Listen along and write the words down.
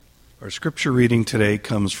Our scripture reading today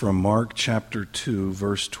comes from Mark chapter 2,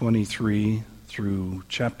 verse 23 through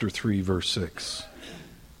chapter 3, verse 6.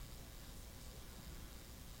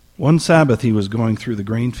 One Sabbath he was going through the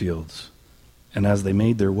grain fields, and as they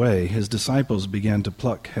made their way, his disciples began to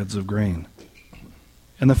pluck heads of grain.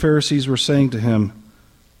 And the Pharisees were saying to him,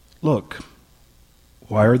 "Look,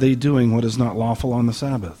 why are they doing what is not lawful on the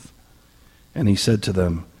Sabbath?" And he said to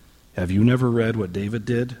them, "Have you never read what David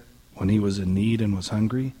did when he was in need and was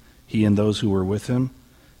hungry, he and those who were with him,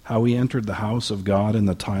 how he entered the house of God in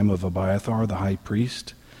the time of Abiathar the high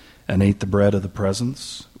priest, and ate the bread of the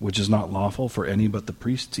presence, which is not lawful for any but the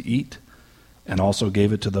priest to eat, and also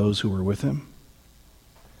gave it to those who were with him?"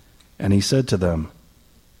 And he said to them,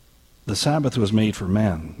 "The Sabbath was made for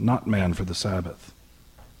man, not man for the Sabbath.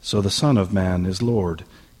 So the Son of Man is Lord,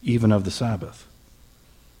 even of the Sabbath."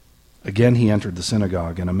 Again he entered the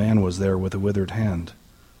synagogue, and a man was there with a withered hand.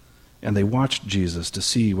 And they watched Jesus to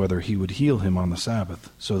see whether he would heal him on the Sabbath,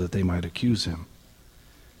 so that they might accuse him.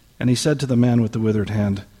 And he said to the man with the withered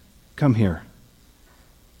hand, "Come here."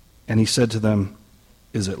 And he said to them,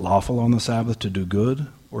 "Is it lawful on the Sabbath to do good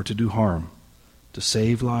or to do harm, to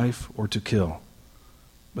save life or to kill?"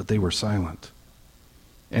 But they were silent.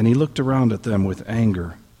 And he looked around at them with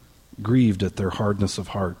anger, grieved at their hardness of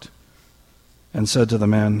heart, and said to the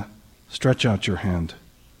man, "Stretch out your hand."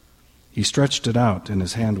 He stretched it out, and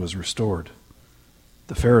his hand was restored.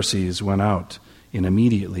 The Pharisees went out and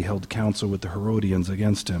immediately held counsel with the Herodians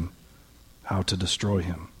against him, how to destroy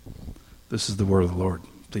him. This is the word of the Lord.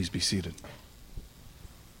 Please be seated.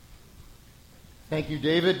 Thank you,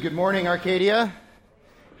 David. Good morning, Arcadia.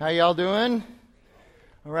 How y'all doing?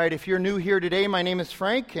 All right, if you're new here today, my name is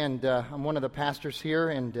Frank, and I'm one of the pastors here,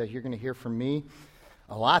 and you're going to hear from me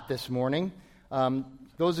a lot this morning.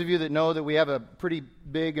 Those of you that know that we have a pretty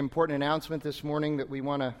big, important announcement this morning that we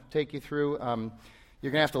want to take you through,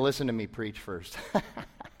 you're going to have to listen to me preach first.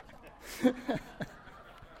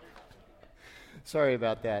 Sorry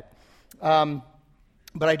about that.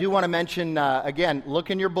 But I do want to mention, again,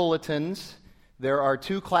 look in your bulletins. There are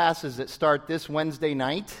two classes that start this Wednesday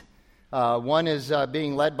night. One is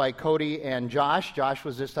being led by Cody and Josh. Josh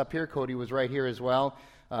was just up here. Cody was right here as well.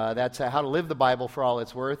 That's how to live the Bible for all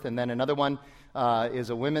it's worth. And then another one is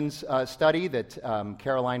a women's study that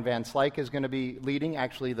Caroline Van Slyke is going to be leading,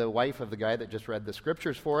 actually the wife of the guy that just read the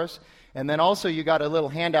scriptures for us. And then also you got a little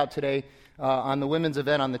handout today on the women's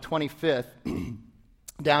event on the 25th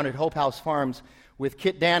down at Hope House Farms with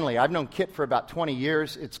Kit Danley. I've known Kit for about 20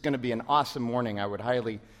 years. It's going to be an awesome morning. I would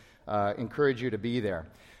highly encourage you to be there.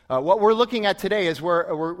 What we're looking at today is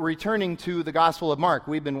we're returning to the Gospel of Mark.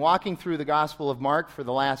 We've been walking through the Gospel of Mark for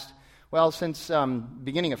the last, since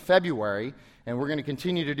beginning of February, and we're going to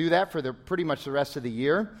continue to do that for pretty much the rest of the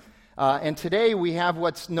year. And today we have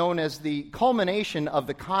what's known as the culmination of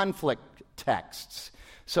the conflict texts.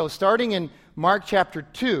 So starting in Mark chapter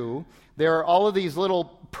 2, there are all of these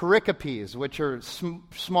little pericopes, which are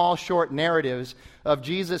small, short narratives of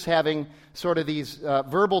Jesus having sort of these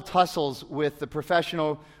verbal tussles with the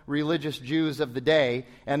professional religious Jews of the day,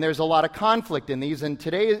 and there's a lot of conflict in these, and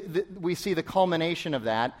today we see the culmination of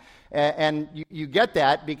that, and you get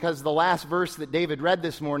that because the last verse that David read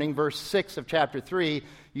this morning, verse 6 of chapter 3,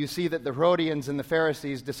 you see that the Herodians and the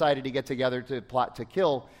Pharisees decided to get together to plot to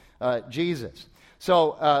kill Jesus.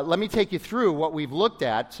 So let me take you through what we've looked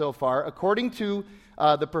at so far. According to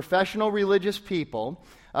the professional religious people,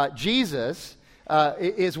 Jesus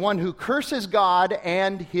is one who curses God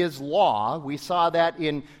and his law. We saw that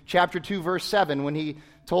in chapter 2, verse 7, when he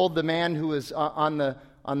told the man who was on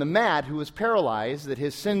the mat, who was paralyzed, that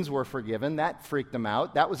his sins were forgiven. That freaked them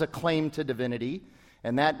out. That was a claim to divinity,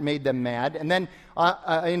 and that made them mad. And then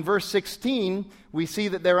in verse 16, we see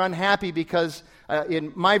that they're unhappy because,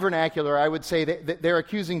 in my vernacular, I would say that they're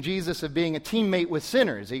accusing Jesus of being a teammate with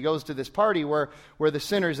sinners. He goes to this party where the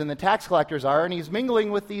sinners and the tax collectors are, and he's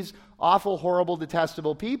mingling with these awful, horrible,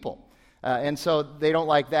 detestable people. And so they don't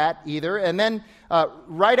like that either. And then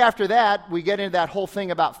right after that, we get into that whole thing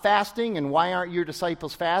about fasting and why aren't your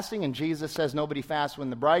disciples fasting? And Jesus says nobody fasts when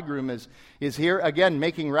the bridegroom is here. Again,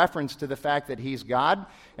 making reference to the fact that he's God.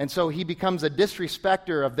 And so he becomes a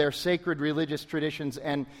disrespecter of their sacred religious traditions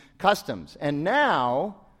and customs. And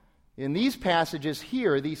now, in these passages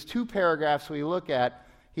here, these two paragraphs we look at,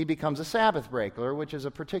 he becomes a Sabbath breaker, which is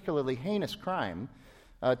a particularly heinous crime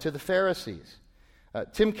to the Pharisees.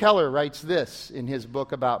 Tim Keller writes this in his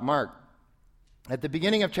book about Mark. At the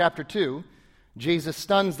beginning of chapter 2, Jesus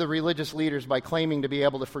stuns the religious leaders by claiming to be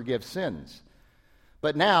able to forgive sins.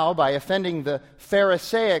 But now, by offending the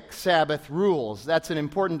Pharisaic Sabbath rules, that's an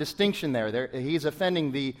important distinction there. He's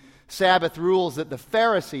offending the Sabbath rules that the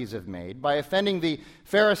Pharisees have made. By offending the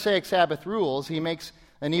Pharisaic Sabbath rules, he makes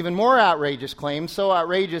an even more outrageous claim, so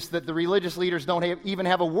outrageous that the religious leaders don't even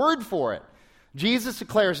have a word for it. Jesus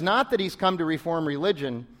declares not that he's come to reform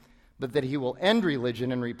religion, but that he will end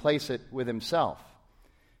religion and replace it with himself.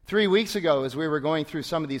 3 weeks ago, as we were going through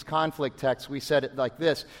some of these conflict texts, we said it like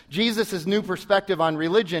this: Jesus' new perspective on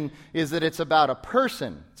religion is that it's about a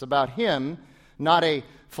person. It's about him, not a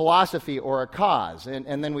philosophy or a cause.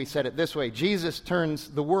 And then we said it this way: Jesus turns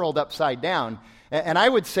the world upside down. And I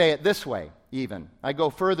would say it this way, even. I go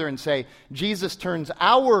further and say, Jesus turns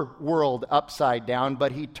our world upside down,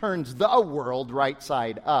 but he turns the world right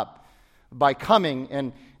side up by coming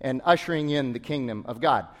and ushering in the kingdom of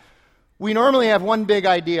God. We normally have one big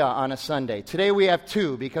idea on a Sunday. Today we have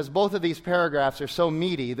two, because both of these paragraphs are so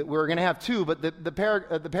meaty that we're going to have two, but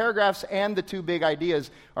the paragraphs and the two big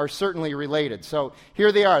ideas are certainly related. So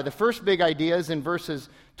here they are. The first big idea is in verses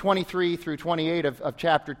 23 through 28 of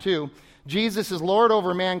chapter 2. Jesus is Lord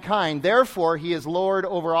over mankind, therefore he is Lord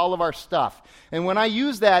over all of our stuff. And when I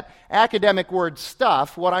use that academic word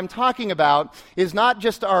stuff, what I'm talking about is not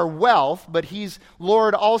just our wealth, but he's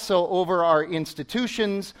Lord also over our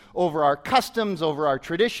institutions, over our customs, over our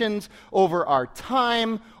traditions, over our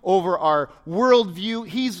time, over our worldview.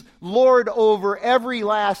 He's Lord over every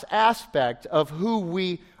last aspect of who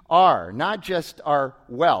we are, not just our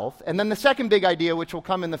wealth. And then the second big idea, which will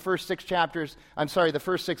come in the first six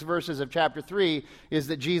verses of chapter 3, is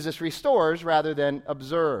that Jesus restores rather than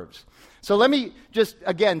observes. So let me just,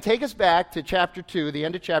 again, take us back to chapter 2, the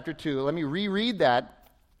end of chapter 2. Let me reread that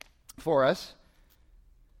for us.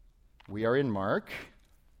 We are in Mark.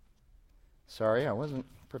 Sorry, I wasn't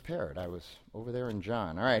prepared. I was over there in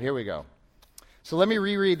John. All right, here we go. So let me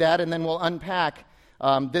reread that, and then we'll unpack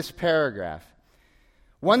this paragraph.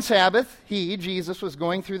 One Sabbath, he, Jesus, was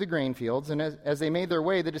going through the grain fields, and as they made their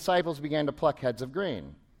way, the disciples began to pluck heads of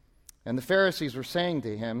grain. And the Pharisees were saying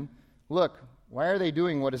to him, "Look, why are they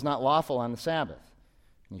doing what is not lawful on the Sabbath?"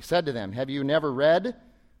 And he said to them, "Have you never read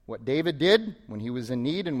what David did when he was in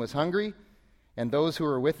need and was hungry, and those who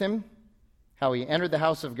were with him? How he entered the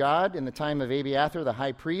house of God in the time of Abiathar the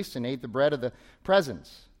high priest and ate the bread of the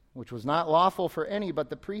presence, which was not lawful for any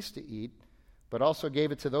but the priest to eat, but also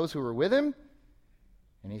gave it to those who were with him?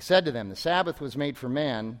 And he said to them, the Sabbath was made for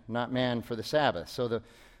man, not man for the Sabbath. So the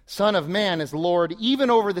Son of Man is Lord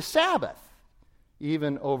even over the Sabbath.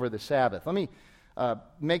 Even over the Sabbath." Let me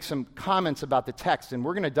make some comments about the text, and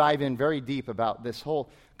we're going to dive in very deep about this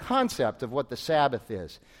whole concept of what the Sabbath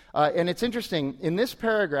is. And it's interesting, in this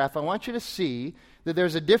paragraph, I want you to see that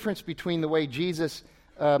there's a difference between the way Jesus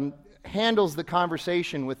handles the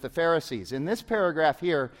conversation with the Pharisees. In this paragraph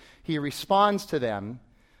here, he responds to them.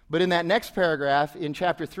 But in that next paragraph, in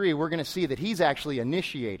chapter 3, we're going to see that he's actually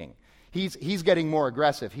initiating. He's getting more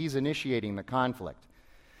aggressive. He's initiating the conflict.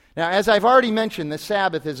 Now, as I've already mentioned, the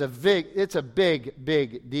Sabbath is a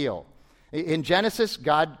big deal. In Genesis,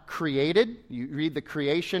 God created. You read the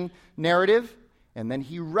creation narrative, and then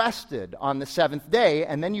he rested on the seventh day.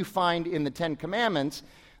 And then you find in the Ten Commandments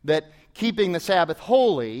that keeping the Sabbath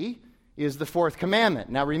holy is the fourth commandment.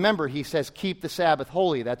 Now remember, he says keep the Sabbath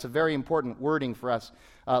holy. That's a very important wording for us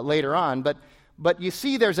later on. But you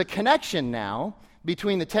see there's a connection now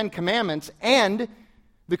between the Ten Commandments and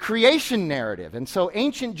the creation narrative. And so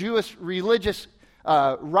ancient Jewish religious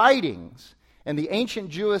writings and the ancient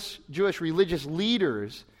Jewish religious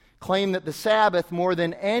leaders claim that the Sabbath, more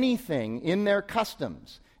than anything in their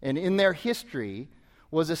customs and in their history,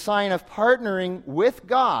 was a sign of partnering with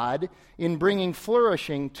God in bringing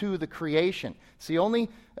flourishing to the creation. It's the only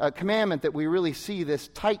commandment that we really see this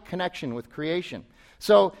tight connection with creation.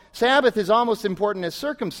 So Sabbath is almost important as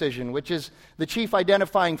circumcision, which is the chief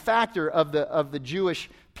identifying factor of the Jewish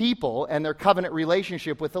people and their covenant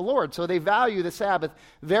relationship with the Lord. So they value the Sabbath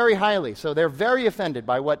very highly. So they're very offended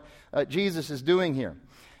by what Jesus is doing here.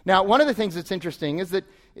 Now, one of the things that's interesting is that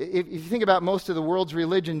if you think about most of the world's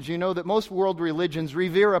religions, you know that most world religions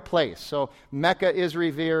revere a place. So Mecca is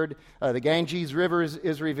revered, the Ganges River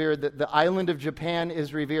is revered, the island of Japan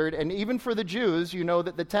is revered, and even for the Jews, you know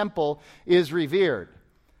that the temple is revered.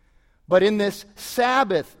 But in this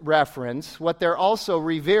Sabbath reference, what they're also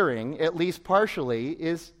revering, at least partially,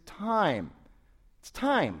 is time. It's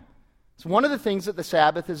time. So one of the things that the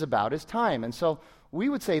Sabbath is about is time. And so we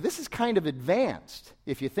would say this is kind of advanced,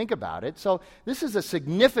 if you think about it. So this is a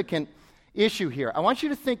significant issue here. I want you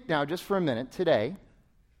to think now, just for a minute, today,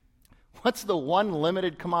 what's the one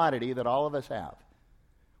limited commodity that all of us have?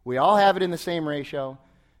 We all have it in the same ratio,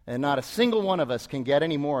 and not a single one of us can get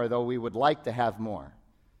any more, though we would like to have more.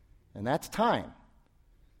 And that's time.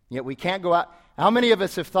 Yet we can't go out. How many of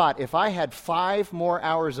us have thought, if I had 5 more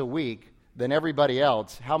hours a week than everybody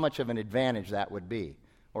else, how much of an advantage that would be?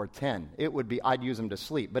 Or 10. It would be, I'd use them to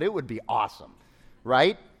sleep, but it would be awesome,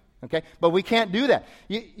 right? Okay, but we can't do that.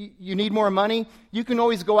 You need more money? You can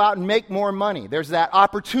always go out and make more money. There's that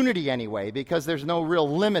opportunity anyway, because there's no real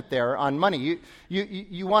limit there on money.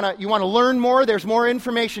 You want to learn more? There's more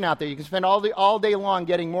information out there. You can spend all day long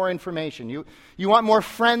getting more information. You want more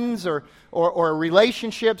friends or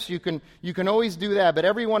relationships? You can always do that. But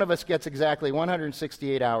every one of us gets exactly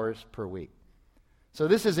 168 hours per week. So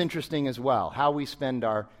this is interesting as well, how we spend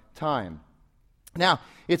our time. Now,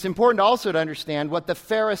 it's important also to understand what the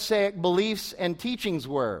Pharisaic beliefs and teachings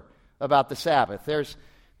were about the Sabbath. There's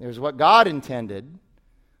what God intended,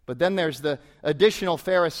 but then there's the additional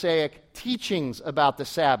Pharisaic teachings about the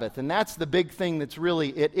Sabbath, and that's the big thing that's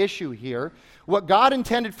really at issue here. What God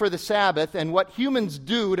intended for the Sabbath and what humans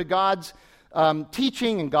do to God's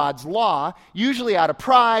teaching and God's law, usually out of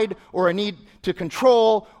pride or a need to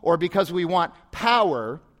control or because we want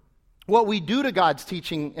power. What we do to God's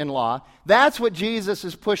teaching and law, that's what Jesus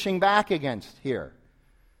is pushing back against here.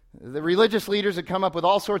 The religious leaders had come up with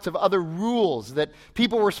all sorts of other rules that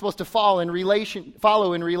people were supposed to follow in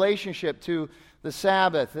relationship to the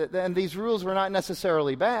Sabbath. And these rules were not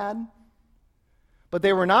necessarily bad, but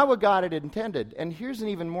they were not what God had intended. And here's an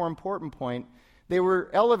even more important point. They were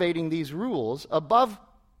elevating these rules above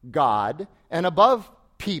God and above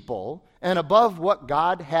people and above what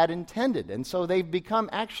God had intended. And so they've become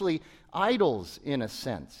actually idols in a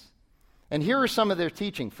sense. And here are some of their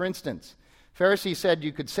teaching. For instance, Pharisees said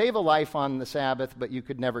you could save a life on the Sabbath, but you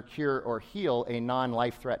could never cure or heal a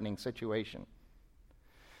non-life-threatening situation.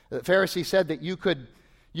 The Pharisees said that you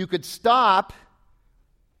could stop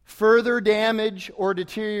further damage or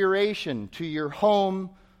deterioration to your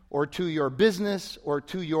home or to your business or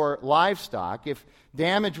to your livestock. If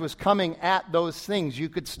damage was coming at those things, you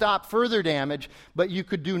could stop further damage, but you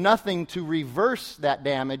could do nothing to reverse that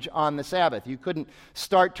damage on the Sabbath. You couldn't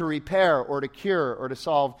start to repair or to cure or to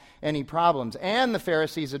solve any problems. And the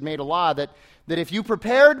Pharisees had made a law that if you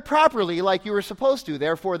prepared properly like you were supposed to,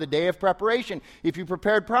 therefore the day of preparation, if you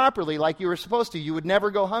prepared properly like you were supposed to, you would never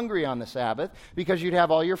go hungry on the Sabbath because you'd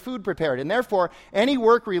have all your food prepared. And therefore, any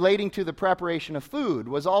work relating to the preparation of food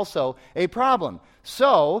was also a problem.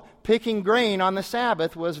 So, picking grain on the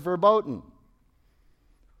Sabbath was verboten.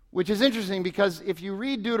 Which is interesting because if you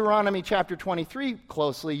read Deuteronomy chapter 23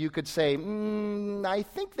 closely, you could say, I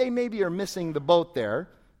think they maybe are missing the boat there,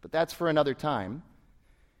 but that's for another time.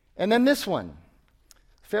 And then this one.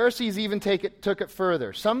 Pharisees even took it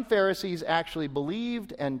further. Some Pharisees actually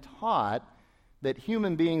believed and taught that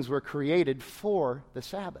human beings were created for the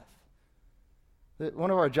Sabbath. That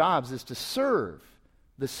one of our jobs is to serve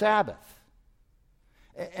the Sabbath.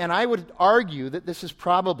 And I would argue that this is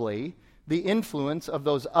probably the influence of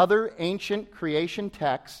those other ancient creation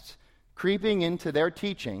texts creeping into their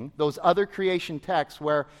teaching, those other creation texts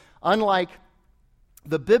where, unlike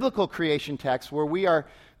the biblical creation texts where we are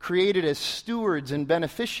created as stewards and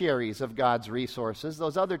beneficiaries of God's resources,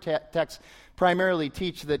 those other texts primarily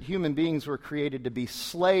teach that human beings were created to be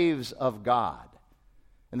slaves of God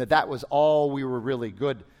and that was all we were really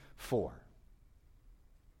good for.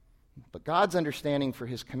 But God's understanding for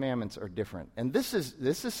his commandments are different. And this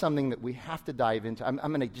is something that we have to dive into. I'm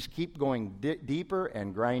going to just keep going deeper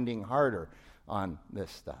and grinding harder on this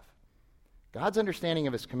stuff. God's understanding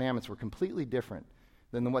of his commandments were completely different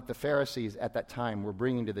than what the Pharisees at that time were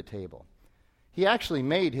bringing to the table. He actually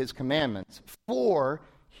made his commandments for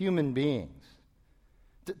human beings,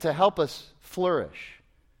 to help us flourish,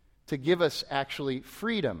 to give us actually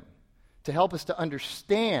freedom, to help us to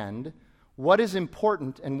understand what is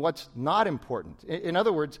important and what's not important. In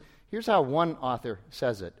other words, here's how one author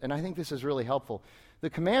says it, and I think this is really helpful. The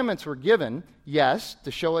commandments were given, yes,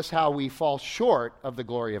 to show us how we fall short of the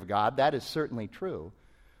glory of God. That is certainly true.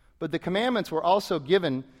 But the commandments were also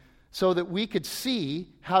given so that we could see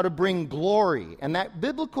how to bring glory. And that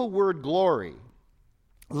biblical word glory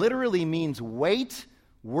literally means weight,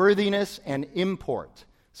 worthiness, and import.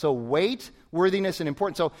 So weight, worthiness, and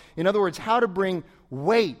importance. So in other words, how to bring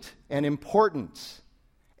weight and importance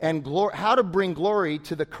and how to bring glory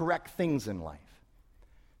to the correct things in life.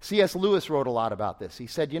 C.S. Lewis wrote a lot about this. He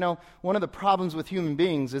said, one of the problems with human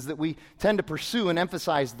beings is that we tend to pursue and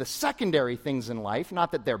emphasize the secondary things in life,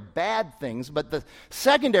 not that they're bad things, but the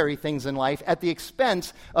secondary things in life at the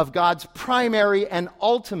expense of God's primary and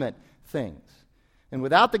ultimate things. And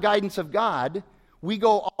without the guidance of God, we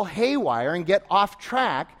go all haywire and get off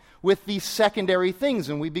track with these secondary things,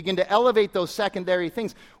 and we begin to elevate those secondary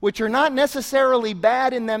things, which are not necessarily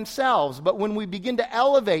bad in themselves, but when we begin to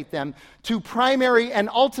elevate them to primary and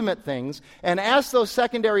ultimate things, and ask those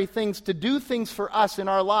secondary things to do things for us in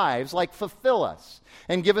our lives, like fulfill us,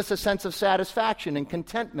 and give us a sense of satisfaction and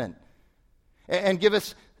contentment, and give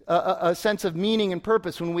us a sense of meaning and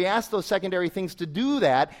purpose, when we ask those secondary things to do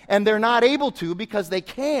that, and they're not able to because they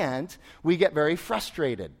can't, we get very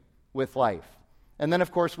frustrated with life. And then,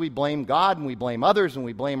 of course, we blame God, and we blame others, and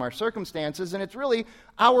we blame our circumstances, and it's really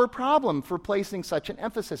our problem for placing such an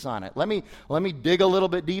emphasis on it. Let me dig a little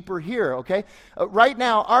bit deeper here, okay? Right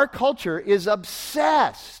now, our culture is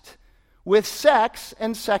obsessed with sex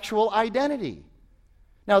and sexual identity.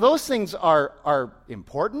 Now, those things are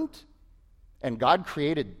important, and God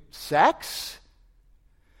created sex,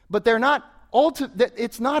 but they're not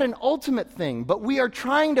it's not an ultimate thing, but we are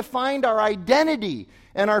trying to find our identity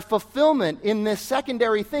and our fulfillment in this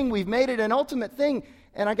secondary thing. We've made it an ultimate thing,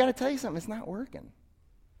 and I got to tell you something, it's not working.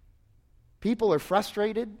 People are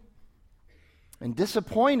frustrated and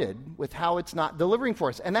disappointed with how it's not delivering for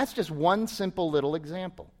us, and that's just one simple little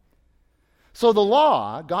example. So the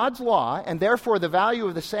law, God's law, and therefore the value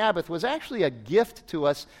of the Sabbath was actually a gift to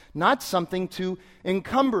us, not something to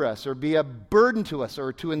encumber us or be a burden to us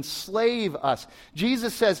or to enslave us.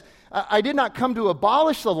 Jesus says, I did not come to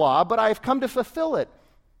abolish the law, but I have come to fulfill it.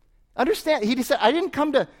 Understand, he said, I didn't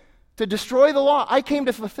come to destroy the law, I came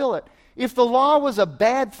to fulfill it. If the law was a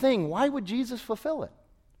bad thing, why would Jesus fulfill it?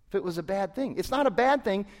 If it was a bad thing. It's not a bad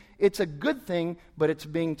thing, it's a good thing, but it's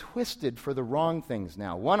being twisted for the wrong things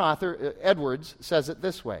now. One author, Edwards, says it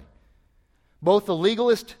this way: both the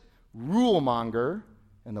legalist rule-monger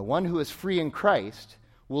and the one who is free in Christ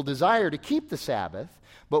will desire to keep the Sabbath,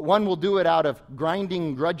 but one will do it out of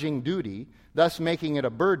grinding, grudging duty, thus making it a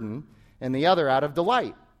burden, and the other out of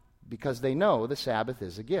delight, because they know the Sabbath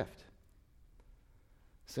is a gift.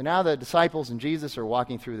 So now the disciples and Jesus are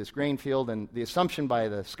walking through this grain field, and the assumption by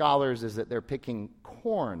the scholars is that they're picking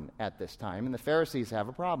corn at this time, and the Pharisees have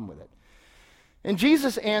a problem with it. And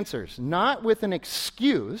Jesus answers, not with an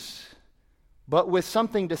excuse, but with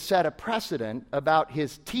something to set a precedent about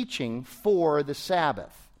his teaching for the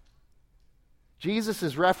Sabbath.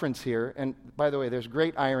 Jesus' reference here, and by the way, there's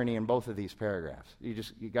great irony in both of these paragraphs.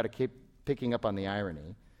 You got to keep picking up on the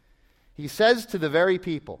irony. He says to the very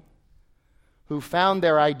people who found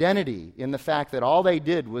their identity in the fact that all they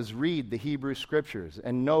did was read the Hebrew Scriptures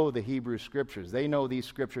and know the Hebrew Scriptures. They know these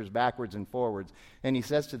Scriptures backwards and forwards. And he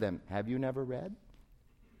says to them, have you never read?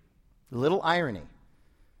 A little irony.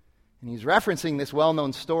 And he's referencing this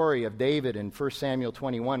well-known story of David in 1 Samuel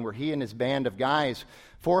 21, where he and his band of guys,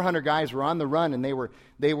 400 guys, were on the run, and they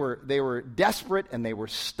were desperate, and they were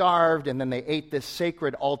starved, and then they ate this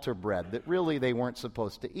sacred altar bread that really they weren't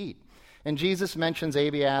supposed to eat. And Jesus mentions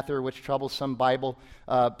Abiathar, which troubles some Bible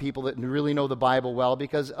people that really know the Bible well,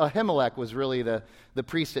 because Ahimelech was really the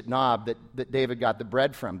priest at Nob that David got the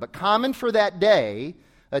bread from. But common for that day,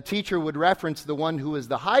 a teacher would reference the one who was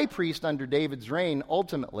the high priest under David's reign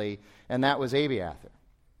ultimately, and that was Abiathar.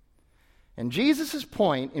 And Jesus'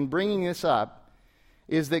 point in bringing this up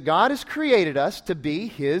is that God has created us to be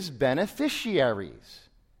his beneficiaries.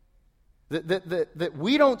 That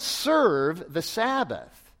we don't serve the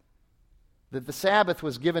Sabbath. That the Sabbath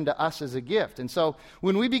was given to us as a gift. And so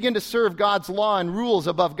when we begin to serve God's law and rules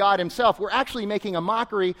above God himself, we're actually making a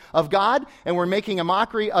mockery of God, and we're making a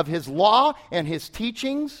mockery of his law and his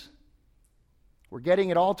teachings. We're getting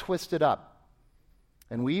it all twisted up.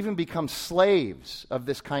 And we even become slaves of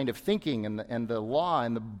this kind of thinking and the law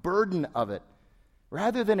and the burden of it,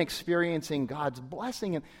 rather than experiencing God's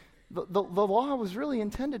blessing. And the law was really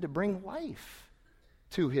intended to bring life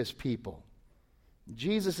to his people.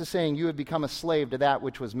 Jesus is saying you have become a slave to that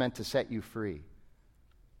which was meant to set you free.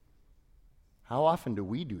 How often do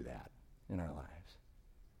we do that in our lives?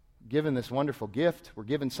 Given this wonderful gift, we're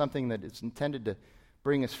given something that is intended to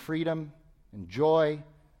bring us freedom and joy,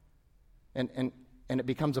 and it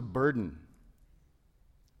becomes a burden.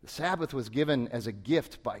 The Sabbath was given as a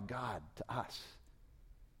gift by God to us.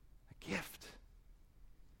 A gift.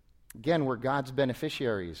 Again, we're God's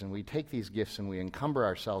beneficiaries, and we take these gifts and we encumber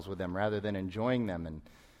ourselves with them rather than enjoying them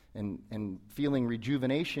and feeling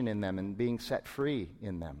rejuvenation in them and being set free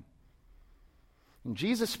in them. And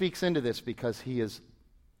Jesus speaks into this because he is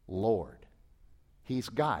Lord. He's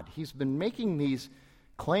God. He's been making these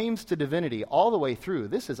claims to divinity all the way through.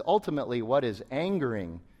 This is ultimately what is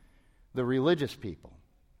angering the religious people.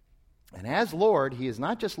 And as Lord, he is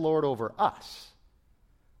not just Lord over us,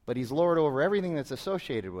 but he's Lord over everything that's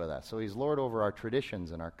associated with us. So he's Lord over our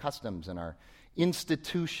traditions and our customs and our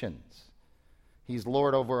institutions. He's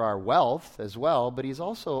Lord over our wealth as well, but he's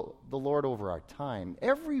also the Lord over our time.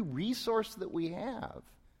 Every resource that we have,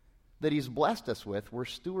 that he's blessed us with, we're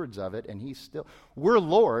stewards of it, and we're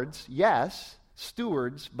lords, yes,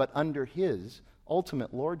 stewards, but under his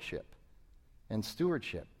ultimate lordship and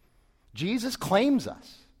stewardship. Jesus claims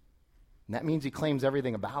us, and that means he claims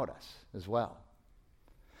everything about us as well.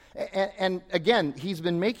 And again, he's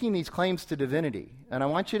been making these claims to divinity, and I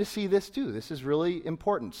want you to see this too. This is really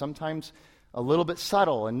important, sometimes a little bit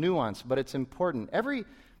subtle and nuanced, but it's important. Every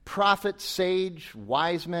prophet, sage,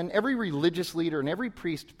 wise man, every religious leader, and every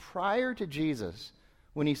priest prior to Jesus,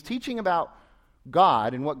 when he's teaching about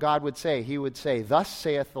God and what God would say, he would say, "Thus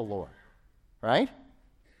saith the Lord." Right?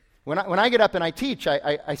 When I get up and I teach,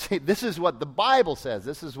 I say, this is what the Bible says.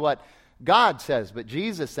 This is what God says. But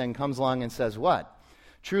Jesus then comes along and says what?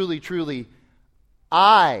 "Truly, truly,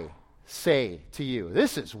 I say to you."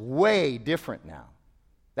 This is way different now.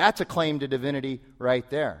 That's a claim to divinity right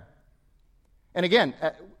there. And again,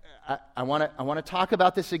 I want to talk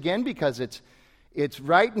about this again because it's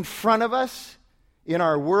right in front of us in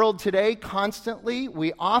our world today constantly.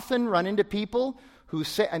 We often run into people who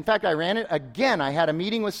say, in fact, I ran it again. I had a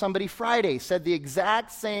meeting with somebody Friday, said the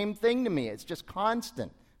exact same thing to me. It's just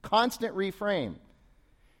constant reframe.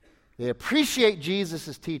 They appreciate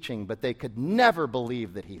Jesus' teaching, but they could never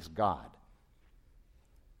believe that he's God.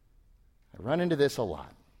 I run into this a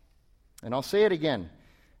lot. And I'll say it again.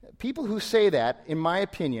 People who say that, in my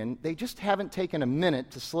opinion, they just haven't taken a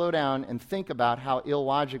minute to slow down and think about how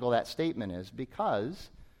illogical that statement is,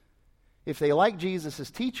 because if they like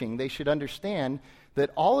Jesus' teaching, they should understand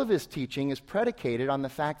that all of his teaching is predicated on the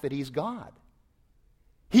fact that he's God.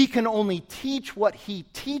 He can only teach what he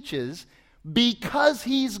teaches because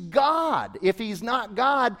he's God. If he's not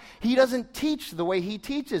God, he doesn't teach the way he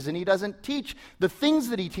teaches, and he doesn't teach the things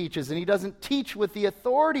that he teaches, and he doesn't teach with the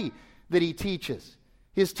authority that he teaches.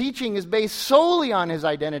 His teaching is based solely on his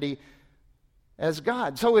identity as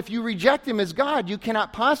God. So if you reject him as God, you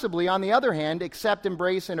cannot possibly, on the other hand, accept,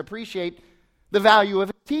 embrace, and appreciate the value of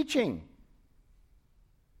his teaching.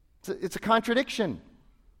 It's a contradiction.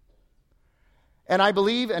 And I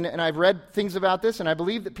believe, and I've read things about this, and I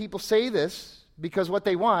believe that people say this because what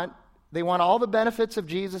they want all the benefits of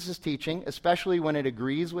Jesus' teaching, especially when it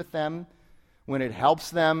agrees with them, when it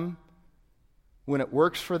helps them, when it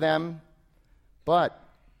works for them, but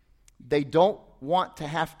they don't want to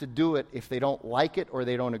have to do it if they don't like it or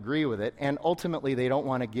they don't agree with it, and ultimately they don't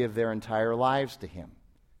want to give their entire lives to him.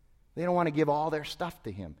 They don't want to give all their stuff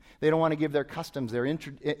to him. They don't want to give their customs, their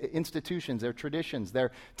institutions, their traditions,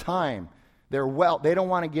 their time, their wealth. They don't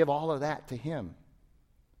want to give all of that to him.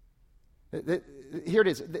 Here it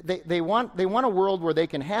is. They want a world where they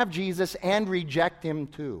can have Jesus and reject him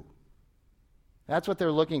too. That's what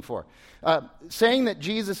they're looking for. Saying that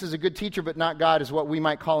Jesus is a good teacher but not God is what we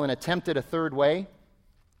might call an attempt at a third way.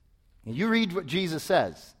 You read what Jesus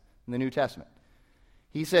says in the New Testament.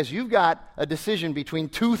 He says you've got a decision between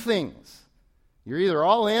two things. You're either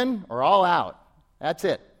all in or all out. That's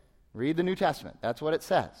it. Read the New Testament. That's what it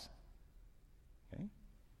says. Okay?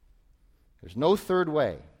 There's no third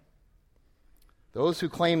way. Those who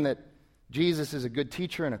claim that Jesus is a good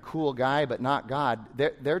teacher and a cool guy, but not God,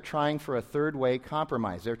 they're trying for a third way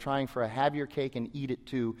compromise. They're trying for a have your cake and eat it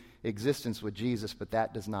too existence with Jesus, but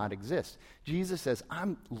that does not exist. Jesus says,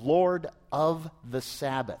 I'm Lord of the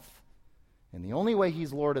Sabbath. And the only way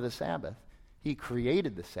he's Lord of the Sabbath, he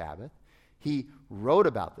created the Sabbath, he wrote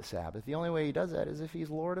about the Sabbath. The only way he does that is if he's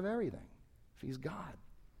Lord of everything, if he's God.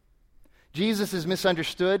 Jesus is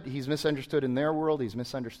misunderstood. He's misunderstood in their world. He's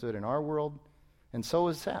misunderstood in our world. And so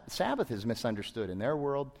is Sabbath is misunderstood in their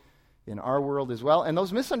world, in our world as well. And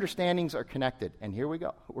those misunderstandings are connected. And here we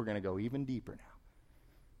go. We're going to go even deeper now.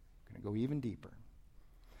 We're going to go even deeper.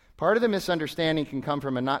 Part of the misunderstanding can come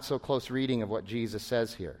from a not-so-close reading of what Jesus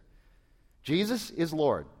says here. Jesus is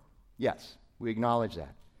Lord. Yes, we acknowledge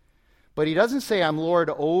that. But he doesn't say, I'm Lord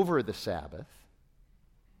over the Sabbath.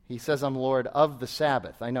 He says, I'm Lord of the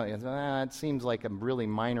Sabbath. I know, it seems like a really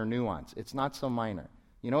minor nuance. It's not so minor.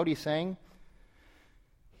 You know what he's saying?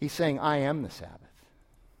 He's saying, I am the Sabbath.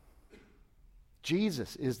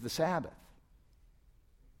 Jesus is the Sabbath.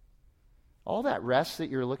 All that rest that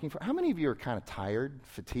you're looking for, how many of you are kind of tired,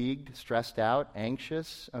 fatigued, stressed out,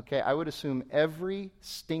 anxious? Okay, I would assume every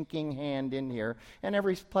stinking hand in here and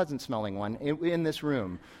every pleasant-smelling one in this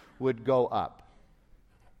room would go up.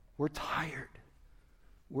 We're tired.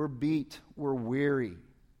 We're beat. We're weary.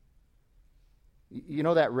 You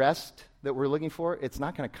know that rest that we're looking for? It's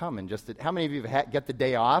not going to come in just... How many of you get the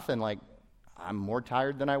day off and like, I'm more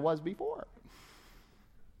tired than I was before?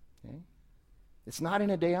 Okay? It's not in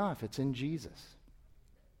a day off. It's in Jesus.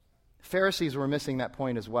 Pharisees were missing that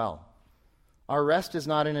point as well. Our rest is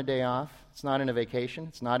not in a day off. It's not in a vacation.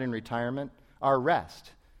 It's not in retirement. Our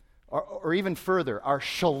rest, or even further, our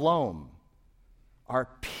shalom, our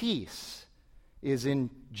peace is in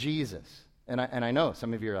Jesus. And I know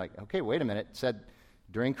some of you are like, okay, wait a minute. It said,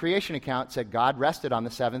 during creation account, it said God rested on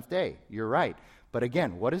the seventh day. You're right. But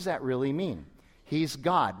again, what does that really mean? He's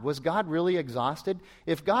God. Was God really exhausted?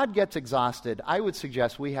 If God gets exhausted, I would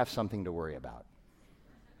suggest we have something to worry about.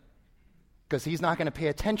 Because he's not going to pay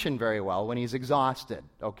attention very well when he's exhausted,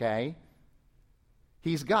 okay?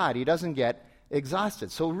 He's God. He doesn't get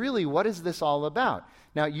exhausted. So really, what is this all about?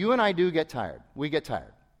 Now, you and I do get tired. We get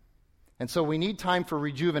tired. And so we need time for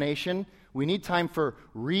rejuvenation. We need time for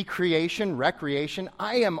recreation, recreation.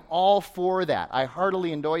 I am all for that. I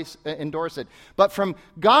heartily endorse it. But from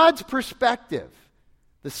God's perspective,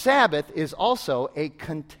 the Sabbath is also a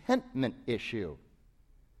contentment issue.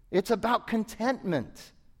 It's about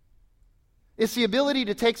contentment. It's the ability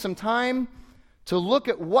to take some time to look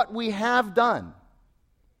at what we have done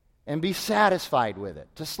and be satisfied with it.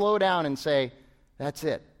 To slow down and say, that's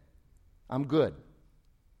it. I'm good.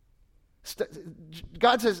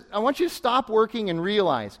 God says, I want you to stop working and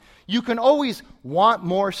realize you can always want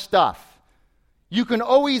more stuff. You can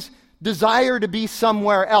always desire to be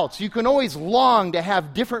somewhere else. You can always long to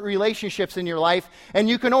have different relationships in your life, and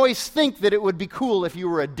you can always think that it would be cool if you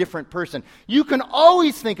were a different person. You can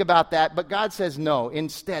always think about that, but God says no.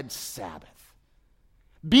 Instead, Sabbath.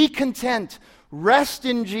 Be content. Rest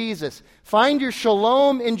in Jesus. Find your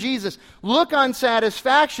shalom in Jesus. Look on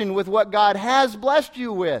satisfaction with what God has blessed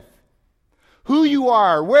you with. Who you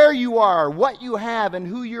are, where you are, what you have, and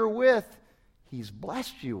who you're with. He's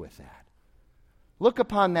blessed you with that. Look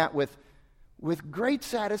upon that with great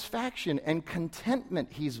satisfaction and contentment.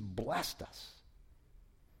 He's blessed us.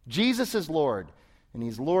 Jesus is Lord, and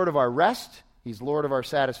He's Lord of our rest. He's Lord of our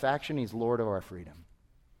satisfaction. He's Lord of our freedom.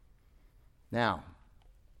 Now,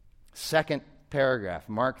 second paragraph,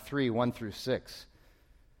 Mark 3, 1 through 6.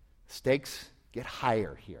 Stakes get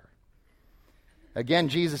higher here. Again,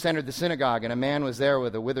 Jesus entered the synagogue, and a man was there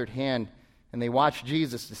with a withered hand, and they watched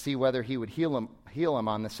Jesus to see whether he would heal him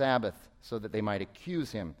on the Sabbath, so that they might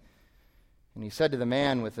accuse him. And he said to the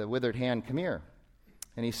man with the withered hand, "Come here."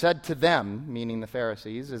 And he said to them, meaning the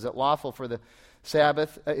Pharisees, "Is it lawful on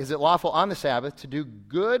the Sabbath to do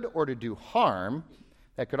good or to do harm?"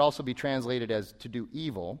 That could also be translated as to do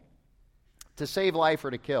evil, to save life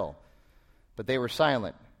or to kill. But they were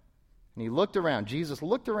silent. And he looked around. Jesus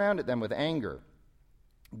looked around at them with anger,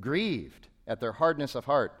 grieved at their hardness of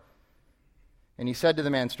heart. And he said to the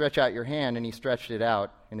man, "Stretch out your hand." And he stretched it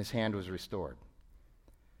out, and his hand was restored.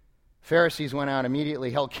 Pharisees went out immediately,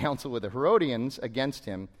 held counsel with the Herodians against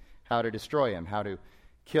him, how to destroy him, how to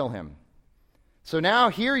kill him. So now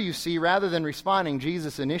here you see, rather than responding,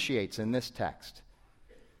 Jesus initiates in this text.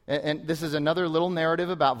 And this is another little narrative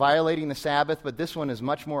about violating the Sabbath, but this one is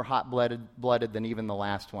much more hot-blooded than even the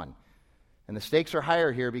last one. And the stakes are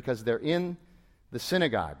higher here because they're in the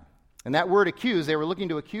synagogue. And that word accuse, they were looking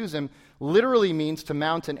to accuse him, literally means to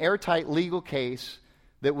mount an airtight legal case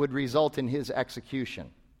that would result in his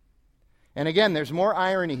execution. And again, there's more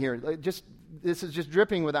irony here. This is just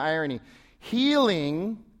dripping with irony.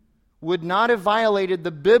 Healing would not have violated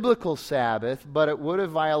the biblical Sabbath, but it would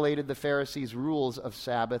have violated the Pharisees' rules of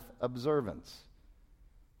Sabbath observance.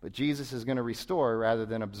 But Jesus is going to restore rather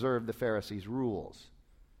than observe the Pharisees' rules.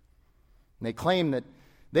 And they claim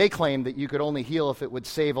that you could only heal if it would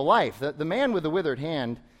save a life. The man with the withered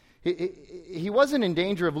hand, he wasn't in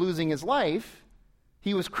danger of losing his life.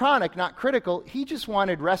 He was chronic, not critical. He just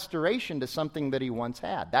wanted restoration to something that he once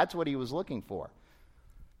had. That's what he was looking for.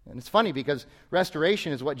 And it's funny because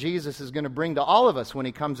restoration is what Jesus is going to bring to all of us when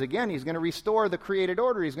he comes again. He's going to restore the created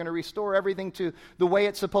order. He's going to restore everything to the way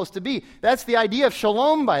it's supposed to be. That's the idea of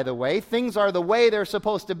shalom, by the way. Things are the way they're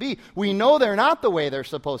supposed to be. We know they're not the way they're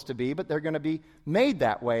supposed to be, but they're going to be made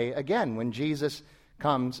that way again when Jesus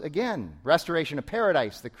comes again. Restoration of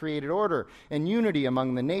paradise, the created order, and unity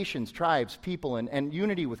among the nations, tribes, people, and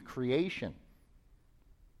unity with creation.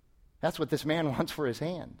 That's what this man wants for his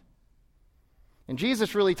hand. And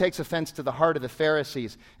Jesus really takes offense to the heart of the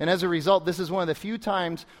Pharisees. And as a result, this is one of the few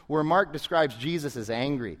times where Mark describes Jesus as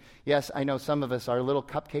angry. Yes, I know some of us are little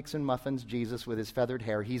cupcakes and muffins, Jesus with his feathered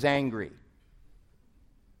hair. He's angry.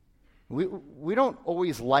 We don't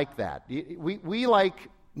always like that.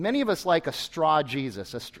 Many of us like a straw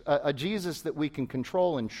Jesus, a Jesus that we can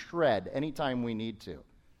control and shred anytime we need to.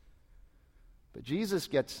 But Jesus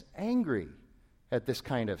gets angry at this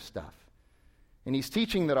kind of stuff. And he's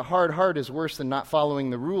teaching that a hard heart is worse than not following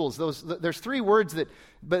the rules. There's three words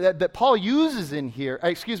that Paul uses in here,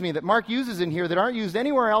 that Mark uses in here that aren't used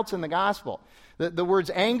anywhere else in the gospel. The words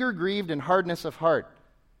anger, grieved, and hardness of heart.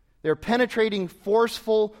 They're penetrating,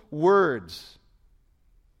 forceful words.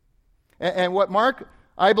 And what Mark,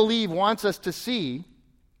 I believe, wants us to see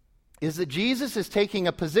is that Jesus is taking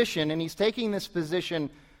a position, and he's taking this position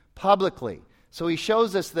publicly. So he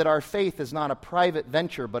shows us that our faith is not a private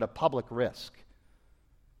venture, but a public risk.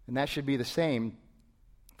 And that should be the same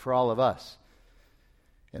for all of us.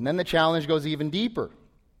 And then the challenge goes even deeper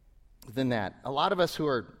than that. A lot of us who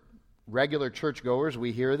are regular churchgoers,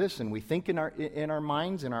 we hear this and we think in our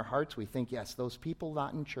minds, in our hearts, we think, yes, those people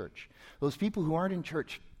not in church, those people who aren't in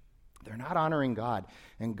church, they're not honoring God,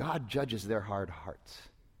 and God judges their hard hearts.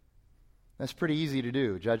 That's pretty easy to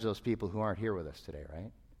do, judge those people who aren't here with us today,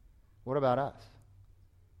 right? What about us?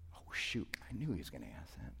 Oh, shoot, I knew he was going to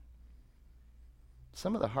ask that.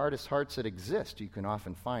 Some of the hardest hearts that exist you can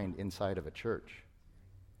often find inside of a church.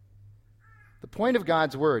 The point of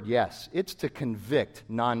God's word, yes, it's to convict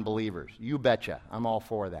non-believers. You betcha. I'm all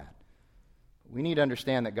for that. We need to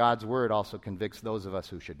understand that God's word also convicts those of us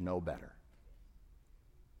who should know better.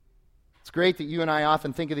 It's great that you and I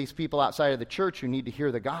often think of these people outside of the church who need to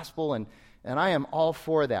hear the gospel, and I am all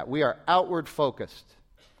for that. We are outward focused.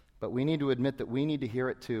 But we need to admit that we need to hear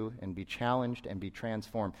it too and be challenged and be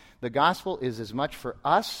transformed. The gospel is as much for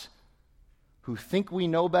us who think we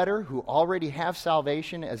know better, who already have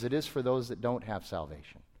salvation, as it is for those that don't have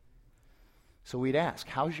salvation. So we'd ask,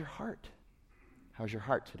 how's your heart? How's your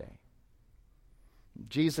heart today?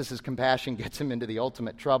 Jesus' compassion gets him into the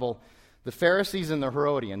ultimate trouble. The Pharisees and the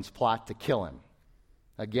Herodians plot to kill him.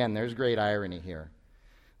 Again, there's great irony here.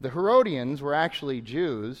 The Herodians were actually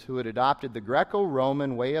Jews who had adopted the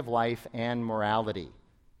Greco-Roman way of life and morality.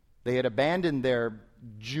 They had abandoned their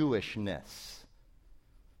Jewishness.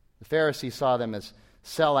 The Pharisees saw them as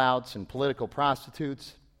sellouts and political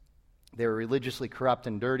prostitutes. They were religiously corrupt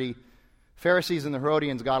and dirty. Pharisees and the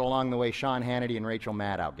Herodians got along the way Sean Hannity and Rachel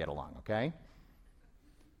Maddow get along, okay?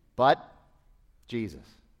 But Jesus.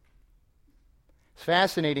 It's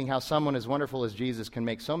fascinating how someone as wonderful as Jesus can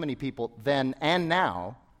make so many people then and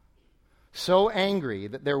now so angry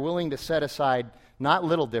that they're willing to set aside not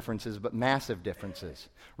little differences, but massive differences.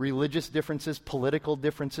 Religious differences, political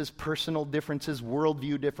differences, personal differences,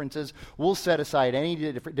 worldview differences. We'll set aside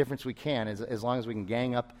any difference we can as long as we can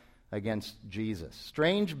gang up against Jesus.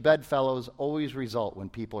 Strange bedfellows always result when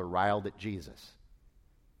people are riled at Jesus.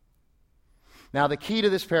 Now, the key to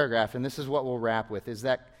this paragraph, and this is what we'll wrap with, is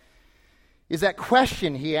that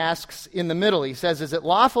question he asks in the middle. He says, is it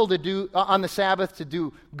lawful to do on the Sabbath to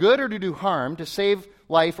do good or to do harm, to save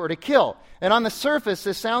life or to kill? And on the surface,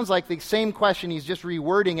 this sounds like the same question. He's just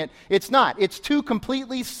rewording it. It's not. It's two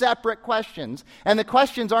completely separate questions. And the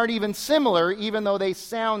questions aren't even similar, even though they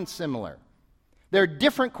sound similar. They're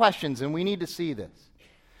different questions, and we need to see this.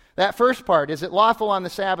 That first part, is it lawful on the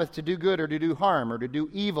Sabbath to do good or to do harm or to do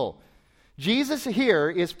evil? Jesus here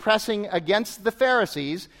is pressing against the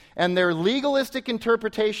Pharisees and their legalistic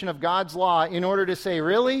interpretation of God's law in order to say,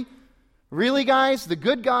 really? Really, guys? The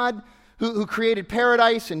good God who created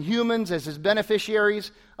paradise and humans as his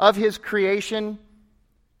beneficiaries of his creation,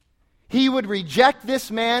 he would reject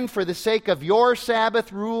this man for the sake of your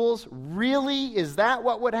Sabbath rules? Really? Is that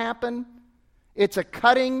what would happen? It's a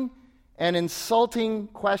cutting and insulting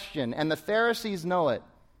question, and the Pharisees know it.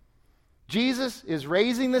 Jesus is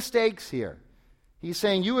raising the stakes here. He's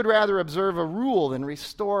saying you would rather observe a rule than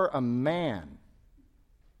restore a man.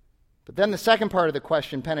 But then the second part of the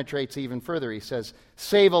question penetrates even further. He says,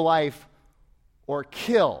 save a life or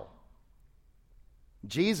kill.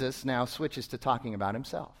 Jesus now switches to talking about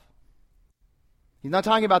himself. He's not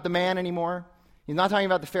talking about the man anymore. He's not talking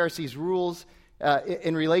about the Pharisees' rules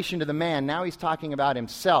in relation to the man. Now he's talking about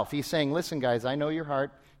himself. He's saying, listen, guys, I know your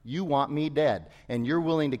heart. You want me dead, and you're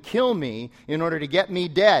willing to kill me in order to get me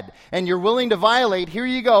dead. And you're willing to violate, here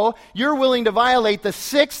you go, you're willing to violate the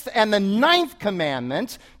 6th and the 9th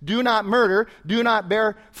commandments. Do not murder, do not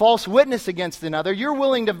bear false witness against another. You're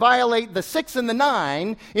willing to violate the 6 and the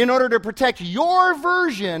 9 in order to protect your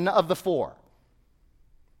version of the 4.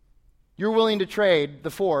 You're willing to trade the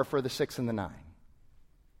 4 for the 6 and the 9.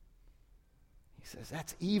 He says,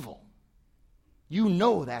 that's evil. You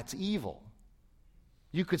know that's evil.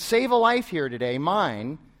 You could save a life here today,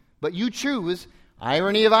 mine, but you choose,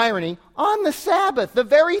 irony of irony, on the Sabbath, the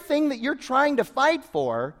very thing that you're trying to fight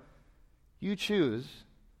for, you choose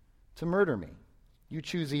to murder me. You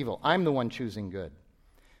choose evil. I'm the one choosing good.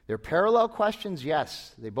 They're parallel questions,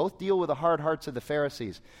 yes. They both deal with the hard hearts of the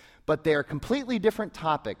Pharisees, but they are completely different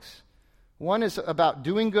topics One is about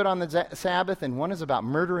doing good on the Sabbath, and one is about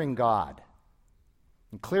murdering God.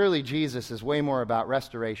 And clearly, Jesus is way more about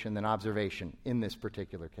restoration than observation in this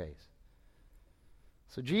particular case.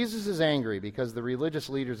 So Jesus is angry because the religious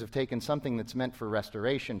leaders have taken something that's meant for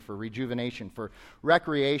restoration, for rejuvenation, for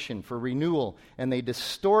recreation, for renewal, and they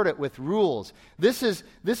distort it with rules. This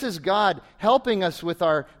is God helping us with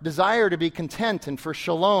our desire to be content and for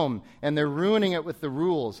shalom, and they're ruining it with the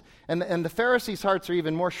rules. And the Pharisees' hearts are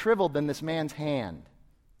even more shriveled than this man's hand.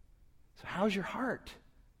 So how's your heart?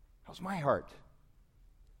 How's my heart?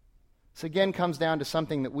 This again comes down to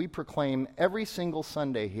something that we proclaim every single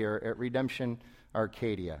Sunday here at Redemption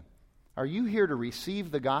Arcadia. Are you here to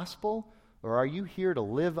receive the gospel, or are you here to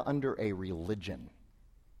live under a religion?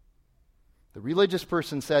 The religious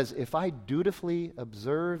person says, if I dutifully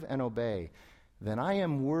observe and obey, then I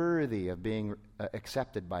am worthy of being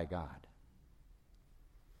accepted by God.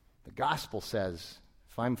 The gospel says,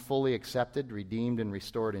 if I'm fully accepted, redeemed, and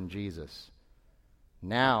restored in Jesus,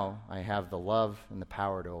 now I have the love and the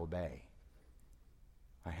power to obey.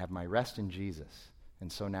 I have my rest in Jesus.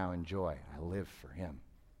 And so now enjoy. I live for him.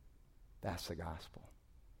 That's the gospel.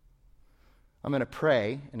 I'm going to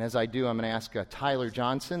pray, and as I do, I'm going to ask Tyler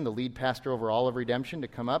Johnson, the lead pastor over all of Redemption, to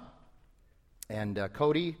come up. And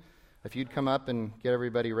Cody, if you'd come up and get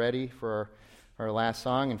everybody ready for our last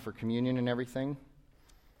song and for communion and everything.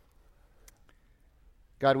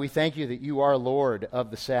 God, we thank you that you are Lord of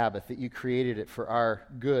the Sabbath, that you created it for our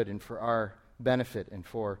good and for our benefit and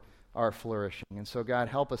for our flourishing. And so, God,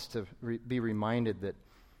 help us to be reminded that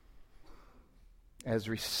as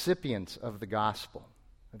recipients of the gospel,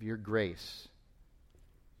 of your grace,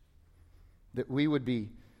 that we would be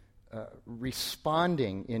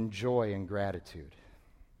responding in joy and gratitude.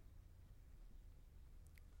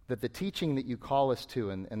 That the teaching that you call us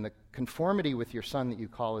to and the conformity with your Son that you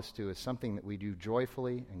call us to is something that we do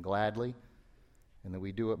joyfully and gladly, and that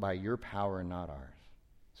we do it by your power and not ours.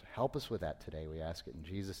 So help us with that today, we ask it in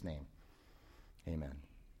Jesus' name. Amen.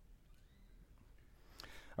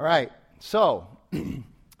 All right, so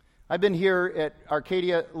I've been here at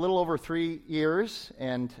Arcadia a little over 3 years,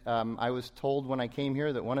 and I was told when I came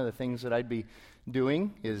here that one of the things that I'd be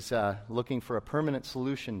doing is looking for a permanent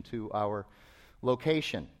solution to our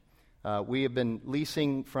location. We have been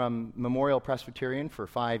leasing from Memorial Presbyterian for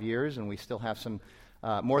 5 years, and we still have some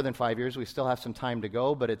more than 5 years. We still have some time to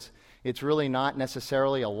go, but it's really not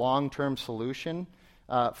necessarily a long-term solution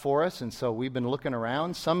for us, and so we've been looking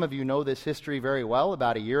around. Some of you know this history very well.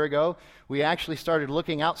 About a year ago, we actually started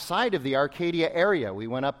looking outside of the Arcadia area. We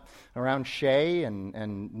went up around Shea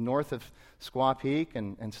and north of Squaw Peak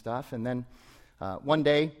and stuff, and then one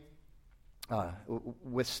day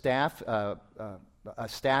with staff, a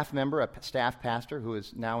staff member, a staff pastor who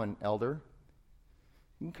is now an elder.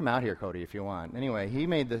 You can come out here, Cody, if you want. Anyway, he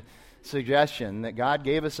made the suggestion that God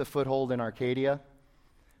gave us a foothold in Arcadia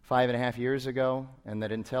 5.5 years ago, and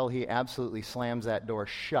that until he absolutely slams that door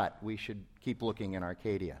shut, we should keep looking in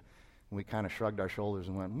Arcadia. And we kind of shrugged our shoulders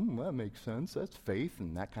and went, that makes sense. That's faith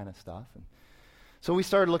and that kind of stuff. And so we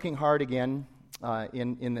started looking hard again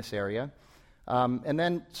in this area. And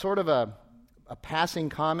then sort of a passing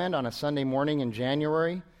comment on a Sunday morning in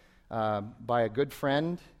January by a good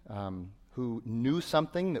friend who knew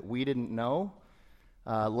something that we didn't know,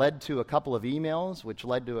 led to a couple of emails, which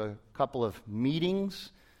led to a couple of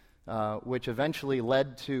meetings, which eventually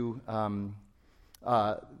led to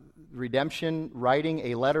Redemption writing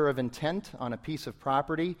a letter of intent on a piece of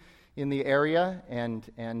property in the area, and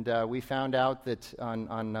we found out that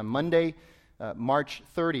on Monday, March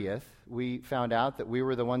 30th, we found out that we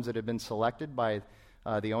were the ones that had been selected by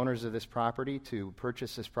the owners of this property to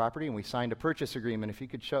purchase this property, and we signed a purchase agreement. If you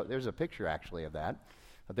could show, there's a picture actually of that.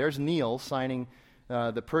 There's Neil signing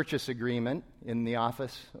the purchase agreement in the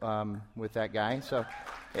office with that guy. So,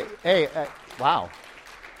 hey, wow.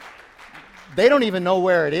 They don't even know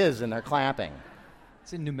where it is, and they're clapping.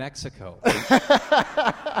 It's in New Mexico.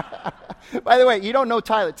 By the way, you don't know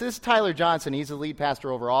Tyler. This is Tyler Johnson. He's the lead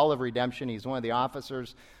pastor over all of Redemption. He's one of the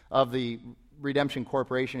officers of the Redemption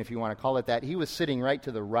Corporation, if you want to call it that. He was sitting right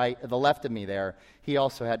to the left of me there. He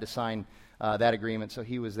also had to sign that agreement, so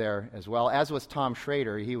he was there as well, as was Tom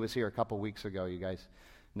Schrader. He was here a couple weeks ago. You guys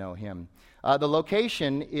know him. The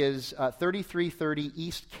location is 3330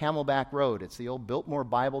 East Camelback Road. It's the old Biltmore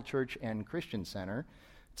Bible Church and Christian Center.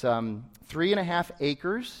 It's 3.5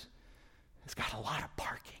 acres. It's got a lot of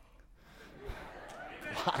parking.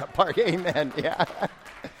 A lot of parking, amen, yeah.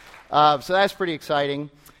 So that's pretty exciting.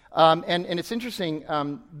 And it's interesting,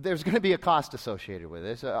 there's going to be a cost associated with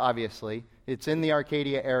this, obviously. It's in the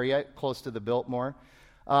Arcadia area, close to the Biltmore.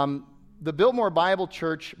 The Biltmore Bible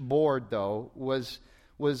Church board, though, was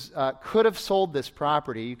could have sold this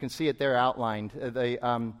property. You can see it there outlined.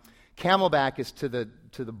 The Camelback is to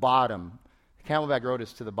the bottom. Camelback Road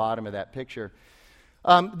is to the bottom of that picture.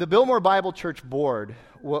 The Biltmore Bible Church Board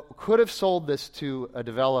could have sold this to a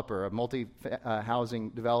developer, a multi-housing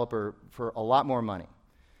developer, for a lot more money.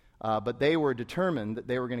 But they were determined that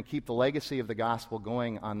they were going to keep the legacy of the gospel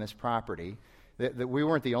going on this property. That we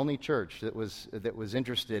weren't the only church that was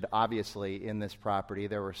interested, obviously, in this property.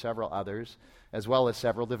 There were several others, as well as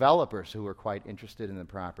several developers who were quite interested in the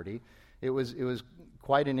property. It was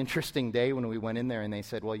quite an interesting day when we went in there and they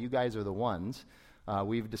said, well, you guys are the ones.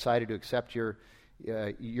 We've decided to accept your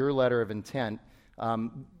letter of intent.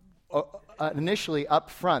 Initially, up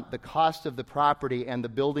front, the cost of the property and the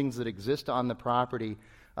buildings that exist on the property,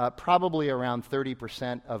 probably around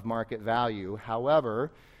 30% of market value.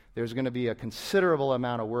 However, there's going to be a considerable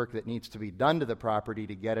amount of work that needs to be done to the property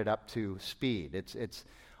to get it up to speed. It's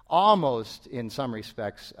almost, in some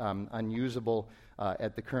respects, unusable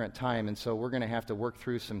at the current time, and so we're going to have to work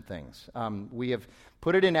through some things. We have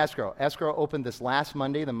put it in escrow. Escrow opened this last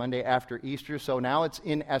Monday, the Monday after Easter, so now it's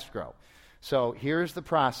in escrow. So here's the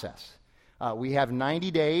process. We have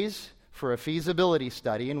 90 days for a feasibility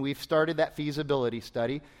study, and we've started that feasibility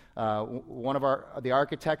study. One of the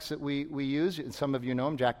architects that we use, and some of you know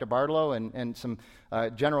him, Jack DeBartolo, and some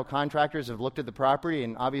general contractors have looked at the property,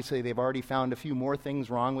 and obviously they've already found a few more things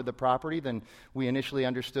wrong with the property than we initially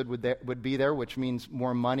understood would be there, which means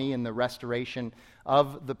more money in the restoration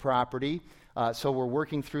of the property. So we're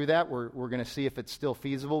working through that. We're going to see if it's still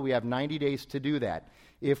feasible. We have 90 days to do that.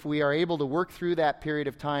 If we are able to work through that period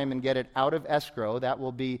of time and get it out of escrow, that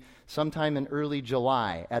will be sometime in early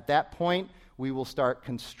July. At that point, we will start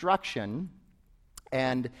construction,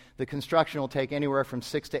 and the construction will take anywhere from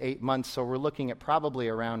 6 to 8 months, so we're looking at probably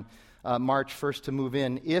around March 1st to move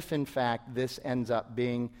in, if in fact this ends up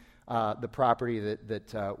being the property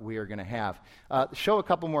that we are going to have. Show a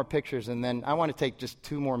couple more pictures, and then I want to take just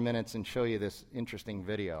 2 more minutes and show you this interesting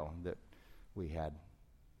video that we had.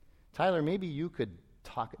 Tyler, maybe you could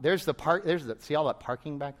talk. See all that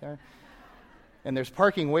parking back there? And there's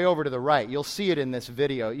parking way over to the right. You'll see it in this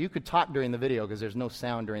video. You could talk during the video because there's no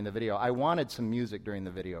sound during the video. I wanted some music during the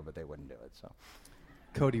video, but they wouldn't do it. So,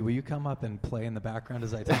 Cody, will you come up and play in the background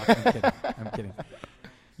as I talk? I'm kidding. I'm kidding.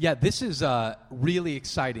 Yeah, this is really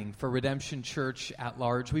exciting for Redemption Church at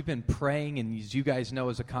large. We've been praying, and as you guys know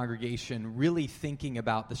as a congregation, really thinking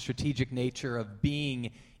about the strategic nature of being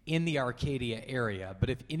in the Arcadia area. But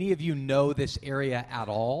if any of you know this area at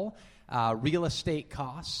all, real estate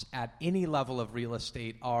costs at any level of real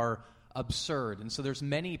estate are absurd. And so there's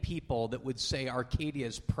many people that would say Arcadia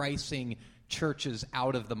is pricing churches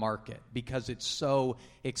out of the market because it's so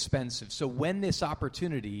expensive. So when this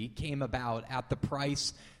opportunity came about at the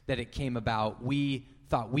price that it came about, we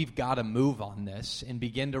thought we've got to move on this and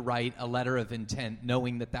begin to write a letter of intent,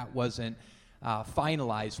 knowing that wasn't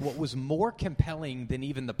finalized. What was more compelling than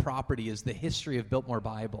even the property is the history of Biltmore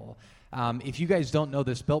Bible. If you guys don't know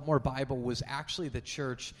this, Biltmore Bible was actually the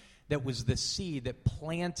church that was the seed that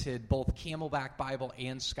planted both Camelback Bible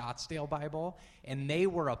and Scottsdale Bible, and they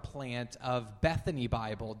were a plant of Bethany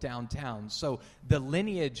Bible downtown. So the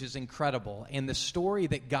lineage is incredible, and the story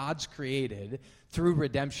that God's created through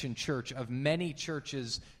Redemption Church of many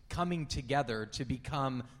churches coming together to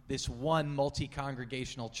become this one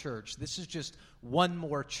multi-congregational church. This is just one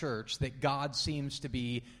more church that God seems to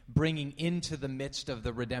be bringing into the midst of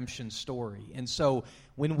the redemption story. And so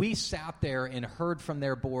when we sat there and heard from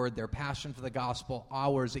their board, their passion for the gospel,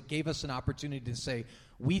 ours, it gave us an opportunity to say,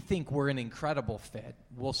 we think we're an incredible fit.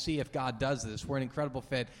 We'll see if God does this. We're an incredible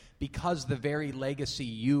fit because the very legacy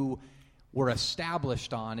you were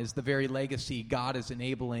established on is the very legacy God is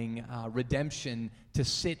enabling redemption to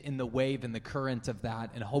sit in the wave and the current of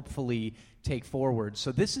that and hopefully take forward.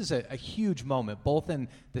 So this is a huge moment, both in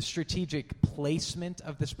the strategic placement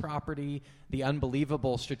of this property, the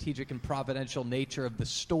unbelievable strategic and providential nature of the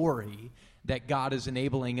story that God is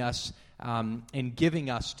enabling us and giving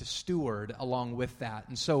us to steward along with that.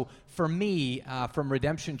 And so for me, from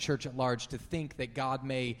Redemption Church at large, to think that God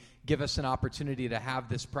may give us an opportunity to have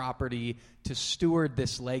this property, to steward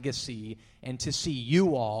this legacy, and to see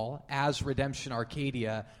you all as Redemption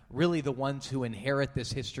Arcadia really the ones who inherit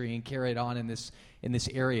this history and carry it on in this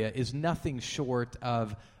area is nothing short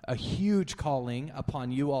of a huge calling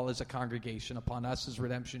upon you all as a congregation, upon us as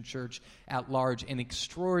Redemption Church at large, and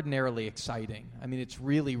extraordinarily exciting. I mean, it's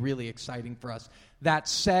really, really exciting for us. That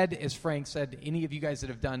said, as Frank said, any of you guys that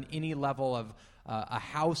have done any level of a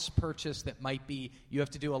house purchase that might be, you have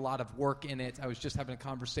to do a lot of work in it. I was just having a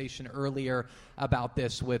conversation earlier about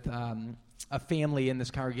this with a family in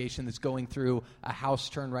this congregation that's going through a house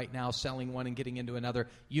turn right now, selling one and getting into another,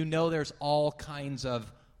 you know there's all kinds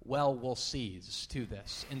of we'll sees to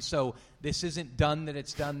this. And so this isn't done that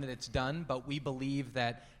it's done, but we believe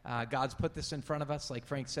that God's put this in front of us. Like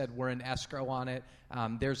Frank said, we're in escrow on it.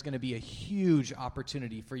 There's going to be a huge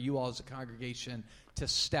opportunity for you all as a congregation to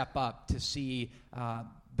step up, to see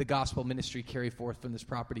the gospel ministry carry forth from this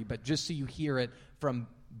property. But just so you hear it from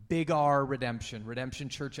Big R Redemption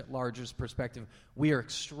Church at Large's perspective, we are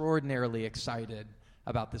extraordinarily excited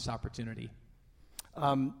about this opportunity.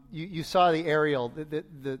 You saw the aerial.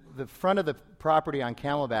 The front of the property on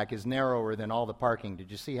Camelback is narrower than all the parking. Did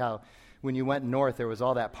you see how when you went north there was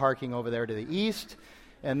all that parking over there to the east?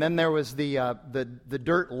 And then there was the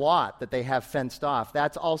dirt lot that they have fenced off.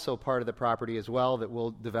 That's also part of the property as well that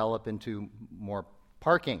will develop into more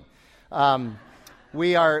parking.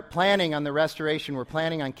 We are planning on the restoration. We're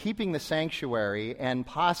planning on keeping the sanctuary and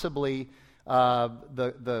possibly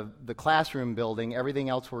the classroom building. Everything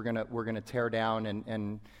else we're gonna tear down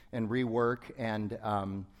and rework and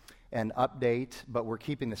update. But we're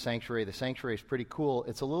keeping the sanctuary. The sanctuary is pretty cool.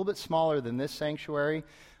 It's a little bit smaller than this sanctuary.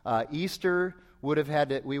 Easter we would have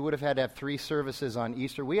had to have 3 services on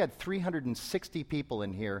Easter. We had 360 people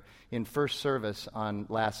in here in first service on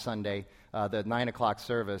last Sunday, the 9 o'clock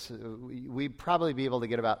service. We'd probably be able to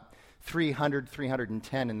get about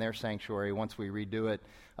 310 in their sanctuary once we redo it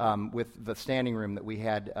with the standing room that we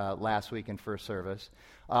had last week in first service.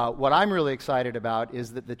 What I'm really excited about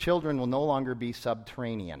is that the children will no longer be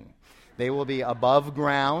subterranean. They will be above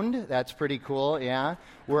ground. That's pretty cool, yeah.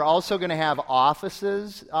 We're also going to have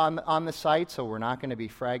offices on the site, so we're not going to be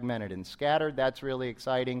fragmented and scattered. That's really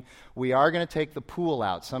exciting. We are going to take the pool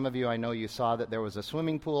out. Some of you, I know you saw that there was a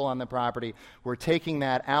swimming pool on the property. We're taking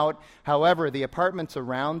that out. However, the apartments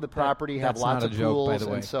around the property have lots of pools,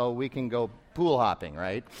 and so we can go pool hopping,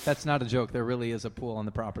 right? That's not a joke. There really is a pool on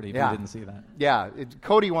the property. If you didn't see that. Yeah.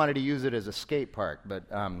 Cody wanted to use it as a skate park, but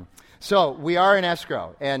so we are in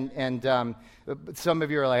escrow, and some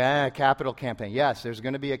of you are like, capital campaign. Yes, there's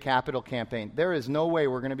going to be a capital campaign. There is no way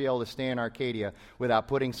we're going to be able to stay in Arcadia without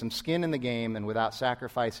putting some skin in the game and without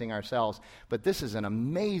sacrificing ourselves. But this is an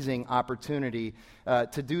amazing opportunity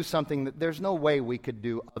to do something that there's no way we could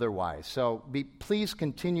do otherwise. So please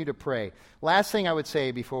continue to pray. Last thing I would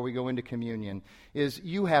say before we go into communion is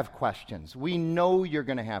you have questions. We know you're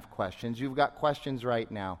going to have questions. You've got questions right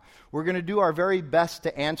now. We're going to do our very best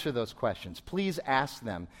to answer those questions. Please ask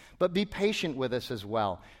them, but be patient with us as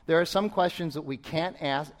well. There are some questions that we can't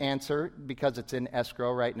answer because it's in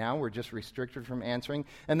escrow right now. We're just restricted from answering.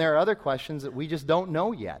 And there are other questions that we just don't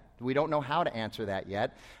know yet. We don't know how to answer that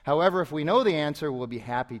yet. However, if we know the answer, we'll be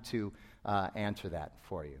happy to answer that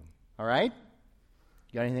for you. All right?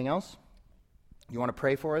 You got anything else? You want to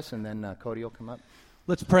pray for us, and then Cody will come up?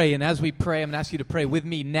 Let's pray, and as we pray, I'm going to ask you to pray with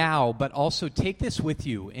me now, but also take this with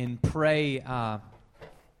you and pray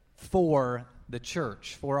for the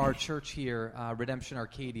church, for our church here, Redemption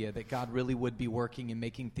Arcadia, that God really would be working and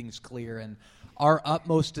making things clear. And our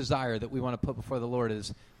utmost desire that we want to put before the Lord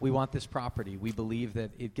is we want this property. We believe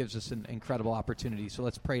that it gives us an incredible opportunity. So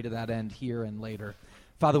let's pray to that end here and later.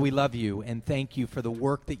 Father, we love you and thank you for the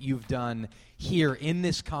work that you've done here in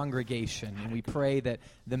this congregation. And we pray that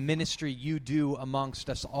the ministry you do amongst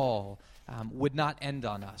us all would not end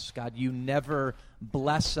on us. God, you never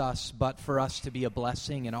bless us but for us to be a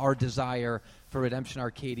blessing. And our desire for Redemption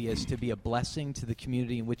Arcadia is to be a blessing to the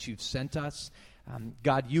community in which you've sent us.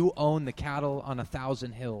 God, you own the cattle on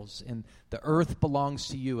 1,000 hills, and the earth belongs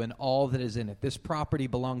to you and all that is in it. This property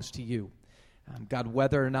belongs to you. God,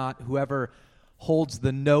 whether or not whoever holds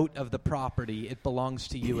the note of the property, it belongs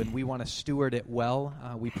to you, and we want to steward it well.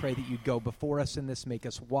 We pray that you'd go before us in this, make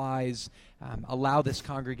us wise, allow this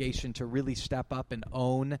congregation to really step up and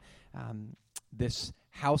own this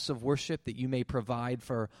house of worship that you may provide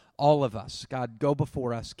for all of us. God, go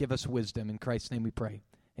before us, give us wisdom. In Christ's name we pray.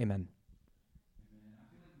 Amen.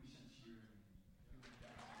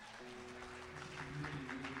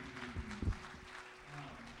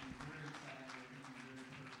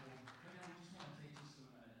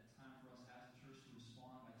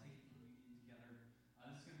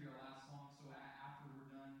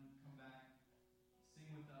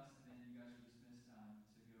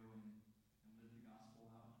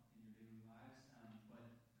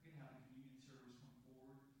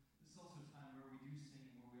 Also a time where we do sing,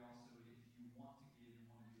 where we also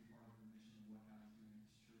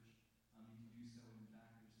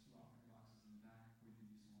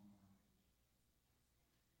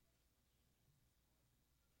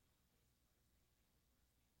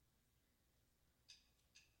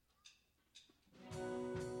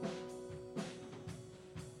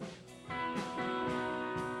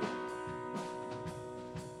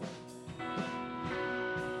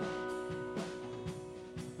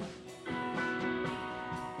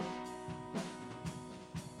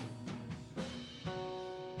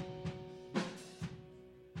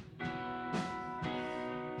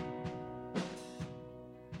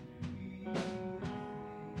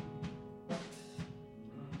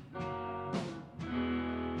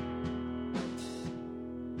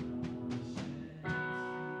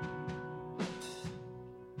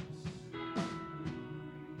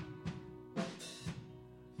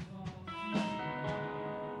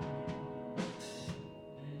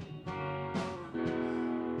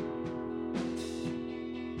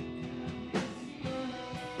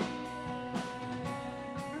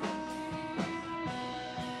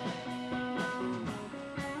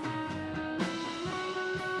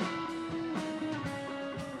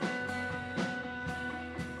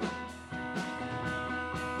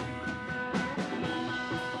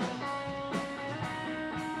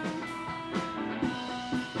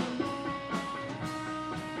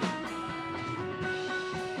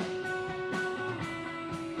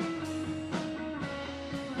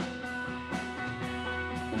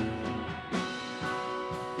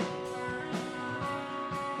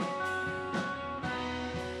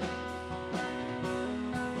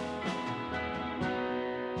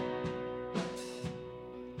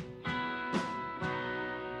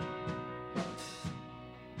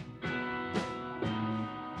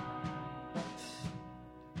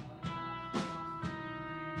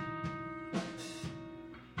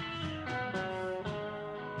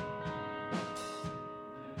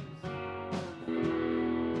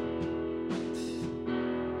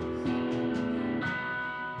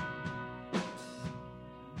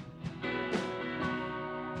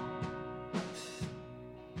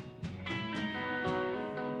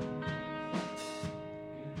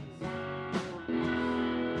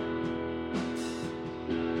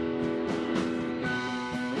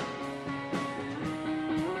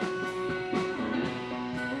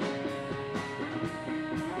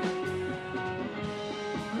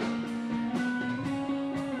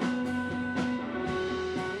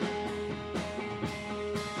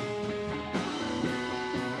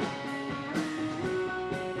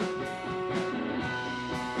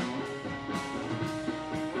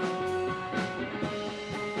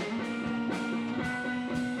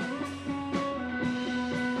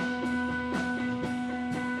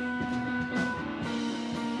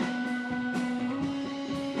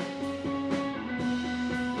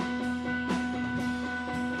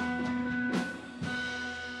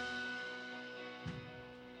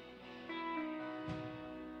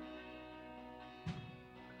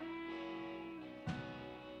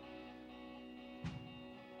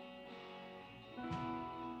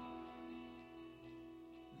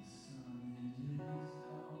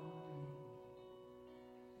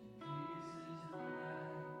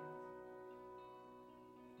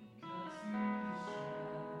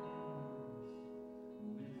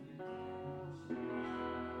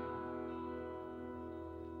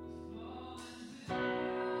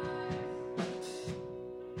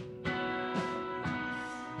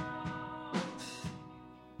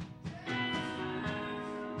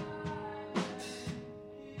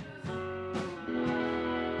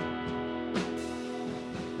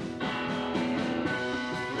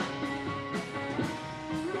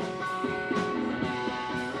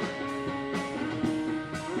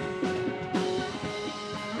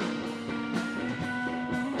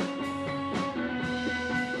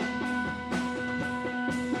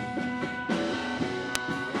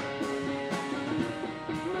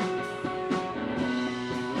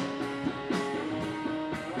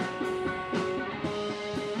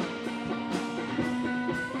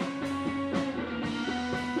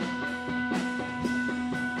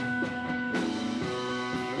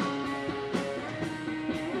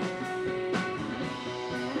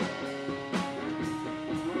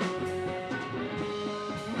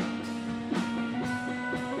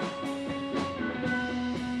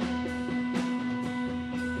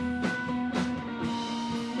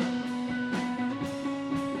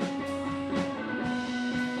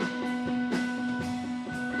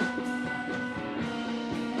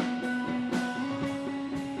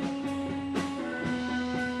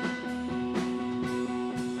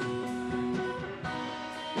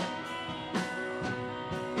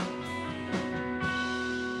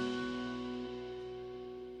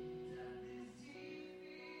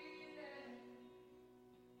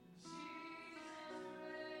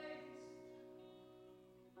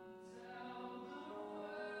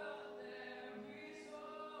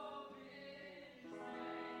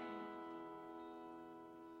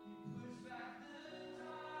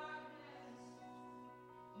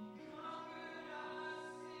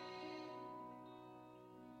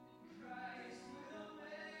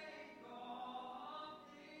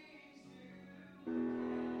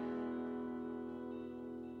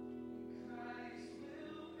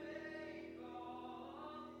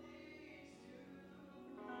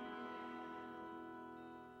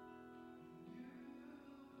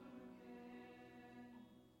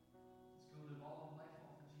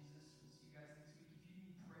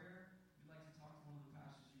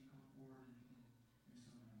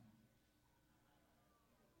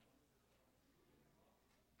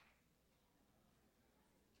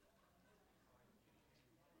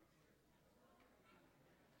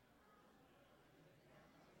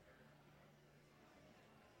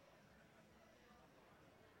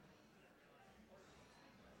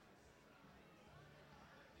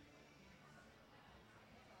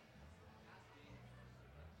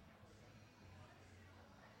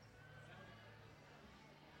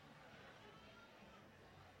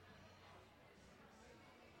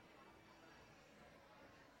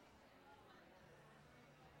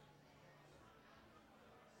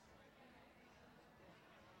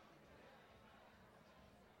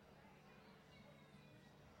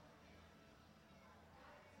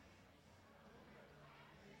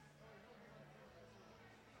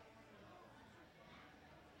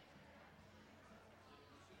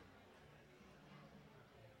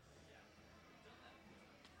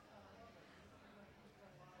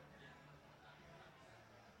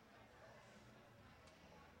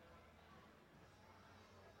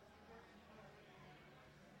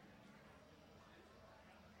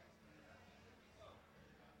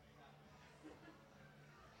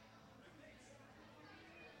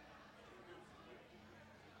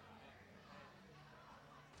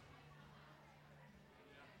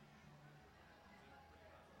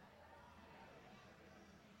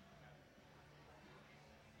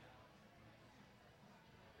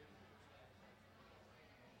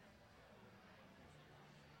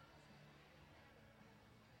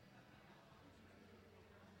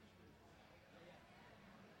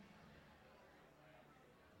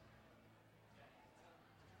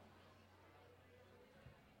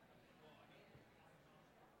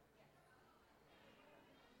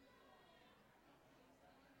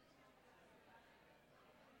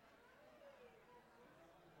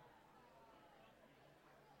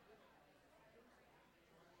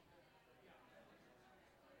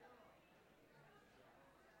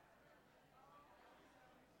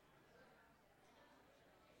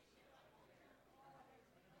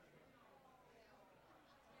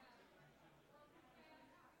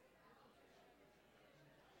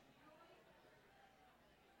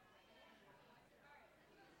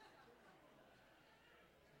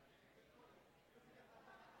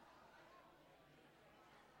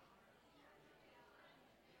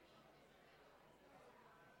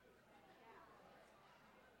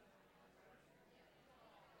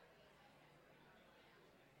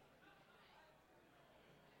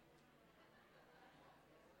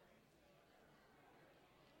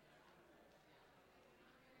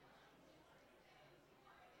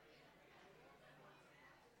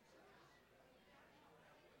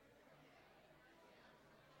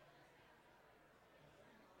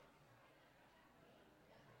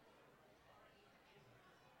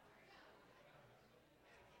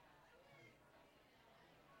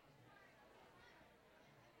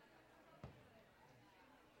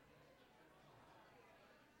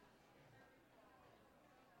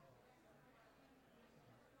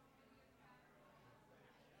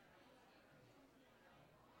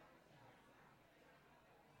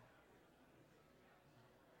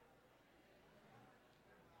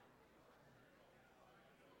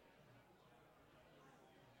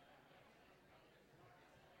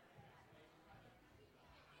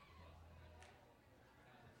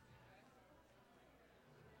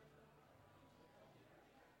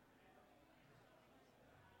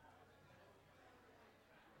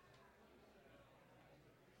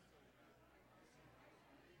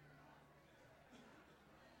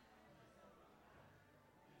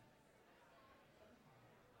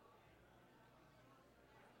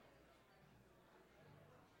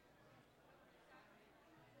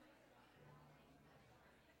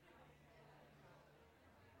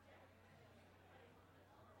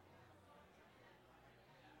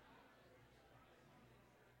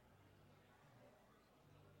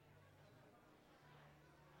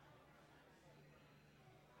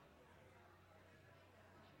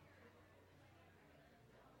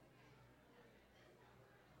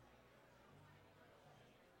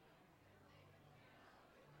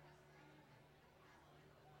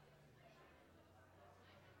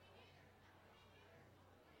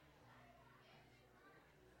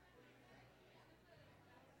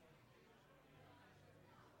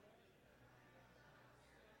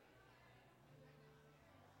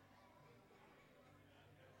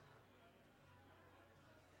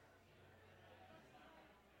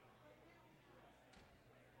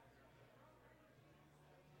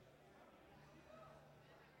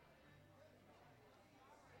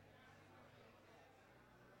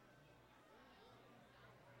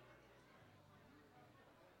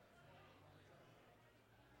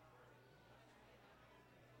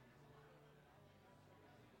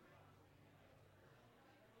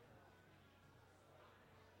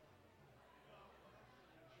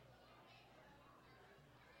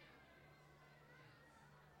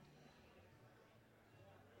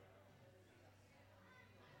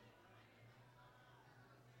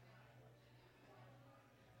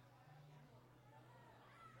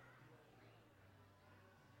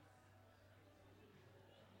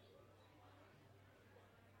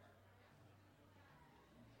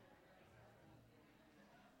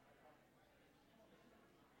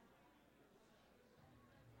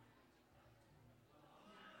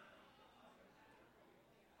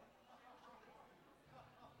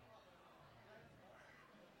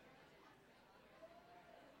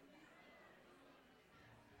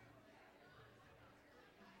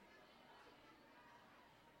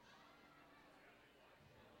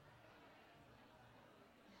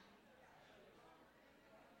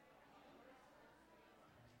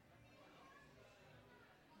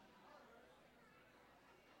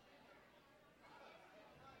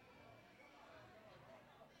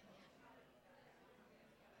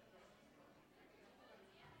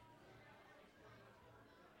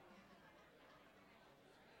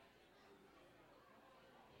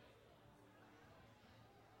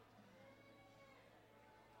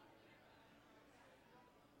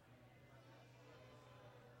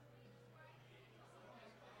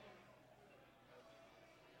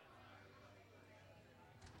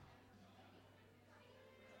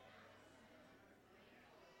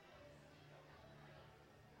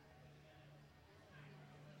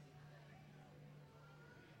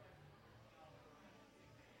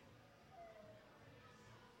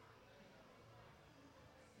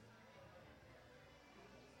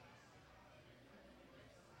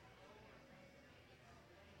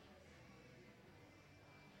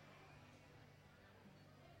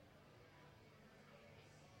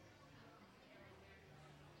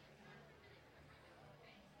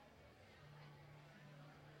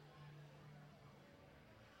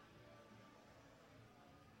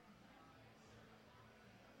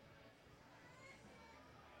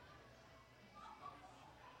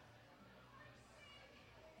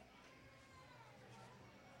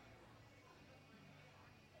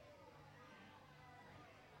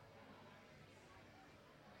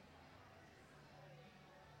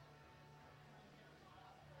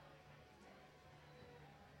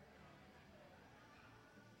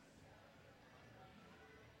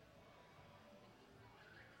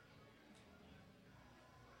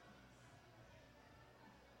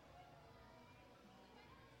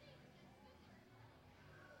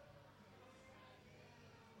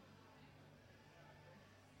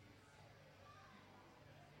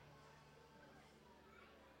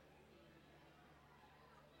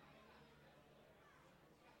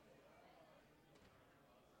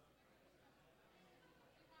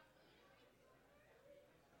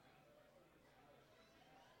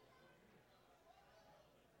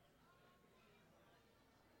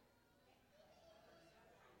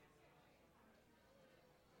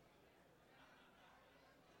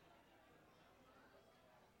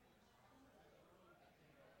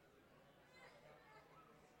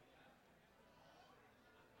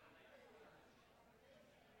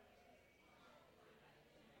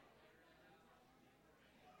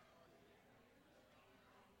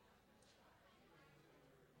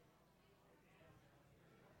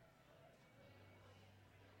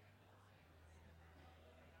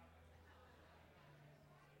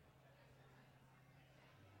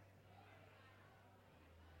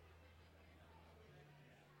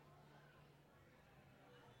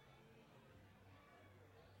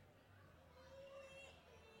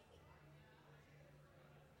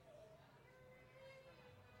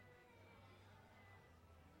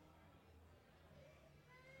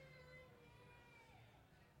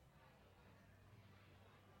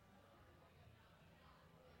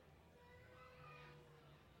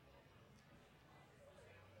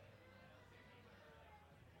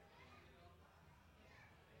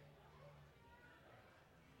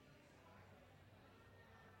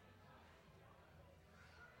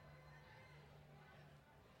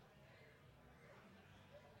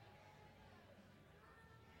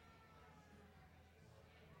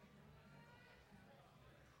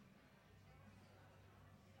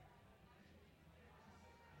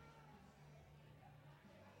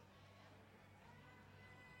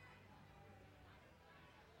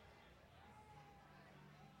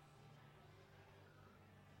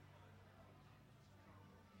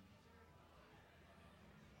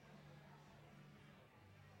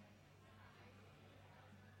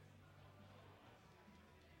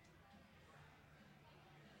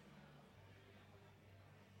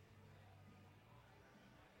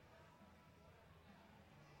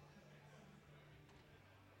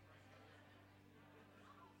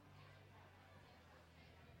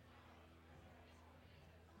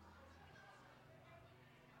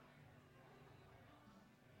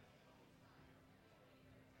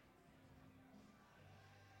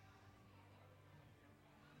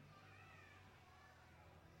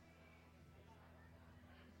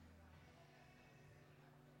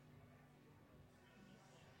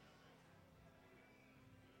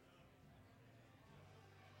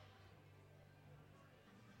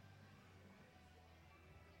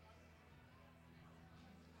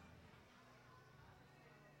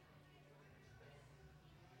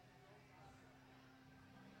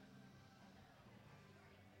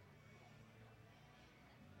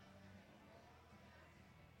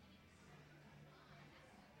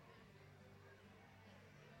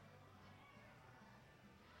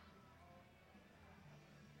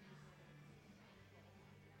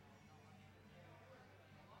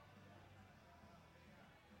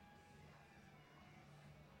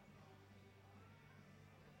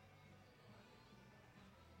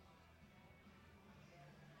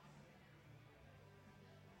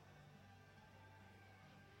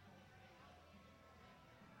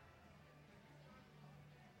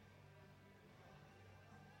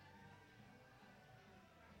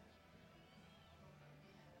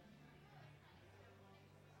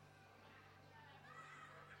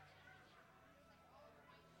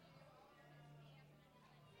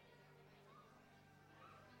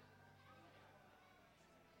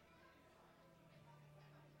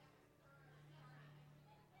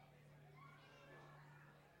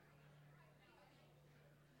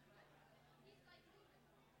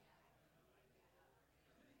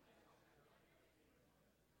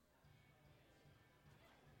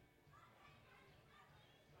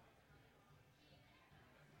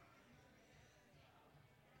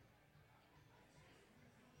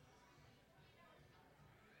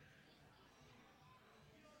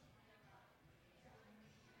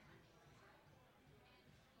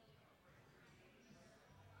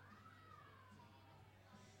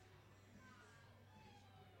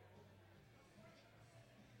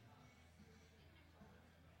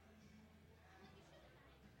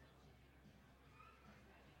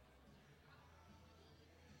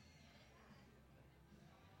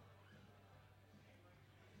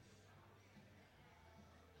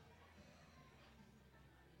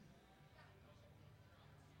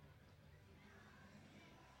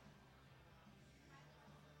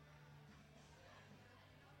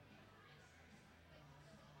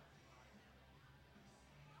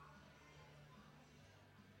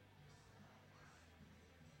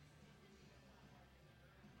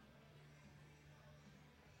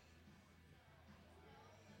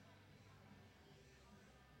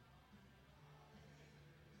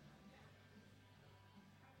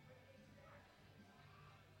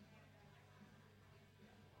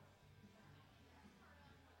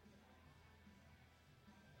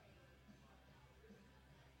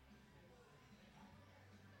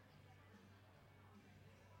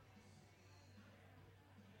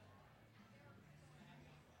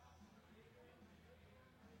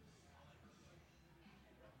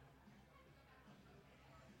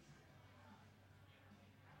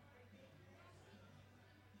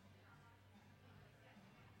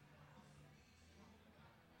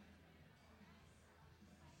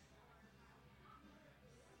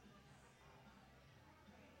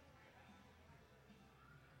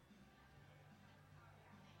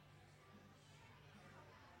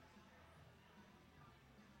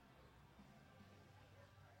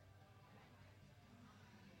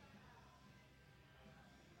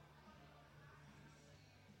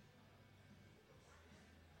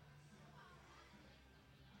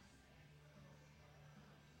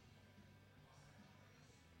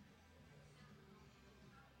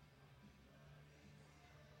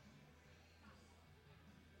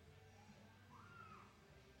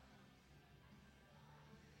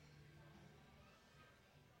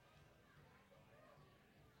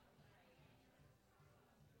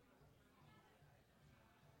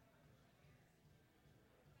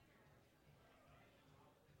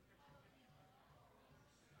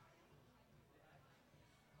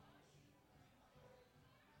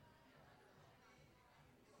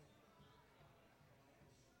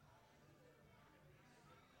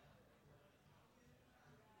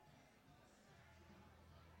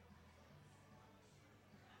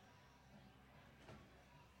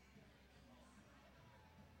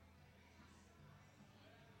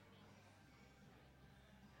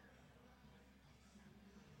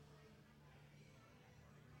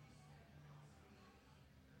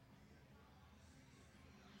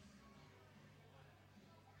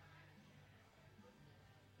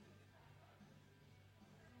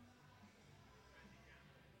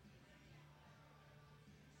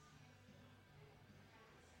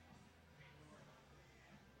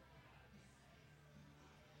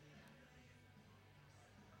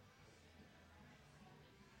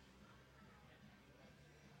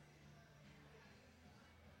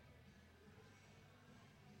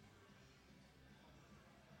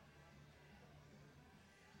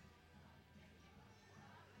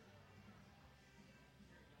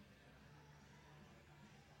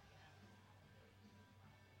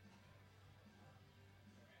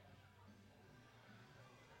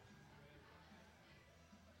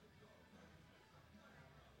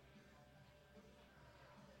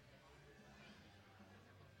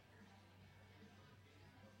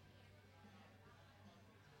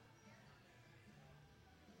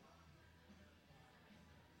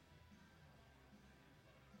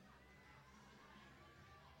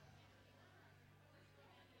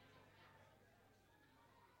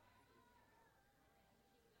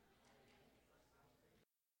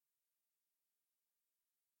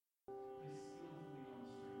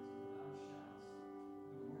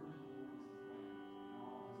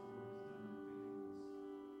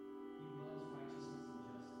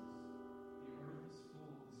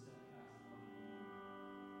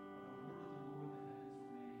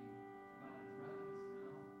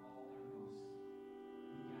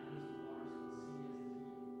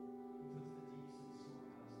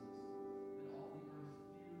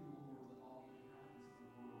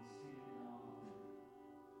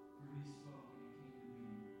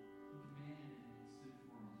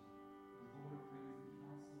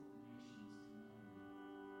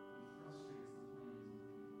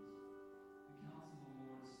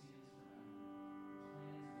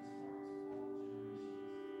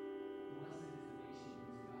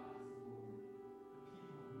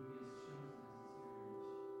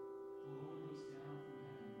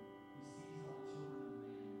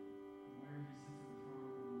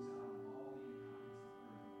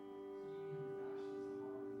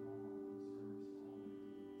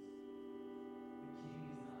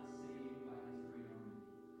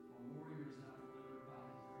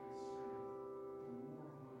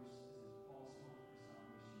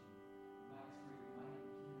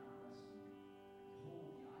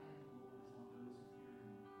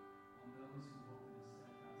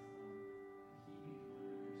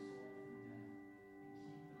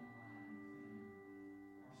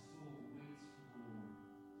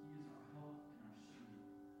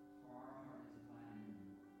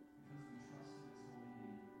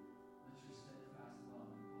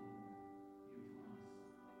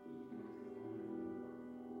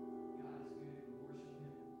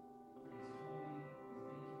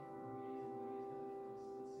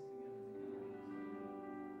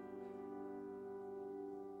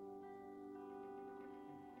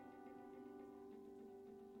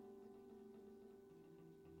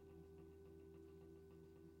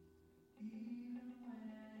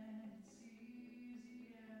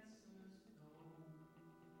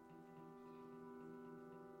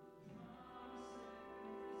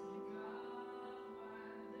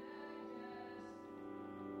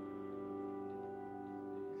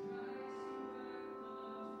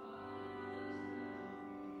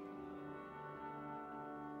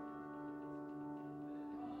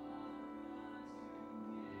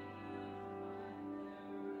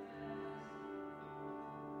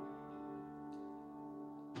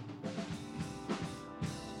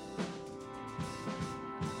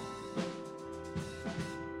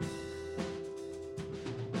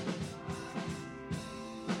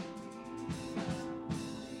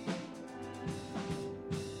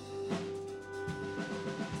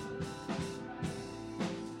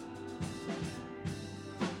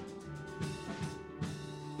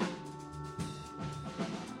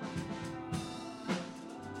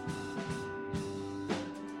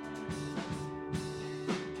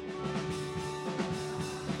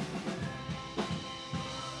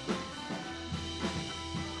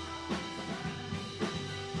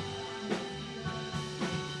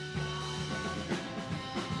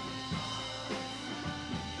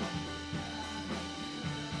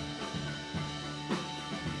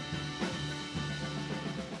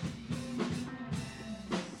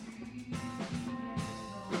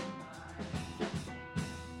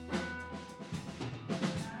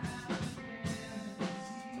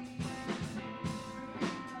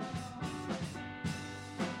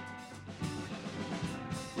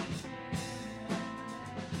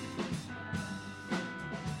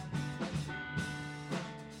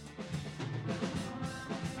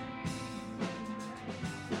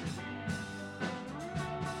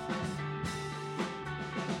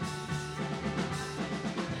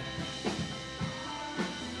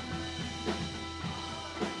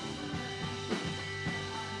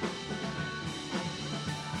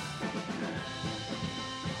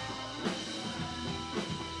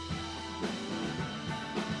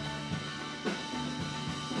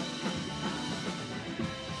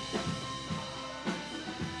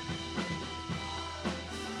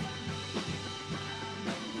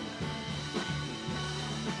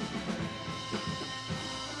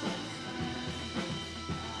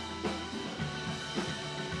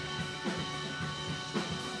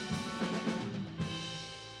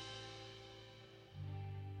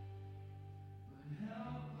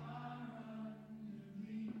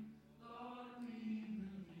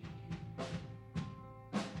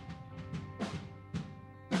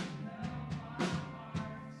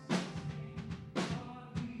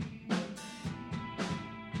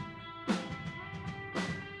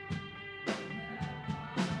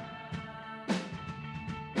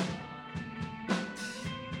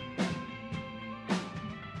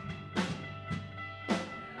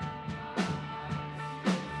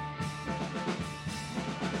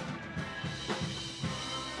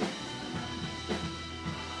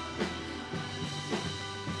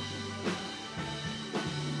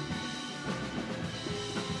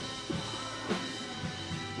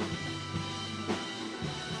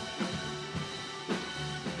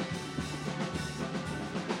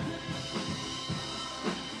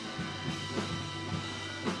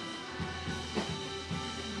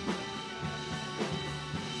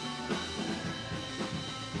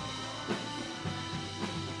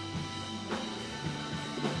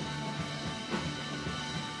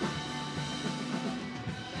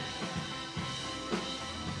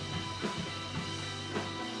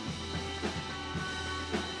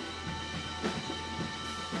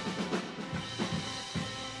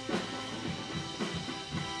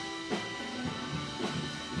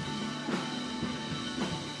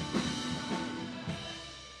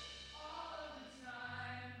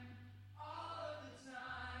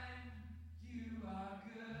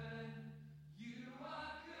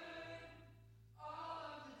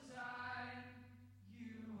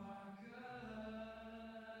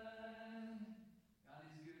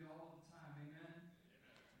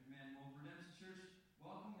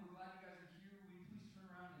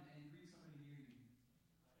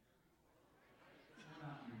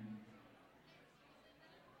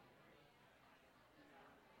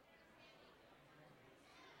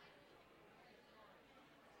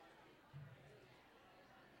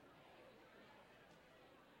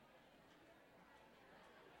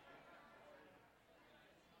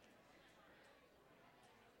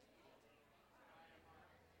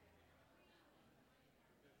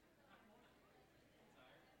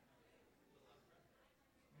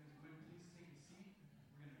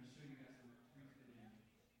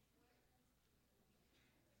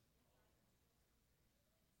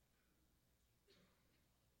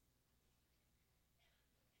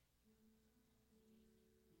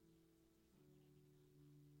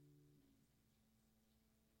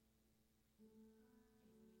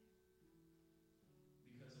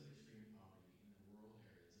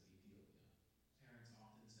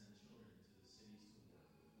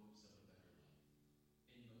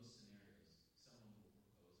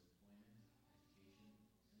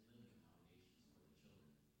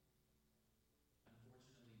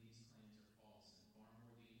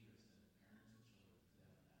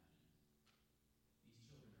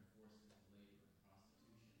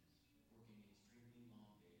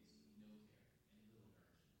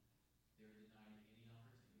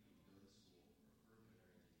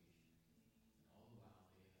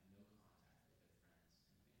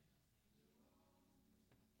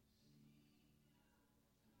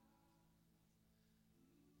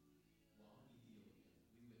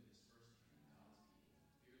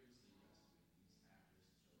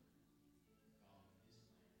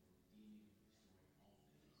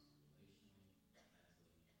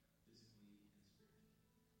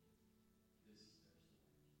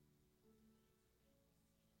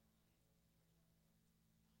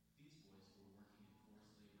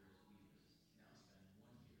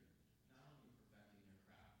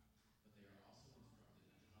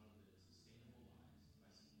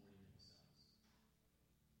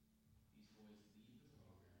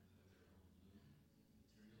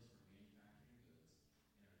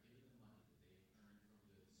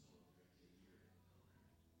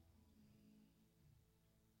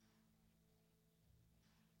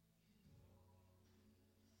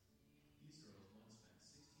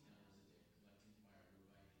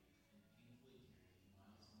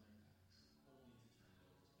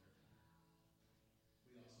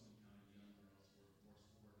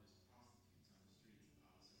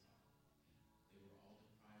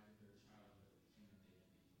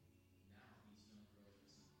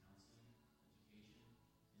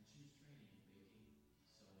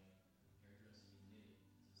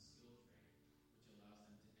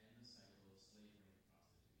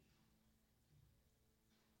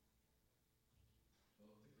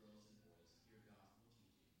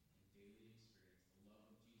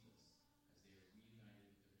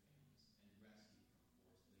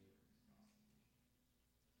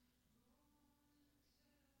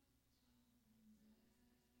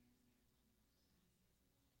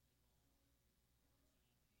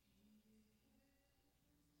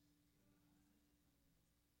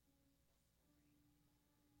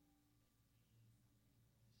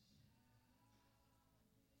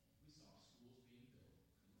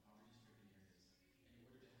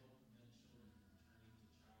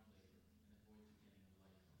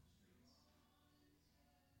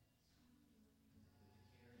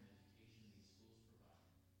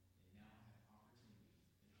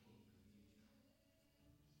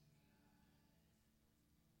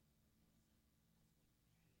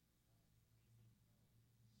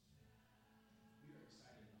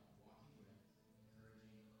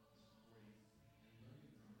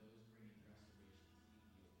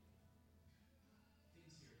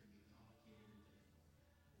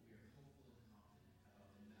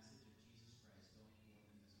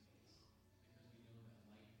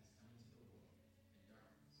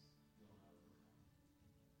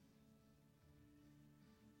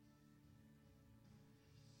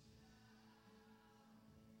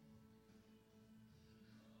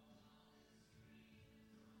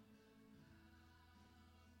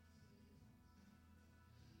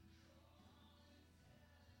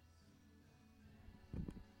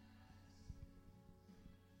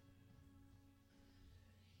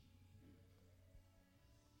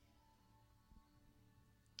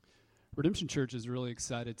Redemption Church is really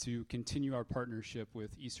excited to continue our partnership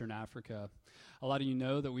with Eastern Africa. A lot of you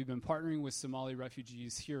know that we've been partnering with Somali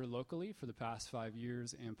refugees here locally for the past 5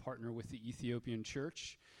 years and partner with the Ethiopian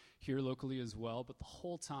Church here locally as well. But the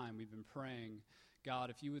whole time we've been praying, God,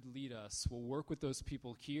 if you would lead us, we'll work with those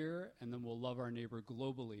people here and then we'll love our neighbor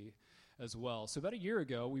globally as well. So about a year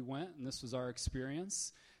ago, we went, and this was our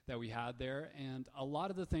experience that we had there. And a lot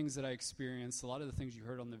of the things that I experienced, a lot of the things you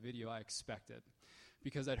heard on the video, I expected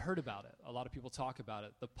because I'd heard about it. A lot of people talk about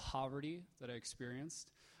it. The poverty that I experienced,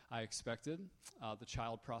 I expected. The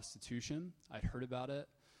child prostitution, I'd heard about it,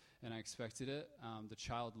 and I expected it. The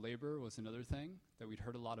child labor was another thing that we'd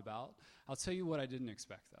heard a lot about. I'll tell you what I didn't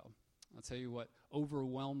expect, though. I'll tell you what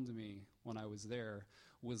overwhelmed me when I was there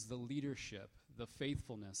was the leadership, the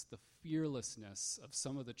faithfulness, the fearlessness of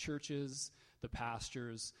some of the churches, the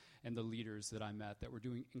pastors, and the leaders that I met that were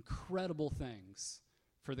doing incredible things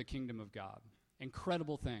for the kingdom of God,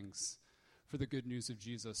 incredible things for the good news of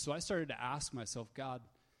Jesus. So I started to ask myself, God,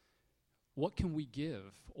 what can we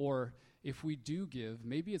give? Or if we do give,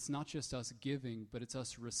 maybe it's not just us giving, but it's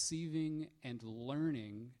us receiving and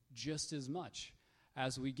learning just as much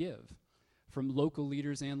as we give from local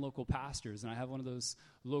leaders and local pastors. And I have one of those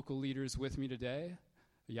local leaders with me today,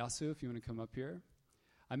 Yasu, if you want to come up here.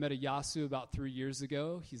 I met a Yasu about 3 years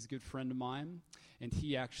ago. He's a good friend of mine, and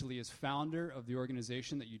he actually is founder of the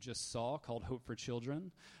organization that you just saw called Hope for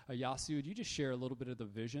Children. Yasu, would you just share a little bit of the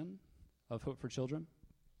vision of Hope for Children?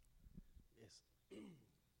 Yes.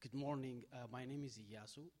 Good morning. My name is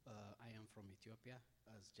Yasu. I am from Ethiopia,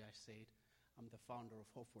 as Josh said. I'm the founder of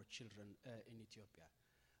Hope for Children in Ethiopia.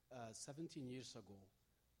 17 years ago,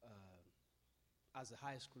 as a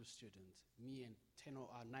high school student, me and 10 or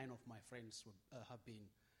 9 of my friends have been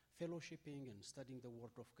fellowshipping and studying the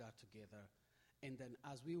Word of God together. And then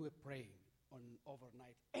as we were praying on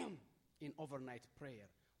overnight, in overnight prayer,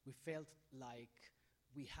 we felt like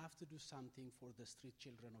we have to do something for the street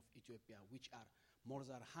children of Ethiopia, which are more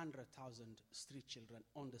than 100,000 street children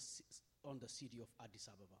on the city of Addis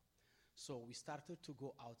Ababa. So we started to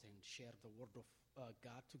go out and share the Word of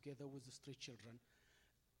God together with the street children.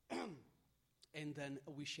 And then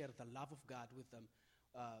we shared the love of God with them.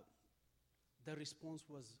 The response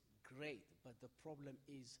was great, but the problem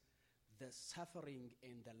is the suffering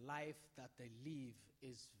and the life that they live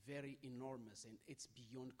is very enormous, and it's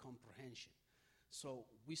beyond comprehension. So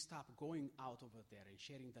we stopped going out over there and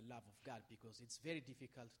sharing the love of God because it's very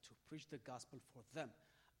difficult to preach the gospel for them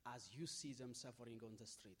as you see them suffering on the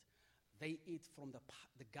street. They eat from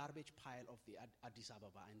the garbage pile of the Addis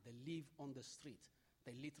Ababa, and they live on the street.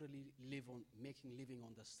 They literally live on making living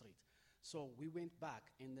on the street. So we went back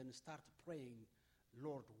and then started praying,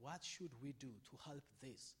 Lord, what should we do to help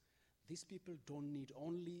this? These people don't need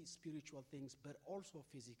only spiritual things, but also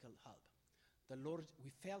physical help. We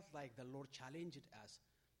felt like the Lord challenged us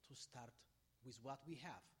to start with what we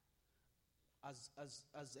have.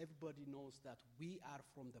 As everybody knows that we are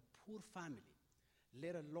from the poor family,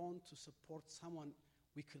 let alone to support someone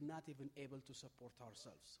we could not even able to support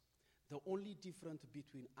ourselves. The only difference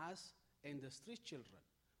between us and the street children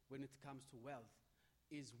when it comes to wealth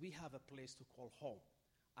is we have a place to call home.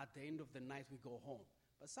 At the end of the night, we go home.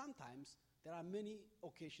 But sometimes there are many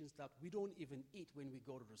occasions that we don't even eat when we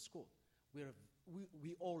go to the school.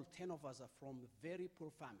 We all, 10 of us, are from a very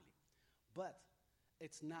poor family. But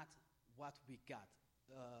it's not what we got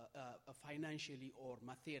financially or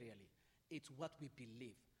materially. It's what we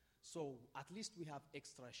believe. So at least we have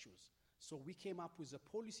extra shoes. So we came up with a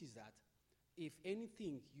policy that if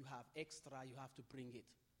anything you have extra, you have to bring it.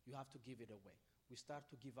 You have to give it away. We start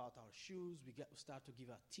to give out our shoes. We start to give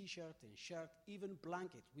out T-shirt and shirt, even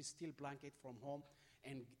blanket. We steal blanket from home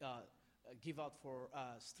and give out for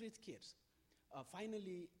street kids.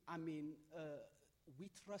 Finally, we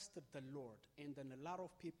trusted the Lord, and then a lot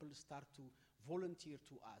of people start to volunteer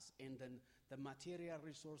to us, and then the material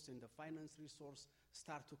resource and the finance resource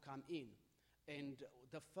start to come in. And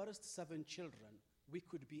the first 7 children, we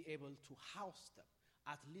could be able to house them.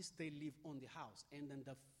 At least they live on the house, and then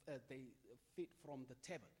they feed from the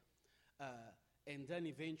table. And then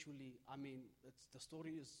eventually, the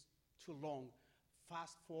story is too long.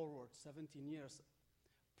 Fast forward 17 years,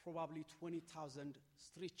 probably 20,000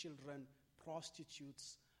 street children,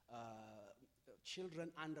 prostitutes,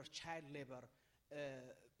 children under child labor,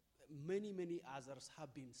 many others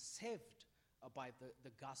have been saved by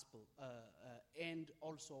the gospel and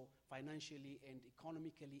also financially and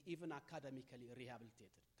economically, even academically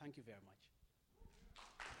rehabilitated. Thank you very much.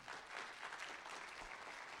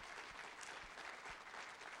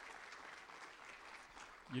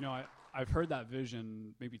 I've heard that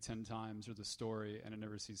vision maybe 10 times, or the story, and it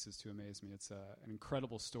never ceases to amaze me. It's an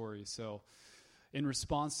incredible story. So in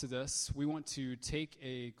response to this, we want to take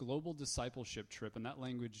a global discipleship trip, and that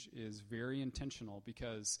language is very intentional,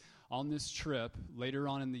 because on this trip, later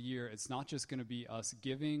on in the year, it's not just going to be us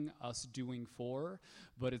giving, us doing for,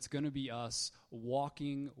 but it's going to be us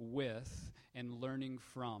walking with and learning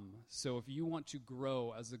from. So if you want to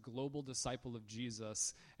grow as a global disciple of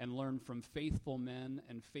Jesus and learn from faithful men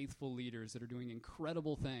and faithful leaders that are doing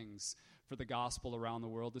incredible things for the gospel around the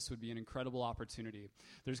world, this would be an incredible opportunity.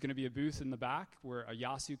 There's going to be a booth in the back where a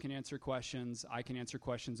Yasu can answer questions, I can answer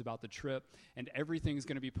questions about the trip, and everything is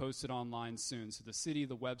going to be posted online soon. So the city,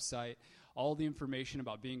 the website, all the information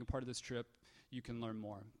about being a part of this trip, you can learn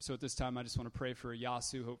more. So at this time, I just want to pray for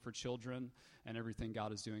Yasu, Hope for Children, and everything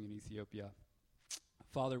God is doing in Ethiopia.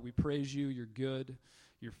 Father, we praise you. You're good.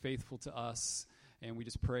 You're faithful to us. And we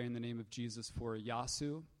just pray in the name of Jesus for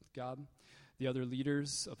Yasu, God, the other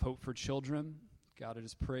leaders of Hope for Children. God, I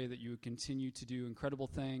just pray that you would continue to do incredible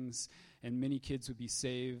things and many kids would be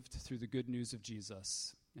saved through the good news of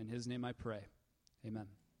Jesus. In his name I pray. Amen.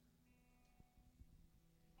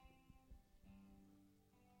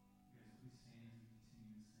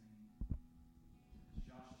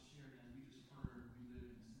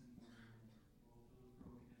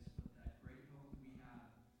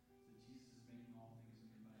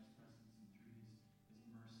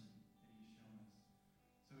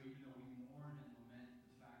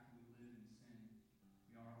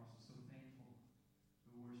 Worship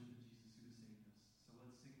of Jesus who has saved us. So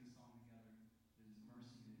let's sing this song together. It is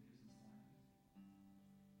mercy.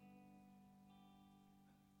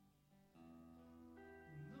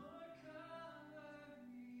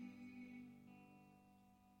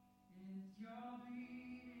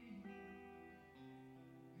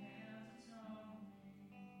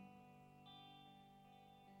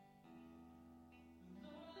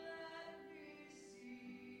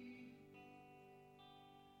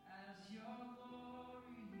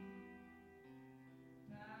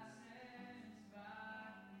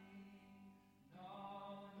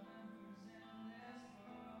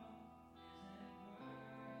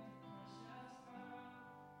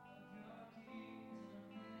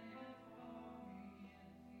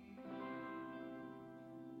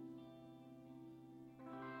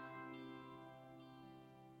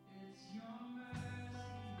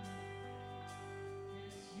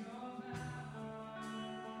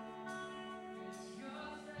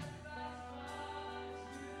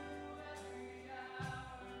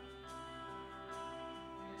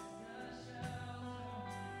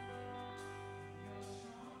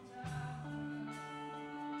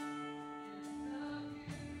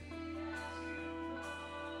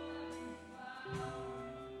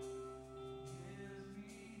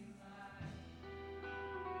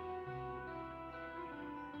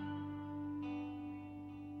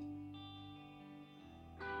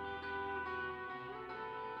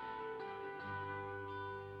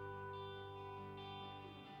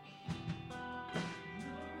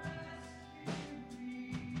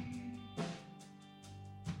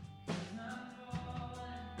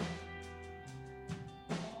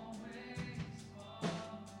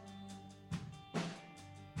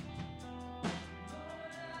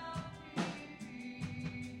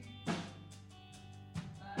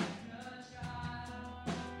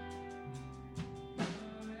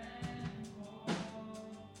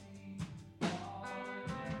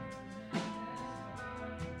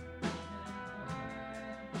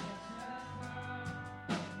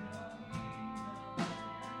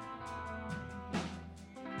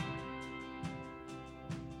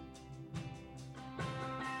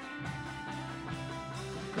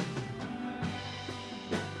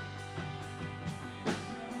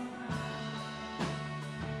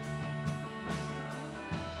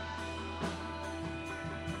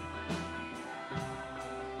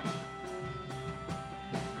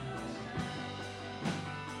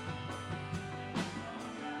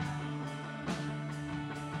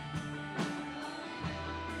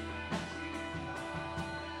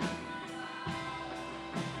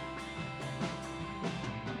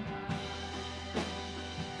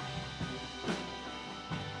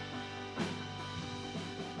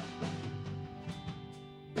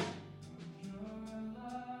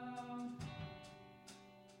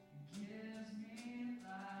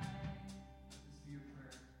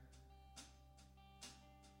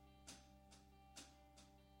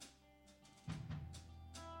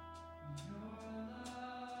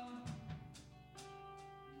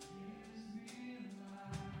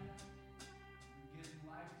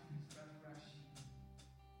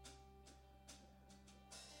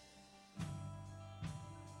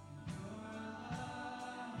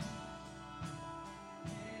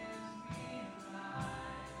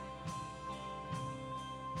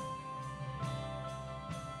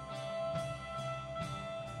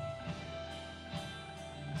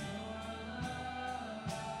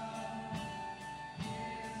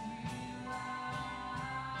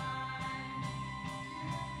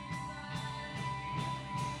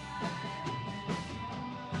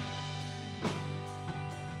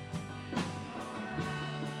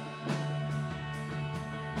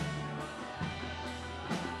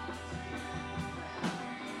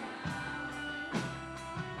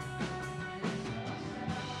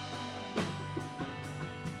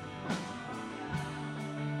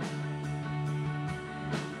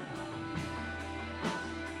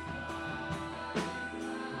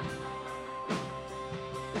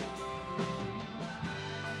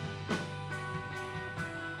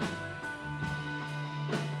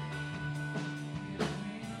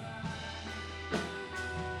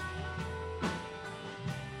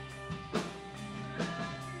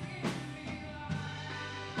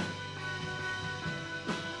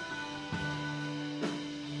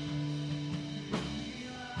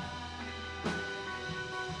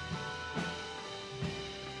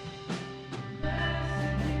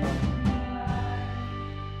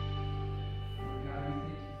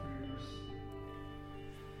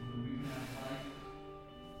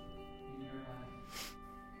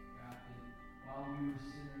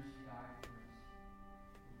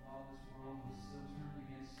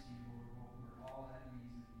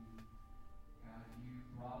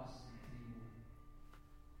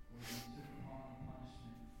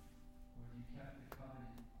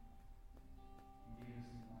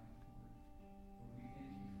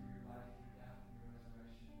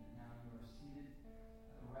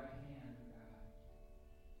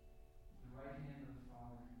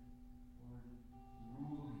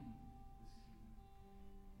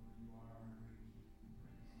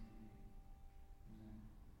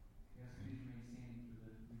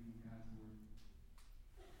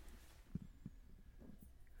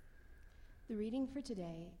 The reading for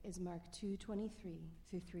today is Mark 2:23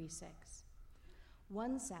 through 3:6.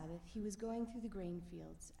 One Sabbath he was going through the grain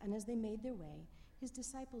fields, and as they made their way, his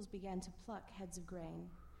disciples began to pluck heads of grain.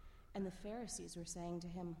 And the Pharisees were saying to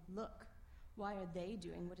him, "Look, why are they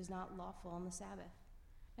doing what is not lawful on the Sabbath?"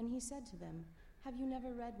 And he said to them, "Have you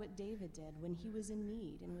never read what David did when he was in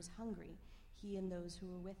need and was hungry, he and those who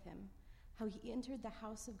were with him? How he entered the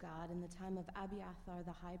house of God in the time of Abiathar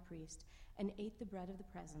the high priest and ate the bread of the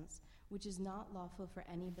presence, which is not lawful for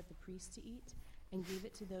any but the priest to eat, and gave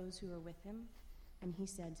it to those who were with him? And he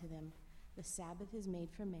said to them, The Sabbath is made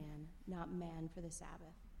for man, not man for the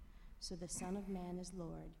Sabbath. So the Son of Man is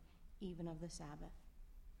Lord, even of the Sabbath."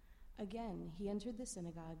 Again, he entered the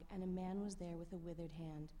synagogue, and a man was there with a withered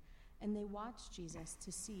hand. And they watched Jesus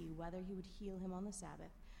to see whether he would heal him on the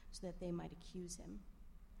Sabbath, so that they might accuse him.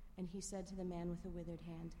 And he said to the man with the withered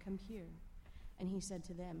hand, "Come here." And he said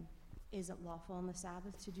to them, "Is it lawful on the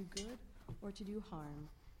Sabbath to do good or to do harm,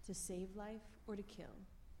 to save life or to kill?"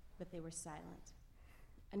 But they were silent.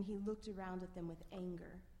 And he looked around at them with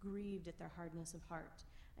anger, grieved at their hardness of heart.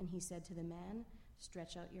 And he said to the man,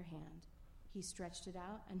 "Stretch out your hand." He stretched it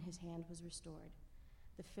out, and his hand was restored.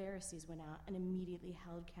 The Pharisees went out and immediately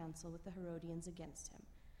held counsel with the Herodians against him,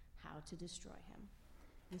 how to destroy him.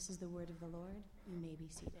 This is the word of the Lord. You may be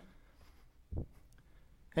seated.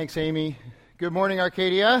 Thanks, Amy. Good morning,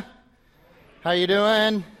 Arcadia. How you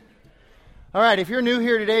doing? All right, if you're new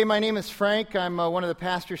here today, my name is Frank. I'm one of the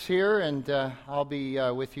pastors here, and I'll be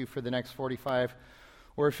with you for the next 45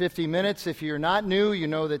 or 50 minutes. If you're not new, you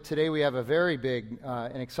know that today we have a very big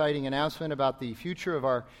and exciting announcement about the future of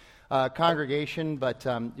our congregation, but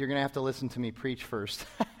you're going to have to listen to me preach first.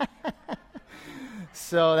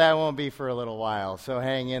 So that won't be for a little while, so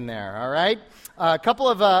hang in there, all right? A couple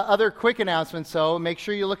of other quick announcements, though. Make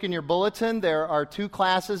sure you look in your bulletin. There are 2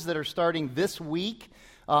 classes that are starting this week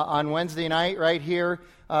on Wednesday night right here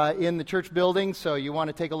in the church building, so you want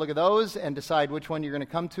to take a look at those and decide which one you're going to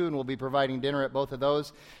come to, and we'll be providing dinner at both of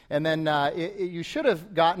those. And then you should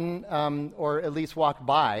have gotten, or at least walked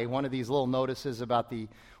by, one of these little notices about the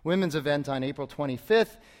women's event on April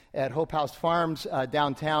 25th at Hope House Farms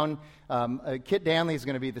downtown. Kit Danley is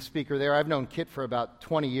going to be the speaker there. I've known Kit for about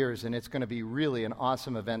 20 years, and it's going to be really an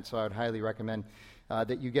awesome event, so I would highly recommend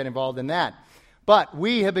that you get involved in that. But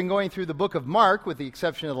we have been going through the book of Mark, with the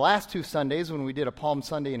exception of the last 2 Sundays when we did a Palm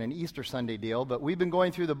Sunday and an Easter Sunday deal. But we've been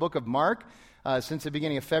going through the book of Mark since the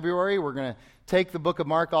beginning of February. We're going to take the book of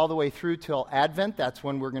Mark all the way through till Advent. That's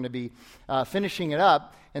when we're going to be finishing it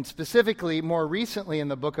up. And specifically, more recently in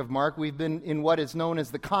the book of Mark, we've been in what is known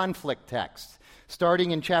as the conflict text,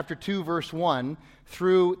 starting in chapter 2, verse 1,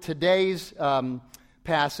 through today's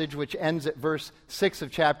passage, which ends at verse 6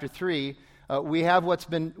 of chapter 3. We have what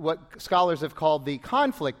scholars have called the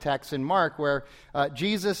conflict text in Mark, where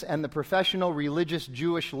Jesus and the professional religious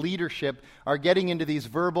Jewish leadership are getting into these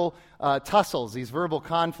verbal tussles, these verbal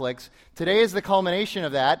conflicts. Today is the culmination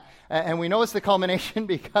of that, and we know it's the culmination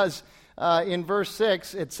because in verse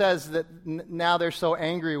 6 it says that now they're so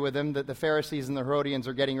angry with him that the Pharisees and the Herodians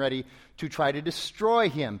are getting ready to try to destroy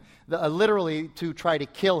him, literally to try to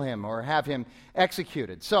kill him or have him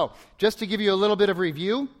executed. So, just to give you a little bit of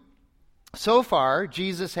review, so far,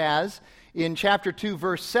 Jesus has, in chapter 2,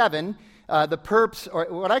 verse 7, the perps, or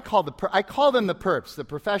what I call them the perps, the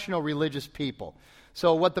professional religious people.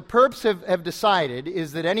 So what the perps have decided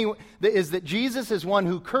is that Jesus is one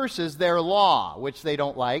who curses their law, which they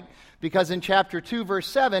don't like, because in chapter 2, verse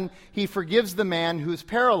 7, he forgives the man who's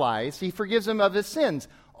paralyzed. He forgives him of his sins.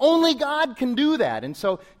 Only God can do that. And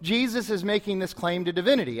so Jesus is making this claim to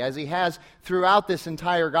divinity, as he has throughout this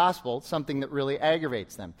entire gospel, something that really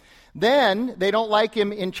aggravates them. Then they don't like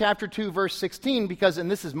him in chapter 2, verse 16, because, and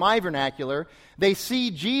this is my vernacular, they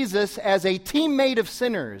see Jesus as a teammate of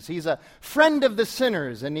sinners. He's a friend of the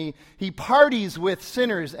sinners, and he parties with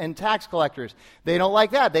sinners and tax collectors. They don't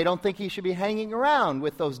like that. They don't think he should be hanging around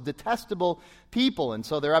with those detestable people, and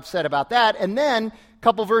so they're upset about that. And then, a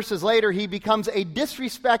couple verses later, he becomes a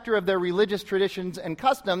disrespecter of their religious traditions and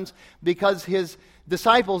customs because his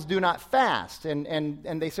disciples do not fast. And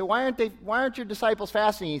they say, why aren't your disciples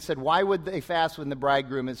fasting? He said, why would they fast when the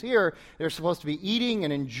bridegroom is here? They're supposed to be eating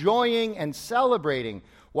and enjoying and celebrating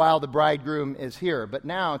while the bridegroom is here. But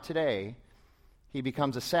now, today, he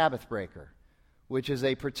becomes a Sabbath breaker, which is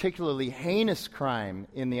a particularly heinous crime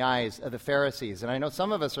in the eyes of the Pharisees. And I know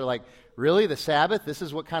some of us are like, really, the Sabbath? This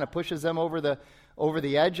is what kind of pushes them over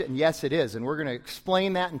the edge? And yes, it is. And we're going to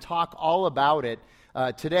explain that and talk all about it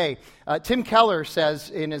today. Tim Keller says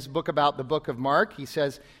in his book about the book of Mark, he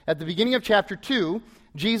says, at the beginning of chapter 2,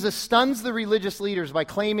 Jesus stuns the religious leaders by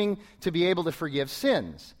claiming to be able to forgive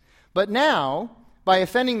sins. But now, by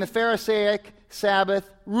offending the Pharisaic Sabbath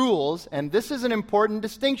rules, and this is an important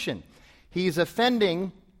distinction. He's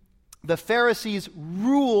offending the Pharisees'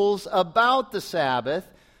 rules about the Sabbath,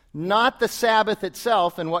 not the Sabbath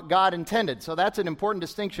itself and what God intended. So that's an important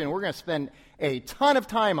distinction. We're going to spend a ton of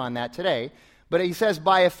time on that today. But he says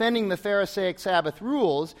by offending the Pharisaic Sabbath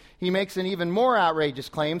rules, he makes an even more outrageous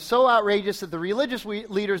claim, so outrageous that the religious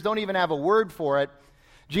leaders don't even have a word for it.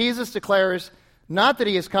 Jesus declares not that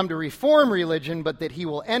he has come to reform religion, but that he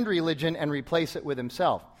will end religion and replace it with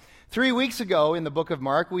himself. 3 weeks ago in the book of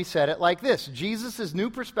Mark, we said it like this. Jesus' new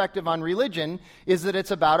perspective on religion is that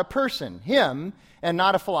it's about a person, him, and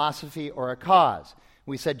not a philosophy or a cause.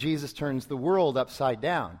 We said Jesus turns the world upside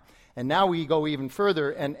down. And now we go even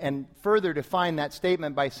further and further define that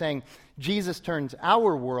statement by saying Jesus turns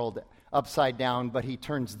our world upside down, but he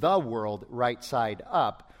turns the world right side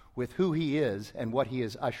up with who he is and what he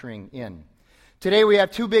is ushering in. Today we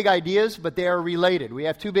have two big ideas, but they are related. We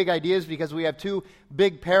have two big ideas because we have two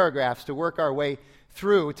big paragraphs to work our way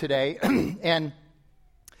through today. And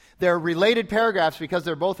they're related paragraphs because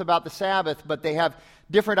they're both about the Sabbath, but they have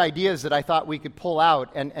different ideas that I thought we could pull out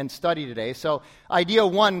and study today. So idea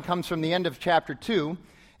 1 comes from the end of chapter 2,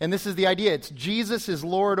 and this is the idea. It's Jesus is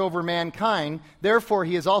Lord over mankind, therefore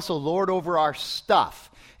he is also Lord over our stuff.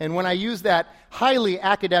 And when I use that highly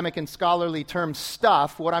academic and scholarly term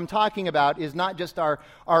stuff, what I'm talking about is not just our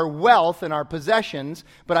wealth and our possessions,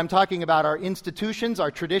 but I'm talking about our institutions,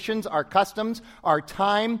 our traditions, our customs, our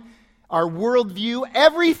time, our worldview,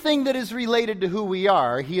 everything that is related to who we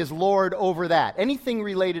are. He is Lord over that. Anything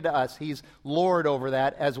related to us, he's Lord over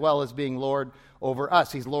that, as well as being Lord over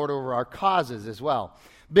us. He's Lord over our causes as well.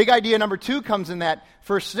 Big idea number 2 comes in that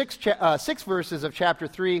first six verses of chapter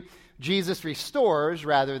 3. Jesus restores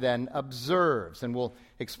rather than observes, and we'll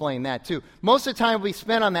explain that too. Most of the time we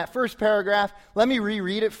spend on that first paragraph. Let me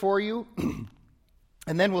reread it for you,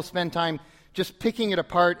 and then we'll spend time just picking it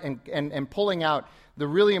apart and pulling out the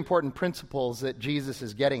really important principles that Jesus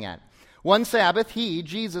is getting at. One Sabbath,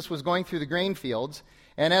 Jesus, was going through the grain fields,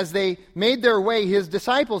 and as they made their way, his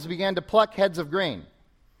disciples began to pluck heads of grain.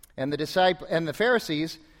 And the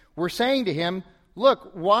Pharisees were saying to him,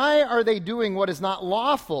 "Look, why are they doing what is not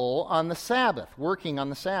lawful on the Sabbath, working on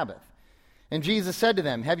the Sabbath?" And Jesus said to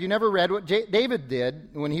them, "Have you never read what David did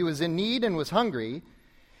when he was in need and was hungry,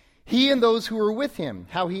 he and those who were with him,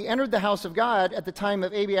 how he entered the house of God at the time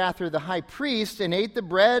of Abiathar the high priest and ate the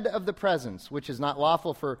bread of the presence, which is not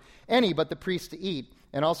lawful for any but the priest to eat,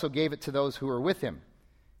 and also gave it to those who were with him.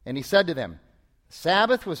 And he said to them, the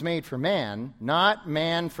Sabbath was made for man, not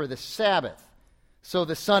man for the Sabbath. So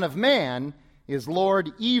the Son of Man is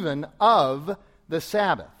Lord even of the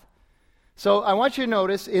Sabbath." So I want you to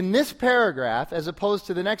notice in this paragraph, as opposed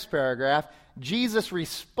to the next paragraph, Jesus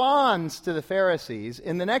responds to the Pharisees.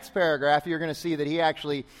 In the next paragraph, you're going to see that he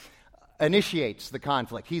actually initiates the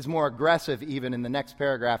conflict. He's more aggressive even in the next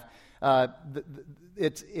paragraph.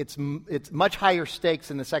 It's much higher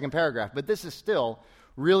stakes in the second paragraph, but this is still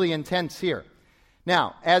really intense here.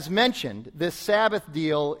 Now, as mentioned, this Sabbath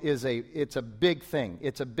deal it's a big thing.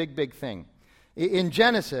 It's a big, big thing. In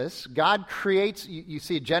Genesis, God creates, you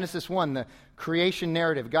see Genesis 1, the creation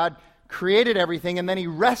narrative. God created everything, and then he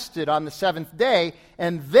rested on the seventh day.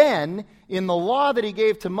 And then, in the law that he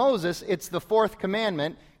gave to Moses, it's the fourth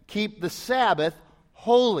commandment, keep the Sabbath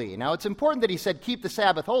holy. Now, it's important that he said keep the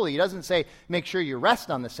Sabbath holy. He doesn't say make sure you rest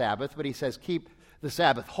on the Sabbath, but he says keep the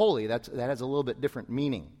Sabbath holy. That has a little bit different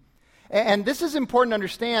meaning. And this is important to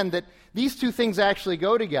understand that these two things actually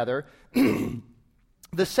go together.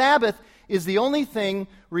 The Sabbath is the only thing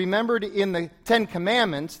remembered in the Ten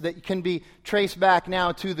Commandments that can be traced back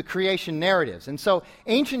now to the creation narratives. And so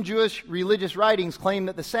ancient Jewish religious writings claim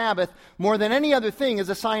that the Sabbath, more than any other thing, is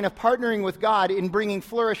a sign of partnering with God in bringing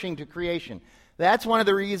flourishing to creation. That's one of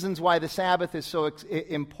the reasons why the Sabbath is so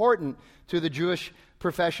important to the Jewish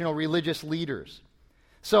professional religious leaders.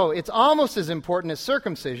 So it's almost as important as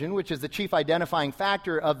circumcision, which is the chief identifying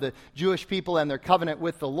factor of the Jewish people and their covenant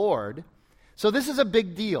with the Lord. So this is a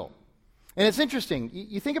big deal. And it's interesting.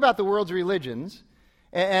 You think about the world's religions,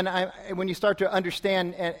 and when you start to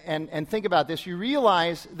understand and think about this, you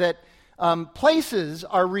realize that places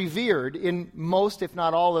are revered in most, if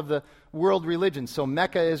not all, of the world religions. So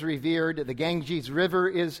Mecca is revered, the Ganges River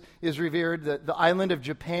is revered, the island of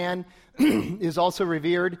Japan is also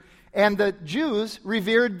revered, and the Jews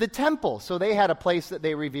revered the temple, so they had a place that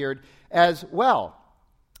they revered as well.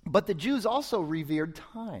 But the Jews also revered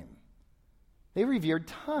time. They revered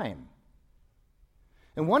time.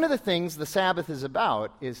 And one of the things the Sabbath is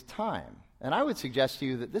about is time. And I would suggest to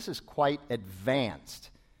you that this is quite advanced.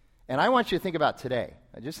 And I want you to think about today.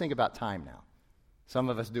 Just think about time now. Some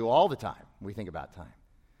of us do all the time. We think about time.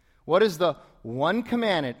 What is the one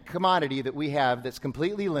commodity that we have that's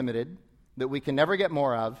completely limited, that we can never get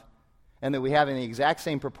more of, and that we have in the exact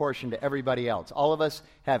same proportion to everybody else? All of us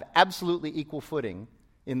have absolutely equal footing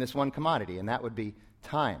in this one commodity, and that would be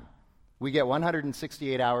time. We get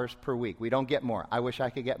 168 hours per week. We don't get more. I wish I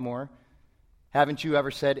could get more. Haven't you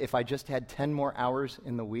ever said, if I just had 10 more hours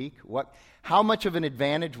in the week, how much of an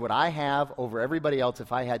advantage would I have over everybody else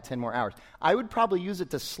if I had 10 more hours? I would probably use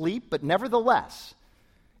it to sleep, but nevertheless,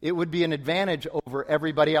 it would be an advantage over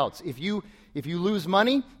everybody else. If you lose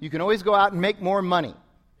money, you can always go out and make more money.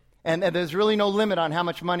 And there's really no limit on how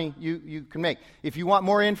much money you can make. If you want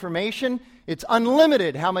more information, it's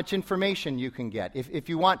unlimited how much information you can get. If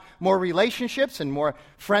you want more relationships and more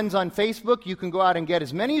friends on Facebook, you can go out and get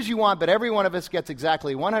as many as you want, but every one of us gets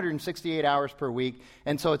exactly 168 hours per week.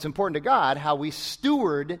 And so it's important to God how we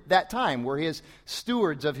steward that time. We're His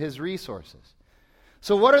stewards of His resources.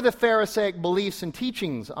 So what are the Pharisaic beliefs and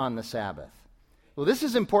teachings on the Sabbath? Well, this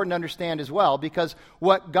is important to understand as well, because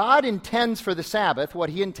what God intends for the Sabbath, what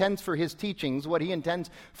He intends for His teachings, what He intends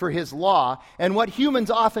for His law, and what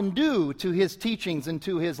humans often do to His teachings and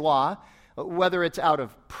to His law, whether it's out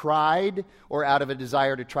of pride or out of a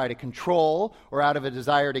desire to try to control or out of a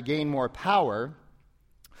desire to gain more power,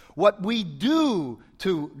 what we do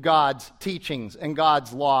to God's teachings and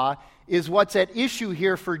God's law is what's at issue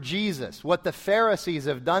here for Jesus, what the Pharisees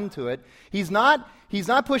have done to it. He's not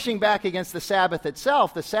pushing back against the Sabbath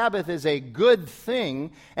itself. The Sabbath is a good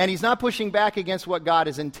thing, and He's not pushing back against what God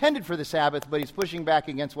has intended for the Sabbath, but He's pushing back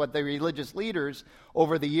against what the religious leaders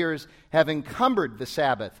over the years have encumbered the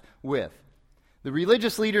Sabbath with. The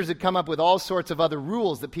religious leaders had come up with all sorts of other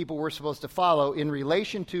rules that people were supposed to follow in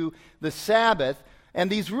relation to the Sabbath, and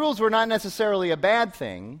these rules were not necessarily a bad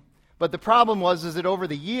thing. But the problem was that over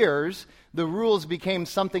the years, the rules became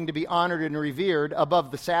something to be honored and revered above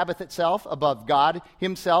the Sabbath itself, above God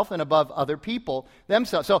Himself, and above other people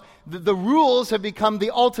themselves. So the rules have become the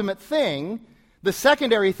ultimate thing. The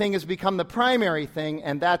secondary thing has become the primary thing,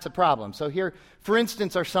 and that's a problem. So here, for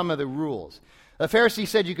instance, are some of the rules. The Pharisee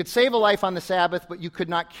said you could save a life on the Sabbath, but you could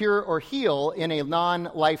not cure or heal in a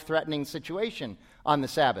non-life-threatening situation on the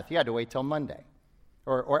Sabbath. You had to wait till Monday.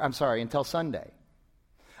 Until Sunday.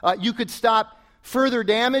 You could stop further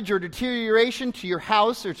damage or deterioration to your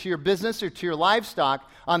house or to your business or to your livestock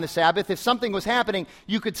on the Sabbath. If something was happening,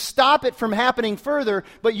 you could stop it from happening further,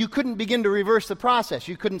 but you couldn't begin to reverse the process.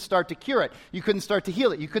 You couldn't start to cure it. You couldn't start to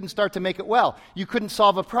heal it. You couldn't start to make it well. You couldn't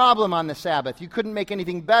solve a problem on the Sabbath. You couldn't make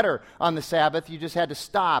anything better on the Sabbath. You just had to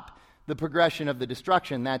stop the progression of the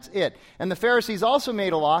destruction. That's it. And the Pharisees also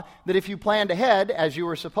made a law that if you planned ahead, as you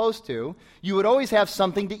were supposed to, you would always have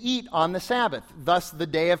something to eat on the Sabbath, thus the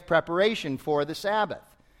day of preparation for the Sabbath.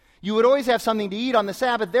 You would always have something to eat on the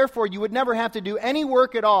Sabbath, therefore you would never have to do any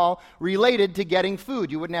work at all related to getting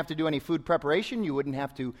food. You wouldn't have to do any food preparation. You wouldn't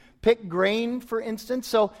have to pick grain, for instance.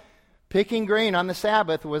 So picking grain on the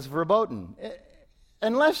Sabbath was verboten.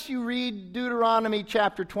 Unless you read Deuteronomy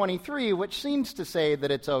chapter 23, which seems to say that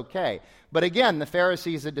it's okay. But again, the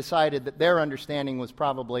Pharisees had decided that their understanding was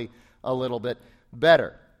probably a little bit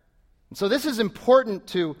better. And so this is important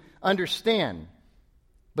to understand.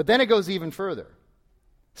 But then it goes even further.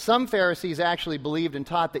 Some Pharisees actually believed and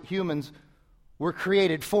taught that humans were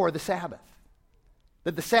created for the Sabbath.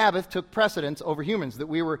 That the Sabbath took precedence over humans, that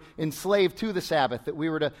we were enslaved to the Sabbath, that we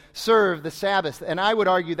were to serve the Sabbath. And I would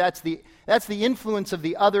argue that's the influence of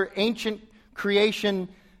the other ancient creation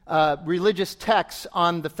religious texts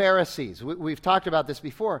on the Pharisees. We've talked about this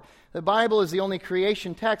before. The Bible is the only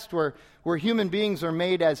creation text where human beings are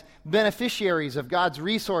made as beneficiaries of God's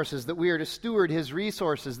resources, that we are to steward His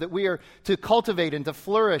resources, that we are to cultivate and to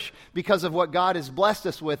flourish because of what God has blessed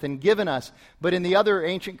us with and given us. But in the other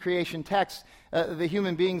ancient creation texts, the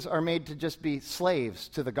human beings are made to just be slaves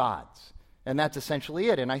to the gods. And that's essentially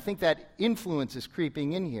it. And I think that influence is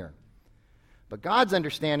creeping in here. But God's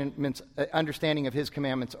understanding of His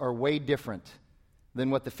commandments are way different than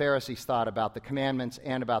what the Pharisees thought about the commandments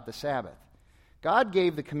and about the Sabbath. God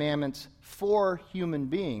gave the commandments for human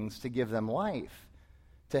beings to give them life,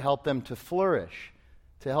 to help them to flourish,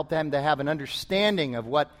 to help them to have an understanding of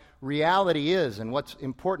what reality is and what's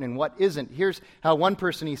important and what isn't. Here's how one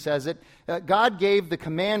person, he says it, God gave the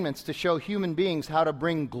commandments to show human beings how to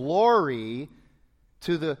bring glory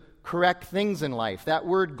to the correct things in life. That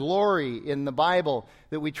word glory in the Bible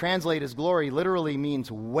that we translate as glory literally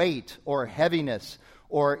means weight or heaviness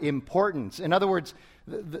or importance. In other words,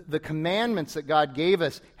 the commandments that God gave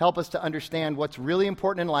us help us to understand what's really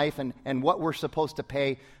important in life and what we're supposed to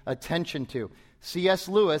pay attention to. C.S.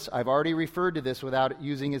 Lewis, I've already referred to this without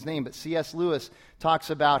using his name, but C.S. Lewis talks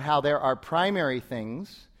about how there are primary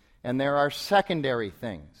things and there are secondary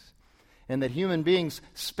things. And that human beings'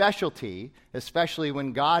 specialty, especially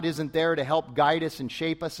when God isn't there to help guide us and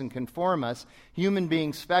shape us and conform us, human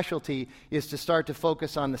beings' specialty is to start to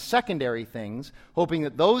focus on the secondary things, hoping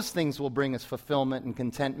that those things will bring us fulfillment and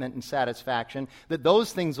contentment and satisfaction, that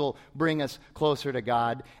those things will bring us closer to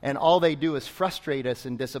God, and all they do is frustrate us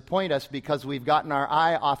and disappoint us because we've gotten our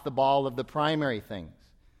eye off the ball of the primary things.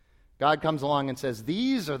 God comes along and says,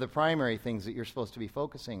 these are the primary things that you're supposed to be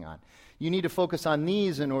focusing on. You need to focus on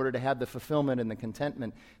these in order to have the fulfillment and the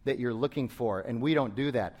contentment that you're looking for, and we don't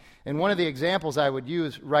do that. And one of the examples I would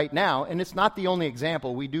use right now, and it's not the only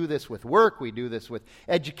example, we do this with work, we do this with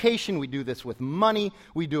education, we do this with money,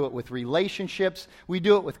 we do it with relationships, we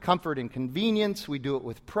do it with comfort and convenience, we do it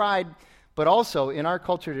with pride, but also in our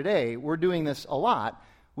culture today, we're doing this a lot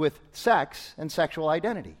with sex and sexual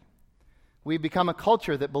identity. We've become a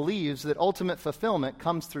culture that believes that ultimate fulfillment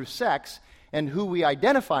comes through sex and who we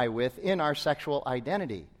identify with in our sexual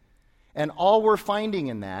identity. And all we're finding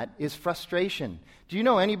in that is frustration. Do you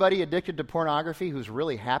know anybody addicted to pornography who's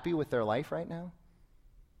really happy with their life right now?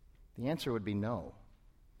 The answer would be no.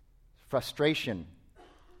 Frustration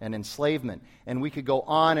and enslavement. And we could go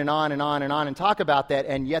on and on and on and on and talk about that,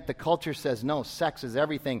 and yet the culture says, no, sex is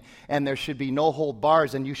everything, and there should be no hold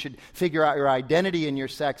bars, and you should figure out your identity in your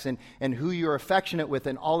sex and who you're affectionate with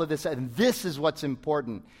and all of this, and this is what's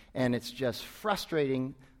important. And it's just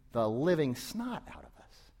frustrating the living snot out of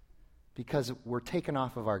us because we're taken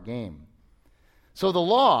off of our game. So the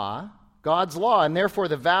law, God's law, and therefore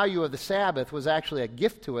the value of the Sabbath was actually a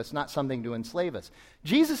gift to us, not something to enslave us.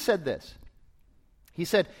 Jesus said this. He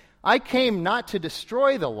said, I came not to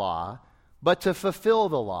destroy the law, but to fulfill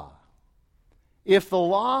the law. If the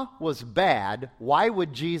law was bad, why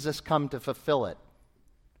would Jesus come to fulfill it?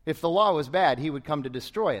 If the law was bad, he would come to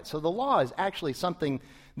destroy it. So the law is actually something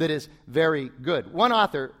that is very good. One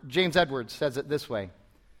author, James Edwards, says it this way.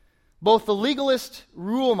 Both the legalist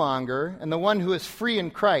rulemonger and the one who is free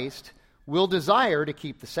in Christ will desire to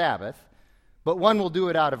keep the Sabbath, but one will do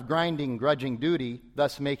it out of grinding, grudging duty,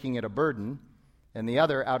 thus making it a burden, and the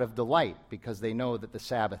other out of delight, because they know that the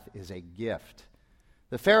Sabbath is a gift.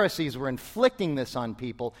 The Pharisees were inflicting this on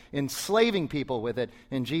people, enslaving people with it,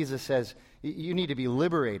 and Jesus says, you need to be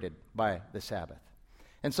liberated by the Sabbath.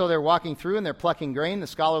 And so they're walking through and they're plucking grain. The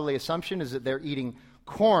scholarly assumption is that they're eating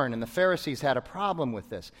corn, and the Pharisees had a problem with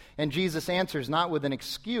this. And Jesus answers not with an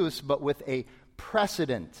excuse, but with a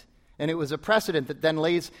precedent. And it was a precedent that then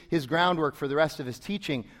lays his groundwork for the rest of his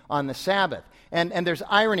teaching on the Sabbath. And there's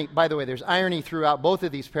irony, by the way, there's irony throughout both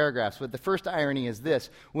of these paragraphs, but the first irony is this.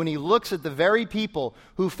 When he looks at the very people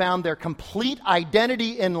who found their complete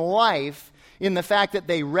identity in life in the fact that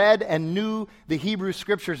they read and knew the Hebrew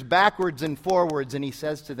Scriptures backwards and forwards, and he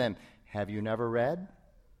says to them, have you never read?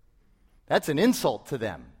 That's an insult to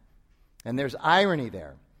them. And there's irony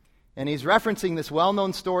there. And he's referencing this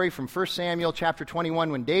well-known story from 1 Samuel chapter 21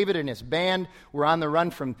 when David and his band were on the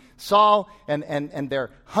run from Saul, and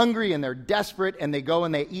they're hungry and they're desperate, and they go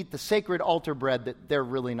and they eat the sacred altar bread that they're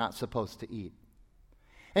really not supposed to eat.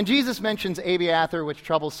 And Jesus mentions Abiathar, which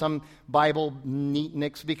troubles some Bible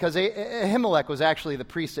neatniks, because Ahimelech was actually the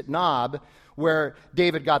priest at Nob, where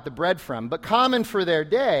David got the bread from. But common for their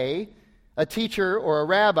day, a teacher or a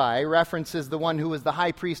rabbi references the one who was the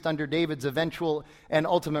high priest under David's eventual and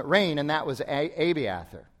ultimate reign, and that was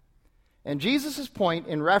Abiathar. And Jesus' point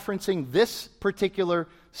in referencing this particular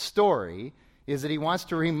story is that he wants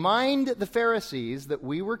to remind the Pharisees that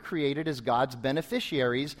we were created as God's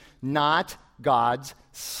beneficiaries, not God's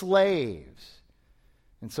slaves.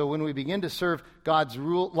 And so when we begin to serve God's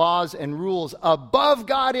laws and rules above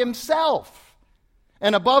God himself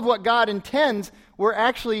and above what God intends, we're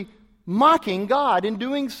actually mocking God in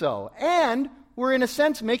doing so. And we're, in a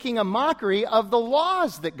sense, making a mockery of the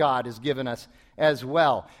laws that God has given us as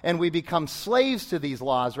well. And we become slaves to these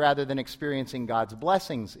laws rather than experiencing God's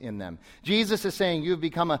blessings in them. Jesus is saying you've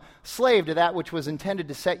become a slave to that which was intended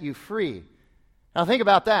to set you free. Now think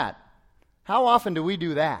about that. How often do we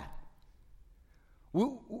do that?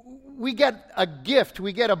 We get a gift,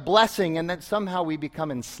 we get a blessing, and then somehow we become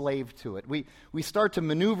enslaved to it. We start to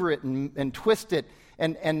maneuver it and twist it,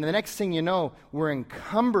 and the next thing you know, we're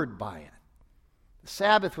encumbered by it. The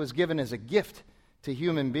Sabbath was given as a gift to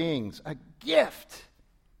human beings. A gift.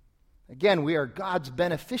 Again, we are God's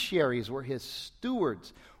beneficiaries. We're his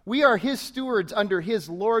stewards. We are his stewards under his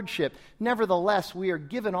lordship. Nevertheless, we are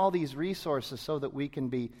given all these resources so that we can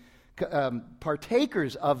be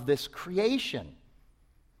partakers of this creation.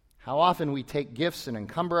 How often we take gifts and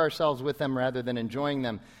encumber ourselves with them rather than enjoying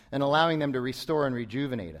them and allowing them to restore and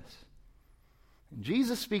rejuvenate us. And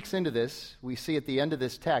Jesus speaks into this, we see at the end of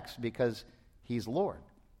this text, because he's Lord.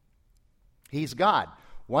 He's God.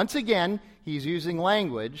 Once again, he's using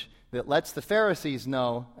language that lets the Pharisees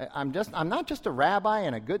know, I'm not just a rabbi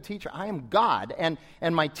and a good teacher, I am God. And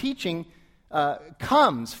my teaching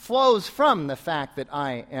flows from the fact that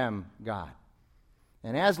I am God.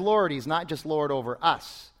 And as Lord, he's not just Lord over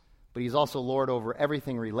us, but he's also Lord over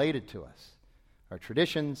everything related to us. Our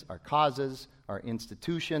traditions, our causes, our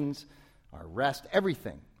institutions, our rest,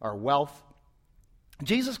 everything, our wealth.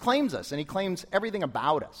 Jesus claims us, and he claims everything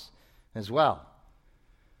about us as well.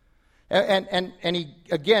 And he,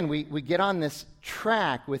 again, we get on this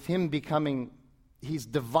track with him becoming, he's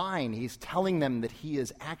divine. He's telling them that he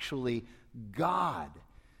is actually God.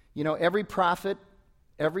 You know, every prophet,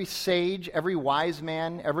 every sage, every wise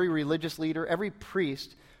man, every religious leader, every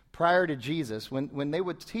priest prior to Jesus, when they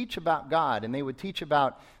would teach about God and they would teach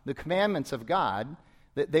about the commandments of God,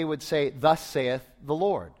 that they would say, "Thus saith the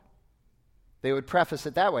Lord." They would preface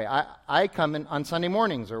it that way. I come in on Sunday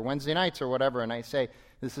mornings or Wednesday nights or whatever, and I say,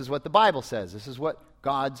 this is what the Bible says. This is what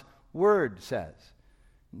God's Word says.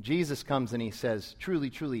 And Jesus comes and he says,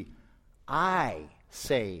 truly, truly, I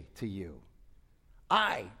say to you,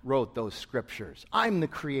 I wrote those scriptures. I'm the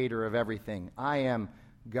creator of everything. I am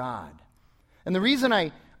God. And the reason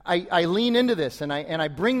I lean into this and I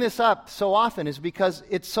bring this up so often is because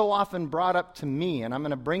it's so often brought up to me, and I'm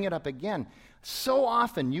going to bring it up again. So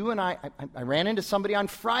often, you and I ran into somebody on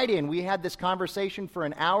Friday and we had this conversation for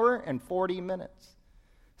an hour and 40 minutes.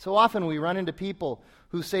 So often we run into people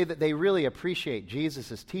who say that they really appreciate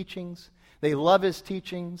Jesus' teachings. They love his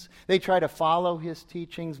teachings. They try to follow his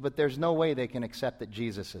teachings, but there's no way they can accept that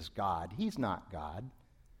Jesus is God. He's not God.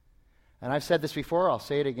 And I've said this before, I'll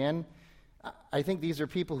say it again. I think these are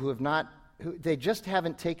people they just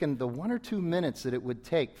haven't taken the 1 or 2 minutes that it would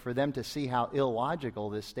take for them to see how illogical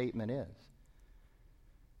this statement is.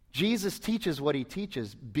 Jesus teaches what he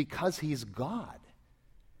teaches because he's God.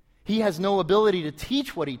 He has no ability to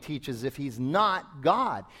teach what he teaches if he's not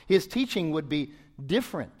God. His teaching would be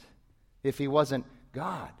different if he wasn't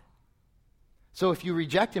God. So if you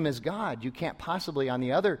reject him as God, you can't possibly, on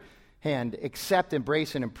the other hand, accept,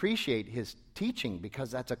 embrace, and appreciate his teaching,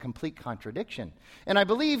 because that's a complete contradiction. And I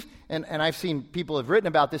believe, and I've seen people have written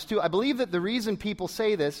about this too, I believe that the reason people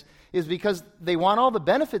say this is because they want all the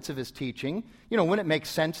benefits of his teaching, you know, when it makes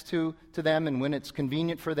sense to them and when it's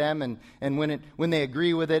convenient for them and when they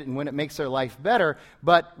agree with it and when it makes their life better.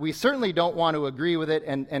 But we certainly don't want to agree with it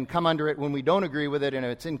and come under it when we don't agree with it and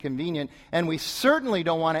it's inconvenient. And we certainly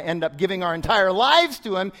don't want to end up giving our entire lives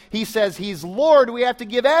to him. He says he's Lord. We have to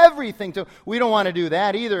give everything to him. We don't want to do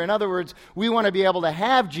that either. In other words, we want to be able to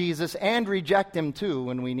have Jesus and reject him too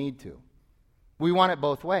when we need to. We want it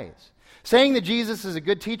both ways. Saying that Jesus is a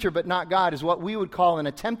good teacher but not God is what we would call an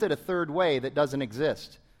attempt at a third way that doesn't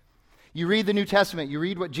exist. You read the New Testament, you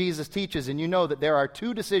read what Jesus teaches, and you know that there are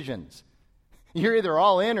two decisions. You're either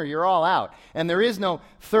all in or you're all out. And there is no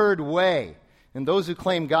third way. And those who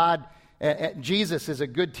claim Jesus is a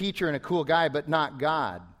good teacher and a cool guy but not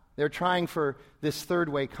God, they're trying for this third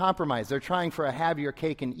way compromise. They're trying for a have your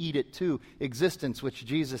cake and eat it too existence, which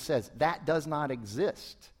Jesus says that does not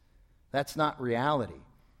exist. That's not reality.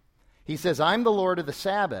 He says, I'm the Lord of the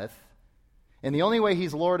Sabbath, and the only way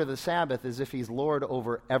he's Lord of the Sabbath is if he's Lord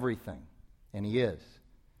over everything, and he is.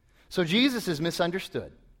 So Jesus is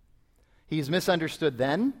misunderstood. He's misunderstood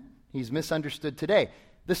then, he's misunderstood today.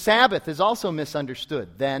 The Sabbath is also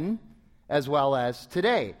misunderstood then as well as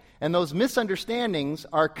today. And those misunderstandings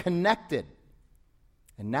are connected.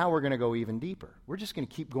 And now we're going to go even deeper. We're just going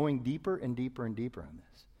to keep going deeper and deeper and deeper on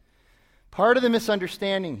this. Part of the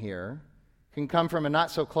misunderstanding here can come from a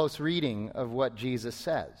not-so-close reading of what Jesus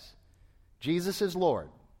says. Jesus is Lord.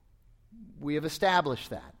 We have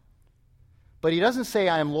established that. But he doesn't say,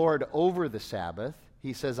 I am Lord over the Sabbath.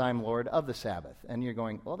 He says, I am Lord of the Sabbath. And you're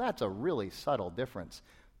going, well, that's a really subtle difference,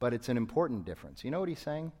 but it's an important difference. You know what he's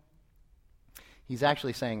saying? He's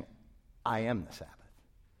actually saying, I am the Sabbath.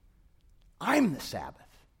 I'm the Sabbath.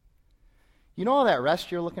 You know all that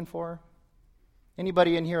rest you're looking for?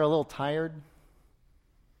 Anybody in here a little tired?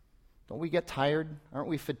 Don't we get tired? Aren't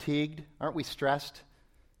we fatigued? Aren't we stressed?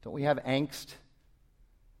 Don't we have angst?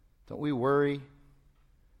 Don't we worry?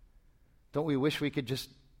 Don't we wish we could just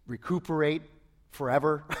recuperate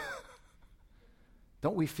forever?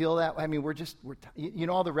 Don't we feel that? I mean, you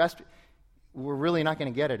know, all the rest, we're really not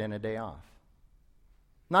going to get it in a day off.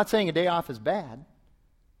 I'm not saying a day off is bad.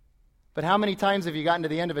 But how many times have you gotten to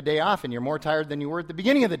the end of a day off and you're more tired than you were at the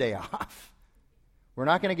beginning of the day off? We're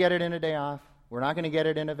not going to get it in a day off. We're not going to get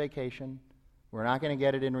it in a vacation. We're not going to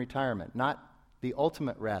get it in retirement. Not the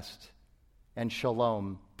ultimate rest and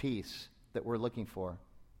shalom, peace, that we're looking for.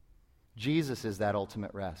 Jesus is that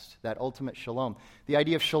ultimate rest, that ultimate shalom. The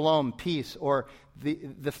idea of shalom, peace, or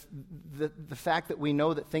the fact that we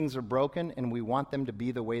know that things are broken and we want them to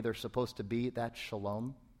be the way they're supposed to be, that's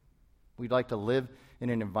shalom. We'd like to live in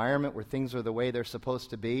an environment where things are the way they're supposed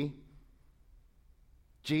to be.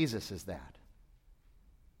 Jesus is that,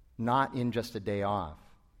 not in just a day off.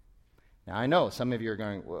 Now, I know some of you are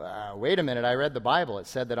going, wait a minute, I read the Bible. It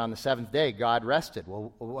said that on the seventh day, God rested.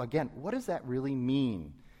 Well, again, what does that really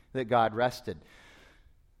mean, that God rested?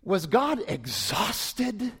 Was God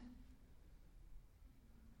exhausted?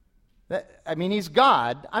 He's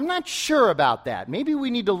God. I'm not sure about that. Maybe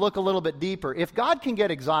we need to look a little bit deeper. If God can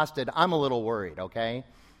get exhausted, I'm a little worried, okay?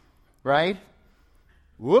 Right?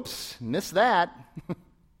 Whoops, missed that.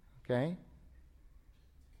 Okay?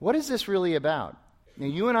 What is this really about? Now,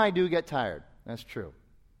 you and I do get tired. That's true.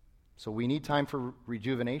 So we need time for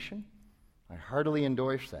rejuvenation. I heartily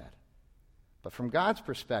endorse that. But from God's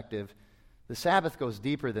perspective, the Sabbath goes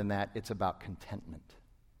deeper than that. It's about contentment.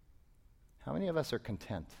 How many of us are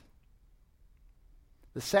content?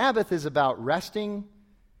 The Sabbath is about resting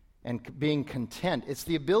and being content. It's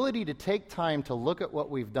the ability to take time to look at what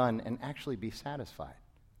we've done and actually be satisfied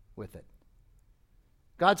with it.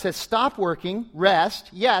 God says, stop working, rest,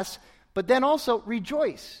 yes, but then also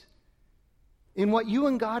rejoice in what you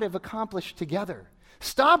and God have accomplished together.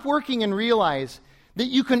 Stop working and realize that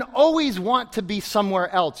you can always want to be somewhere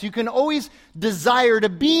else. You can always desire to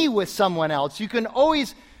be with someone else. You can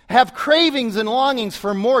always have cravings and longings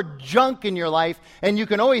for more junk in your life, and you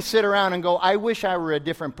can always sit around and go, I wish I were a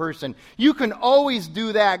different person. You can always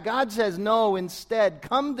do that. God says, no, instead,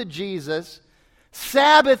 come to Jesus,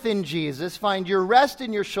 Sabbath in Jesus, find your rest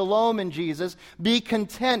and your shalom in Jesus, be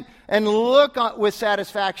content, and look with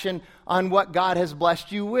satisfaction on what God has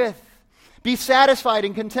blessed you with. Be satisfied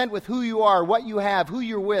and content with who you are, what you have, who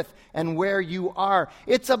you're with, and where you are.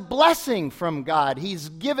 It's a blessing from God. He's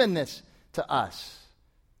given this to us.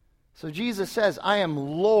 So Jesus says, I am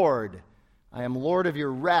Lord. I am Lord of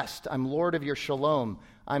your rest. I'm Lord of your shalom.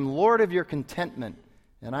 I'm Lord of your contentment.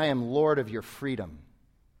 And I am Lord of your freedom.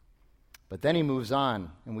 But then he moves on,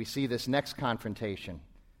 and we see this next confrontation.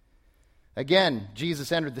 Again,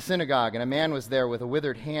 Jesus entered the synagogue, and a man was there with a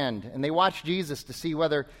withered hand. And they watched Jesus to see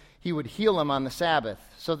whether he would heal him on the Sabbath,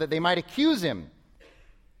 so that they might accuse him.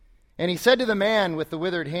 And he said to the man with the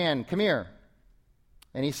withered hand, come here.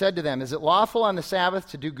 And he said to them, is it lawful on the Sabbath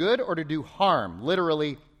to do good or to do harm?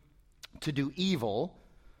 Literally, to do evil,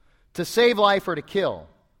 to save life or to kill?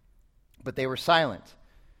 But they were silent.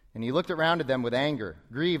 And he looked around at them with anger,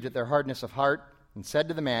 grieved at their hardness of heart, and said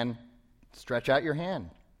to the man, stretch out your hand.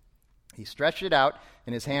 He stretched it out,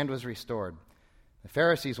 and his hand was restored. The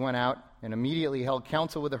Pharisees went out and immediately held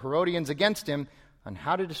counsel with the Herodians against him on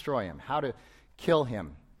how to destroy him, how to kill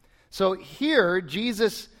him. So here,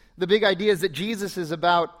 the big idea is that Jesus is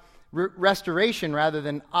about restoration rather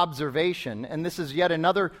than observation. And this is yet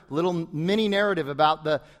another little mini narrative about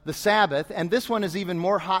the Sabbath. And this one is even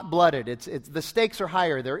more hot-blooded. The stakes are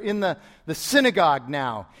higher. They're in the synagogue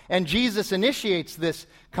now. And Jesus initiates this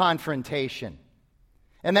confrontation.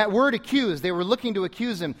 And that word accuse, they were looking to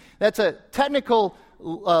accuse him. That's a technical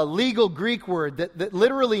legal Greek word that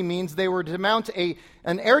literally means they were to mount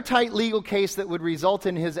an airtight legal case that would result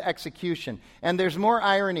in his execution. And there's more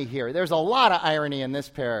irony here. There's a lot of irony in this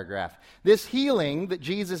paragraph. This healing that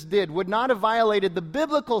Jesus did would not have violated the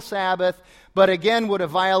biblical Sabbath, but again would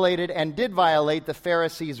have violated and did violate the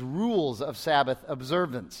Pharisees' rules of Sabbath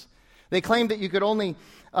observance. They claimed that you could only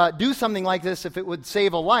do something like this if it would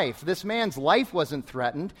save a life. This man's life wasn't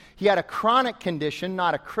threatened. He had a chronic condition,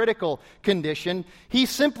 not a critical condition. He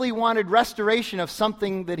simply wanted restoration of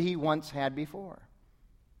something that he once had before.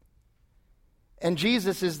 And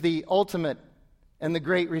Jesus is the ultimate and the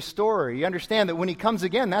great restorer. You understand that when he comes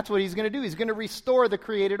again, that's what he's going to do. He's going to restore the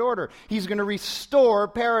created order. He's going to restore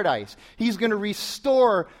paradise. He's going to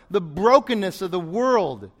restore the brokenness of the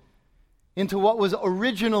world into what was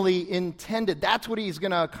originally intended. That's what he's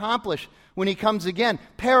going to accomplish when he comes again.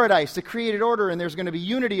 Paradise, the created order, and there's going to be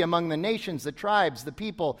unity among the nations, the tribes, the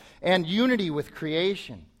people, and unity with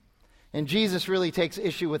creation. And Jesus really takes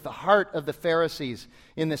issue with the heart of the Pharisees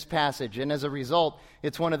in this passage. And as a result,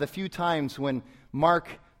 it's one of the few times when Mark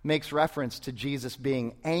makes reference to Jesus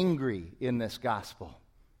being angry in this gospel.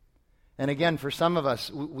 And again, for some of us,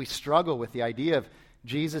 we struggle with the idea of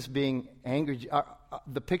Jesus being angry.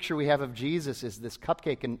 The picture we have of Jesus is this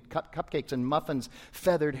cupcakes and muffins,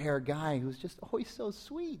 feathered hair guy who's just, he's so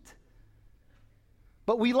sweet.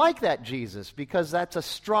 But we like that Jesus because that's a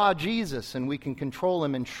straw Jesus, and we can control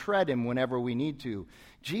him and shred him whenever we need to.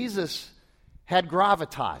 Jesus had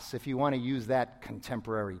gravitas, if you want to use that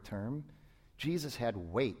contemporary term. Jesus had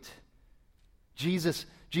weight. Jesus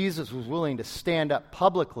was willing to stand up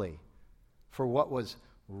publicly for what was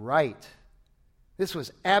right. This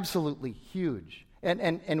was absolutely huge.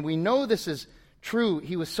 And we know this is true.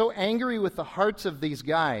 He was so angry with the hearts of these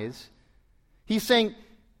guys. He's saying,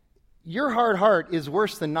 your hard heart is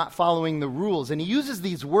worse than not following the rules. And he uses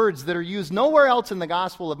these words that are used nowhere else in the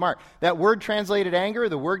Gospel of Mark. That word translated anger,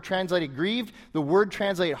 the word translated grieved, the word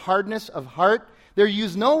translated hardness of heart, they're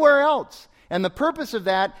used nowhere else. And the purpose of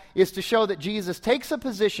that is to show that Jesus takes a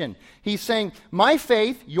position. He's saying, my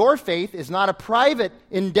faith, your faith, is not a private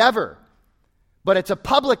endeavor, but it's a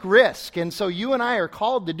public risk. And so you and I are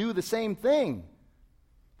called to do the same thing.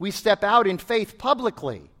 We step out in faith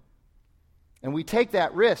publicly, and we take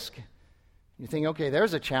that risk. You think, okay,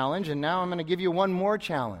 there's a challenge, and now I'm going to give you one more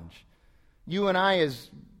challenge. You and I, as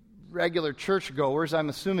regular churchgoers, I'm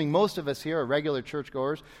assuming most of us here are regular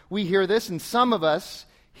churchgoers, we hear this, and some of us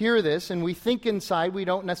hear this, and we think inside, we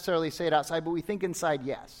don't necessarily say it outside, but we think inside,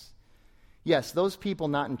 yes. Yes, those people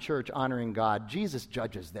not in church honoring God, Jesus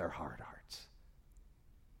judges their hard hearts.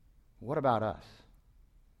 What about us?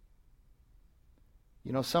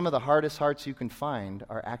 You know, some of the hardest hearts you can find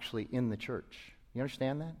are actually in the church. You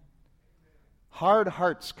understand that? Hard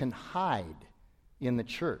hearts can hide in the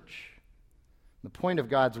church. The point of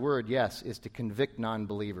God's word, yes, is to convict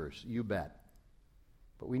non-believers. You bet.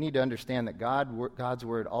 But we need to understand that God's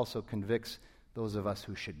word also convicts those of us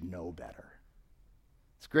who should know better.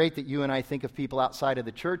 It's great that you and I think of people outside of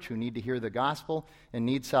the church who need to hear the gospel and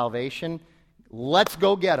need salvation. Let's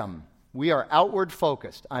go get them. We are outward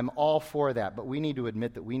focused. I'm all for that. But we need to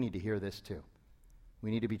admit that we need to hear this too.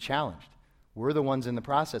 We need to be challenged. We're the ones in the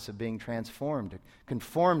process of being transformed,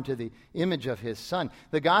 conformed to the image of his Son.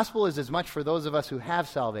 The gospel is as much for those of us who have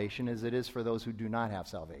salvation as it is for those who do not have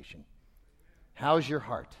salvation. How's your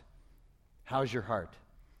heart? How's your heart?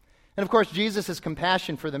 And of course, Jesus'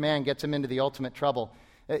 compassion for the man gets him into the ultimate trouble.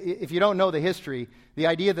 If you don't know the history, the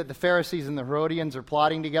idea that the Pharisees and the Herodians are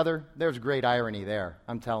plotting together, there's great irony there,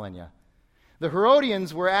 I'm telling you. The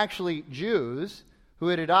Herodians were actually Jews who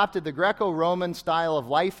had adopted the Greco-Roman style of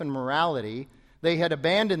life and morality. They had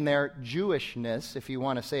abandoned their Jewishness, if you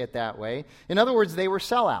want to say it that way. In other words, they were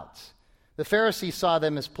sellouts. The Pharisees saw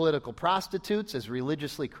them as political prostitutes, as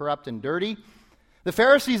religiously corrupt and dirty. The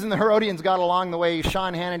Pharisees and the Herodians got along the way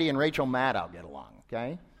Sean Hannity and Rachel Maddow get along,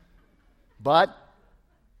 okay? But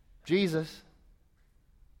Jesus,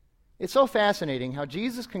 it's so fascinating how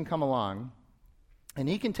Jesus can come along and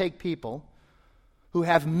he can take people who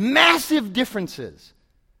have massive differences.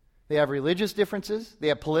 They have religious differences, they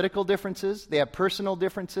have political differences, they have personal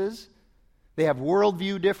differences, they have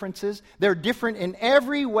worldview differences. They're different in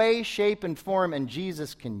every way, shape, and form, and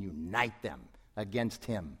Jesus can unite them against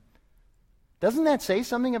him. Doesn't that say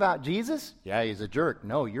something about Jesus? Yeah, he's a jerk.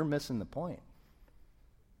 No, you're missing the point.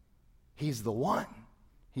 He's the one.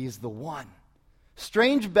 He's the one.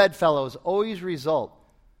 Strange bedfellows always result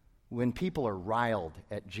when people are riled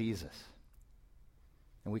at Jesus.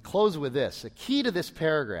 And we close with this. The key to this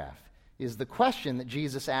paragraph is the question that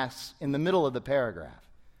Jesus asks in the middle of the paragraph.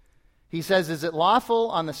 He says, is it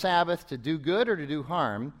lawful on the Sabbath to do good or to do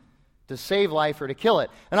harm, to save life or to kill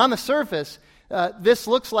it? And on the surface, this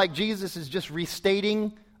looks like Jesus is just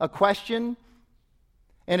restating a question.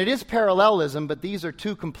 And it is parallelism, but these are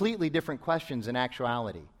two completely different questions in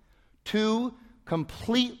actuality. Two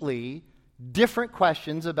completely different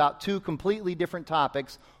questions about two completely different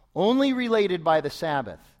topics, only related by the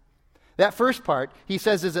Sabbath. That first part, he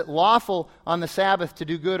says, is it lawful on the Sabbath to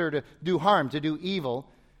do good or to do harm, to do evil?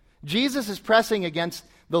 Jesus is pressing against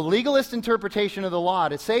the legalist interpretation of the law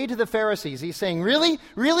to say to the Pharisees, he's saying, really?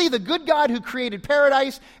 Really? The good God who created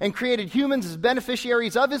paradise and created humans as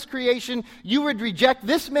beneficiaries of his creation, you would reject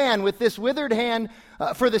this man with this withered hand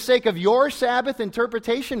for the sake of your Sabbath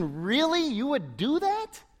interpretation? Really? You would do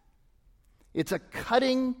that? It's a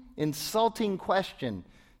cutting, insulting question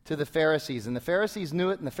to the Pharisees. And the Pharisees knew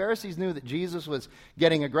it, and the Pharisees knew that Jesus was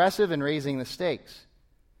getting aggressive and raising the stakes.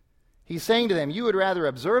 He's saying to them, you would rather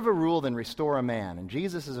observe a rule than restore a man. And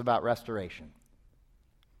Jesus is about restoration.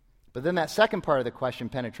 But then that second part of the question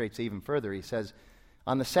penetrates even further. He says,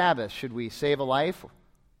 on the Sabbath, should we save a life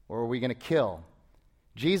or are we going to kill?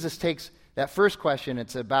 Jesus takes that first question,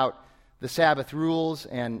 it's about the Sabbath rules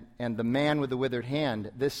and the man with the withered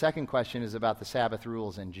hand. This second question is about the Sabbath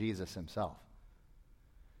rules and Jesus himself.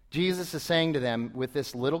 Jesus is saying to them with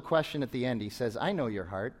this little question at the end, he says, I know your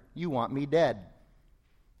heart. You want me dead.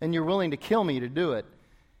 And you're willing to kill me to do it.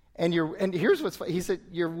 And here's what's funny. He said,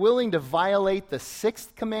 you're willing to violate the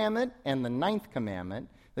 6th commandment and the 9th commandment,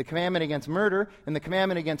 the commandment against murder and the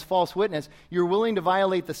commandment against false witness. You're willing to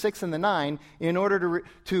violate the 6 and the 9 in order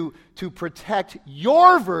to protect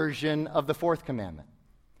your version of the 4th commandment.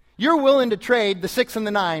 You're willing to trade the 6 and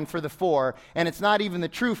the 9 for the 4, and it's not even the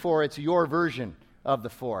true 4, it's your version of the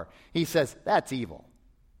 4. He says, that's evil.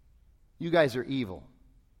 You guys are evil.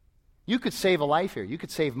 You could save a life here. You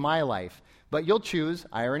could save my life. But you'll choose,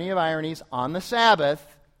 irony of ironies, on the Sabbath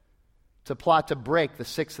to plot to break the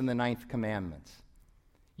 6th and the 9th commandments.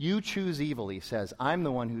 You choose evil, he says. I'm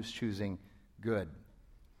the one who's choosing good.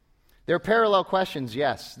 They're parallel questions,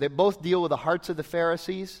 yes. They both deal with the hearts of the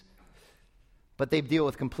Pharisees, but they deal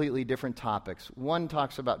with completely different topics. One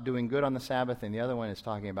talks about doing good on the Sabbath, and the other one is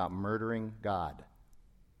talking about murdering God.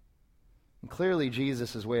 And clearly,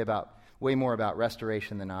 Jesus is way more about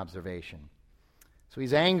restoration than observation. So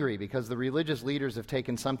he's angry because the religious leaders have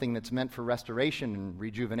taken something that's meant for restoration and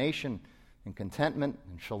rejuvenation and contentment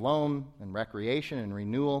and shalom and recreation and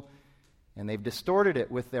renewal, and they've distorted it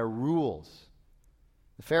with their rules.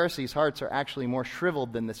 The Pharisees' hearts are actually more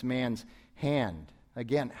shriveled than this man's hand.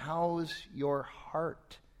 Again, how's your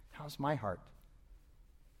heart? How's my heart?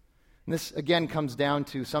 And this, again, comes down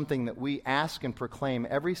to something that we ask and proclaim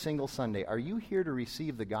every single Sunday. Are you here to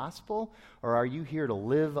receive the gospel, or are you here to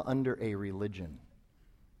live under a religion?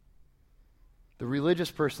 The religious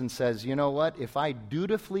person says, you know what? If I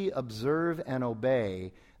dutifully observe and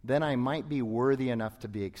obey, then I might be worthy enough to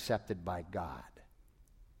be accepted by God.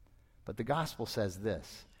 But the gospel says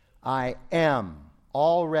this: I am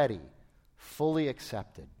already fully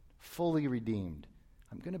accepted, fully redeemed.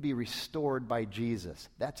 I'm going to be restored by Jesus.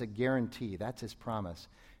 That's a guarantee. That's his promise.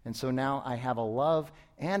 And so now I have a love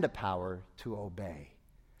and a power to obey.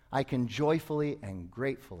 I can joyfully and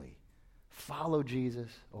gratefully follow Jesus,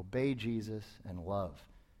 obey Jesus, and love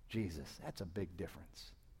Jesus. That's a big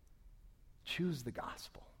difference. Choose the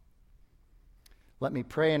gospel. Let me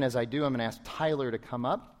pray, and as I do, I'm going to ask Tyler to come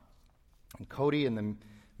up, and Cody and the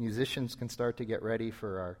musicians can start to get ready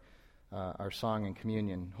for our song and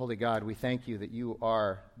communion. Holy God, we thank you that you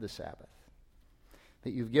are the Sabbath,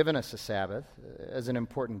 that you've given us a Sabbath as an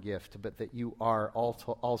important gift, but that you are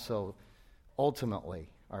also ultimately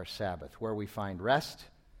our Sabbath, where we find rest,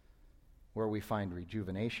 where we find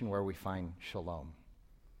rejuvenation, where we find shalom.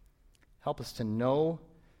 Help us to know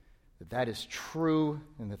that that is true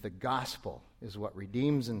and that the gospel is what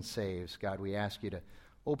redeems and saves. God, we ask you to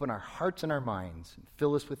open our hearts and our minds and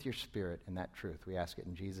fill us with your Spirit and that truth. We ask it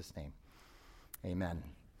in Jesus' name. Amen.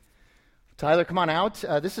 Tyler, come on out.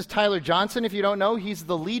 This is Tyler Johnson. If you don't know, he's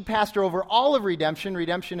the lead pastor over all of Redemption.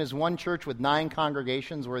 Redemption is one church with 9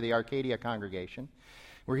 congregations. We're the Arcadia congregation.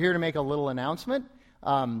 We're here to make a little announcement.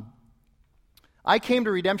 I came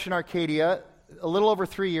to Redemption Arcadia a little over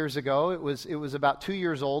 3 years ago. It was about 2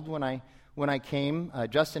 years old when I came.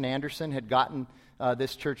 Justin Anderson had gotten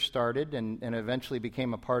this church started and eventually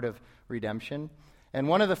became a part of Redemption. And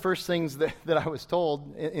one of the first things that I was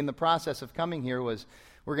told in the process of coming here was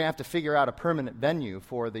we're going to have to figure out a permanent venue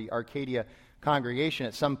for the Arcadia congregation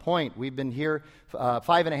at some point. We've been here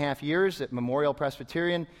 5.5 years at Memorial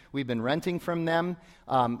Presbyterian. We've been renting from them.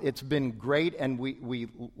 It's been great, and we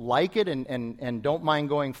like it and don't mind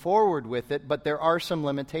going forward with it, but there are some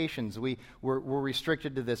limitations. We're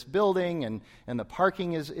restricted to this building, and the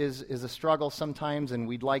parking is a struggle sometimes, and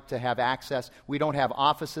we'd like to have access. We don't have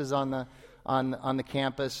offices on the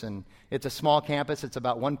campus, and it's a small campus. It's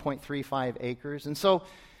about 1.35 acres. And so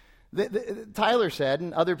Tyler said,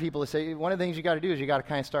 and other people say, one of the things you got to do is you got to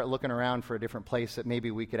kind of start looking around for a different place that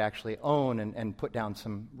maybe we could actually own and put down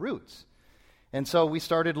some roots. And so we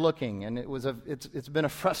started looking, and it's been a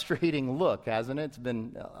frustrating look, hasn't it? It's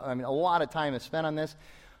been, a lot of time is spent on this.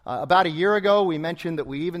 About a year ago, we mentioned that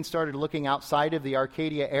we even started looking outside of the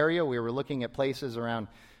Arcadia area. We were looking at places around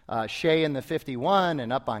Shea and the 51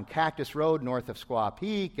 and up on Cactus Road north of Squaw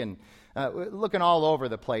Peak, and looking all over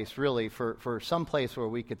the place, really, for some place where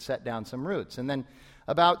we could set down some roots. And then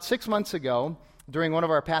about 6 months ago, during one of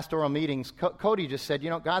our pastoral meetings, Cody just said,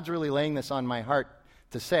 God's really laying this on my heart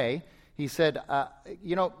to say. He said,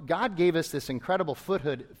 God gave us this incredible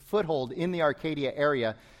foothold in the Arcadia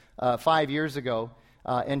area 5 years ago,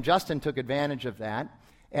 and Justin took advantage of that.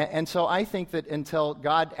 And so I think that until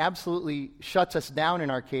God absolutely shuts us down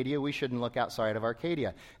in Arcadia, we shouldn't look outside of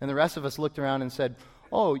Arcadia. And the rest of us looked around and said,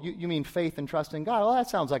 oh, you mean faith and trust in God? Well, that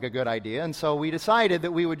sounds like a good idea. And so we decided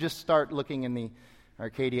that we would just start looking in the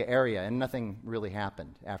Arcadia area, and nothing really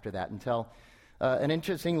happened after that until an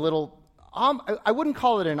interesting little I wouldn't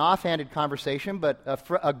call it an offhanded conversation, but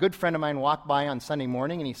a good friend of mine walked by on Sunday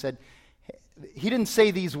morning and he said, he didn't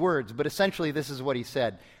say these words, but essentially this is what he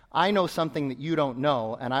said. I know something that you don't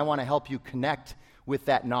know, and I want to help you connect with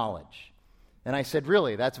that knowledge. And I said,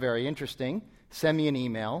 really, that's very interesting. Send me an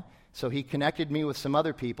email. So he connected me with some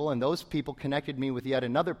other people, and those people connected me with yet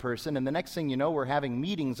another person, and the next thing you know, we're having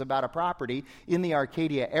meetings about a property in the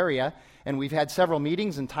Arcadia area, and we've had several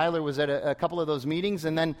meetings, and Tyler was at a couple of those meetings,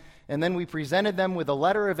 and then we presented them with a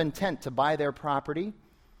letter of intent to buy their property,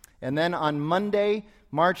 and then on Monday,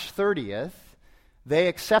 March 30th, they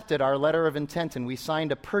accepted our letter of intent, and we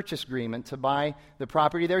signed a purchase agreement to buy the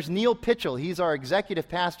property. There's Neil Pitchell. He's our executive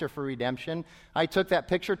pastor for Redemption. I took that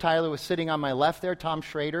picture. Tyler was sitting on my left there. Tom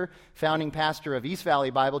Schrader, founding pastor of East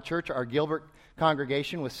Valley Bible Church, our Gilbert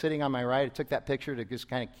congregation, was sitting on my right. I took that picture to just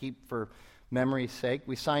kind of keep for memory's sake.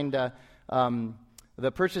 We signed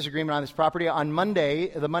the purchase agreement on this property. On Monday,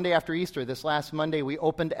 the Monday after Easter, this last Monday, we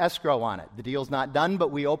opened escrow on it. The deal's not done, but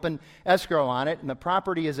we opened escrow on it, and the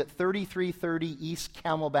property is at 3330 East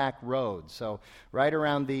Camelback Road, so right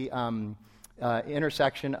around the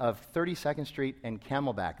intersection of 32nd Street and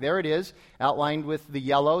Camelback. There it is, outlined with the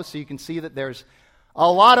yellow, so you can see that there's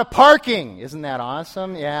a lot of parking. Isn't that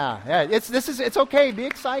awesome? Yeah. It's okay. Be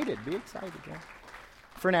excited. Yeah.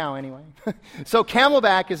 For now, anyway. So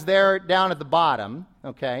Camelback is there down at the bottom,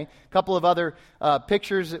 okay? A couple of other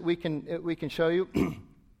pictures that we can show you.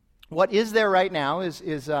 What is there right now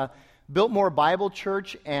is Biltmore Bible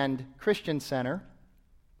Church and Christian Center.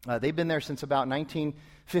 They've been there since about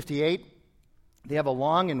 1958. They have a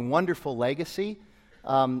long and wonderful legacy.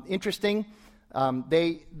 Interesting,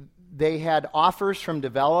 they had offers from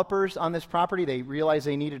developers on this property. They realized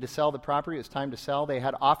they needed to sell the property. It was time to sell. They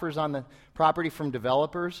had offers on the property from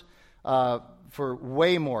developers for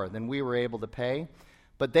way more than we were able to pay.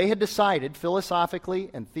 But they had decided philosophically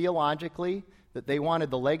and theologically that they wanted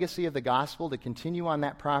the legacy of the gospel to continue on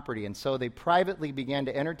that property. And so they privately began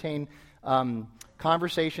to entertain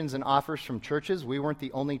conversations and offers from churches. We weren't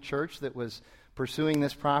the only church that was pursuing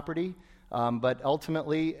this property. But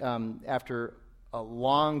ultimately, after a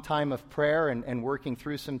long time of prayer and working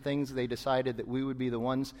through some things, they decided that we would be the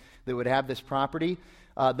ones that would have this property.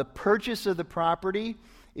 The purchase of the property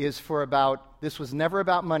is for this was never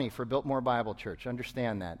about money for Biltmore Bible Church.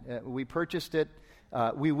 Understand that. We purchased it.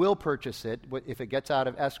 We will purchase it, if it gets out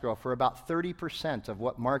of escrow, for about 30% of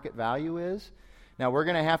what market value is. Now, we're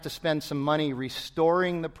going to have to spend some money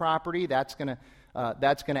restoring the property. That's going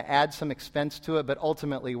to add some expense to it, but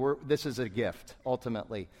ultimately, this is a gift,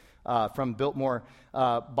 ultimately. From Biltmore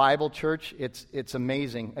Bible Church. It's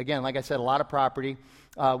amazing. Again, like I said, a lot of property.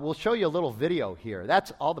 We'll show you a little video here.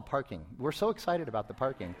 That's all the parking. We're so excited about the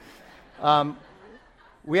parking.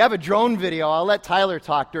 We have a drone video. I'll let Tyler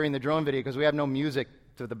talk during the drone video because we have no music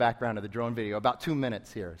to the background of the drone video. About 2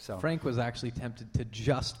 minutes here. So Frank was actually tempted to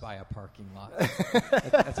just buy a parking lot.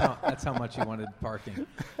 That's how much he wanted parking.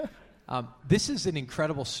 This is an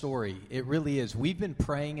incredible story. It really is. We've been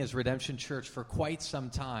praying as Redemption Church for quite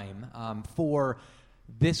some time for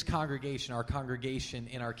this congregation, our congregation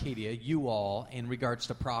in Arcadia, you all, in regards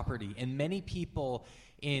to property. And many people,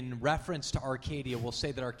 in reference to Arcadia, will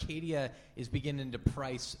say that Arcadia is beginning to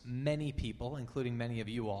price many people, including many of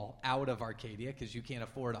you all, out of Arcadia because you can't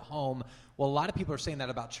afford a home. Well, a lot of people are saying that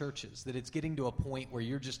about churches, that it's getting to a point where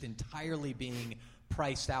you're just entirely being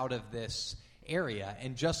priced out of this area.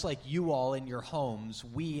 And just like you all in your homes,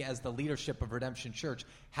 we as the leadership of Redemption Church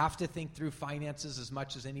have to think through finances as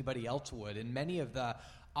much as anybody else would. And many of the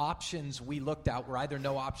options we looked at were either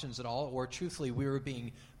no options at all, or truthfully, we were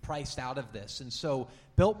being priced out of this. And so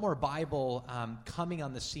Biltmore Bible coming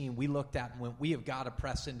on the scene, we looked at and went, we have got to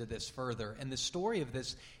press into this further. And the story of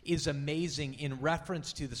this is amazing in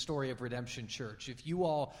reference to the story of Redemption Church. If you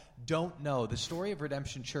all don't know, the story of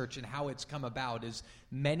Redemption Church and how it's come about is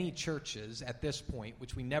many churches at this point,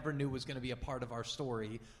 which we never knew was going to be a part of our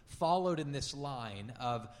story, followed in this line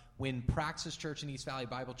of when Praxis Church and East Valley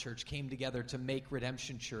Bible Church came together to make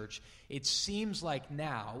Redemption Church. It seems like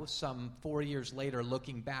now, some 4 years later,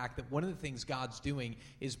 looking back, that one of the things God's doing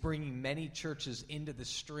is bringing many churches into the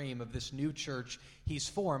stream of this new church he's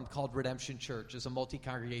formed called Redemption Church as a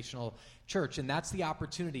multi-congregational church. And that's the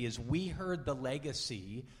opportunity. Is we heard the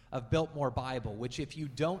legacy of Biltmore Bible, which, if you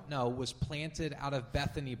don't know, was planted out of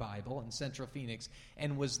Bethany Bible in Central Phoenix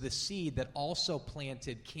and was the seed that also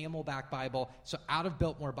planted Camelback Bible. So out of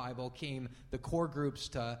Biltmore Bible came the core groups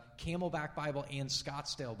to Camelback Bible and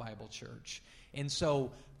Scottsdale Bible Church. And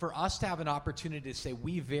so for us to have an opportunity to say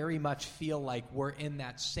we very much feel like we're in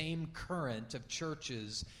that same current of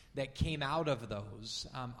churches that came out of those,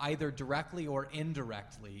 either directly or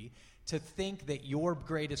indirectly, to think that your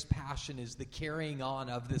greatest passion is the carrying on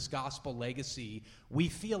of this gospel legacy, we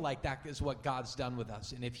feel like that is what God's done with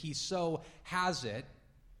us. And if he so has it,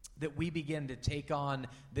 that we begin to take on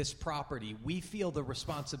this property, we feel the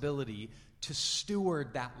responsibility to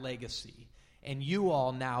steward that legacy. And you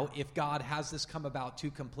all now, if God has this come about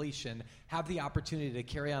to completion, have the opportunity to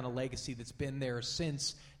carry on a legacy that's been there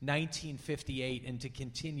since 1958 and to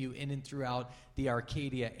continue in and throughout the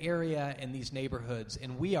Arcadia area and these neighborhoods.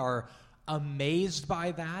 And we are amazed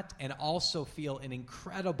by that and also feel an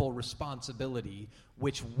incredible responsibility,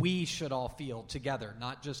 which we should all feel together,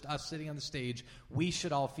 not just us sitting on the stage. We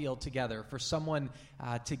should all feel together. For someone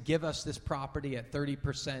to give us this property at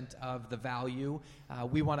 30% of the value,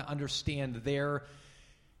 we want to understand their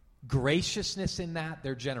graciousness in that,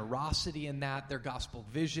 their generosity in that, their gospel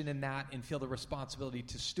vision in that, and feel the responsibility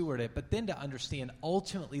to steward it. But then to understand,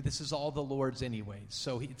 ultimately, this is all the Lord's anyways.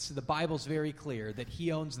 So the Bible's very clear that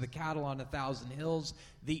he owns the cattle on 1,000 hills.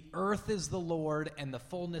 The earth is the Lord and the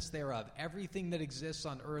fullness thereof. Everything that exists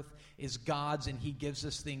on earth is God's, and he gives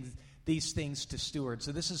us these things to steward.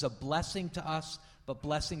 So this is a blessing to us, but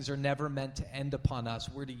blessings are never meant to end upon us.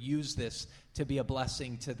 We're to use this to be a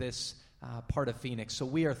blessing to this part of Phoenix. So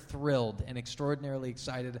we are thrilled and extraordinarily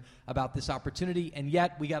excited about this opportunity, and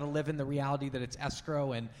yet we got to live in the reality that it's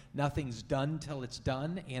escrow and nothing's done till it's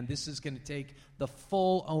done, and this is going to take the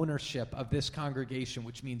full ownership of this congregation,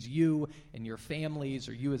 which means you and your families,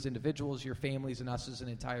 or you as individuals, your families, and us as an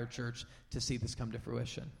entire church, to see this come to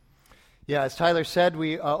fruition. Yeah, as Tyler said,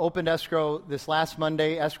 we opened escrow this last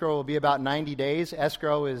Monday. Escrow will be about 90 days.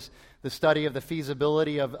 Escrow is the study of the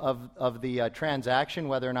feasibility of the transaction,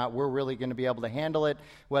 whether or not we're really going to be able to handle it,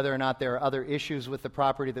 whether or not there are other issues with the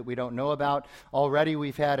property that we don't know about. Already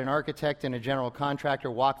we've had an architect and a general contractor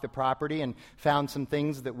walk the property and found some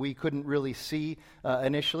things that we couldn't really see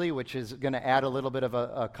initially, which is going to add a little bit of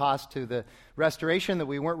a cost to the restoration that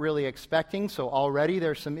we weren't really expecting. So already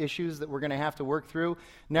there's some issues that we're going to have to work through.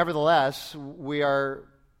 Nevertheless, we are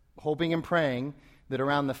hoping and praying that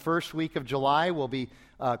around the first week of July we'll be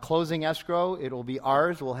closing escrow. It will be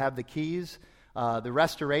ours. We'll have the keys. The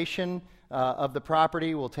restoration of the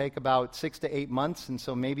property will take about 6 to 8 months, and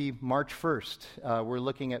so maybe March 1st we're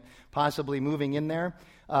looking at possibly moving in there.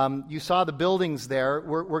 You saw the buildings there.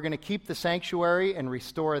 We're going to keep the sanctuary and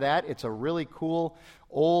restore that. It's a really cool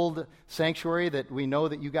old sanctuary that we know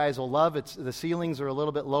that you guys will love. The ceilings are a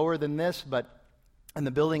little bit lower than this, and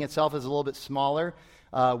the building itself is a little bit smaller.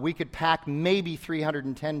 We could pack maybe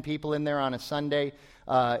 310 people in there on a Sunday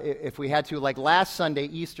if we had to. Like last Sunday,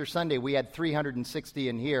 Easter Sunday, we had 360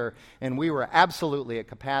 in here, and we were absolutely at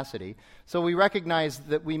capacity. So we recognize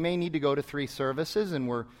that we may need to go to 3 services, and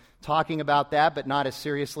we're talking about that, but not as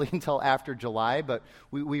seriously until after July. But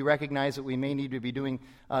we recognize that we may need to be doing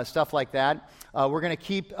stuff like that. We're going to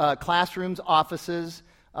keep classrooms, offices,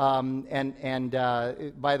 and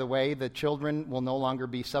by the way, the children will no longer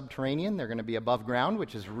be subterranean. They're going to be above ground,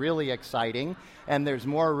 which is really exciting, and there's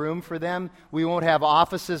more room for them. We won't have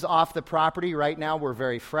offices off the property. Right now, we're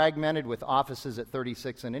very fragmented with offices at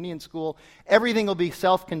 36 and Indian School. Everything will be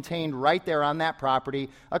self-contained right there on that property,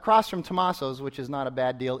 across from Tommaso's, which is not a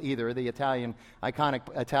bad deal either, the iconic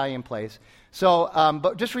Italian place. So,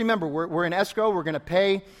 but just remember, we're in escrow. We're going to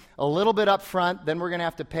pay a little bit up front, then we're going to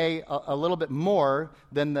have to pay a little bit more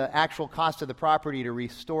than the actual cost of the property to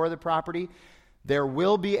restore the property. There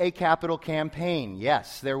will be a capital campaign.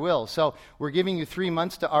 Yes, there will. So we're giving you 3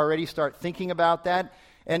 months to already start thinking about that.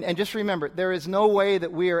 And just remember, there is no way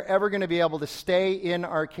that we are ever going to be able to stay in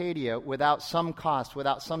Arcadia without some cost,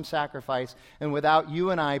 without some sacrifice, and without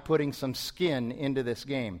you and I putting some skin into this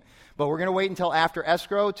game. But we're going to wait until after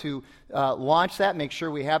escrow to launch that, make sure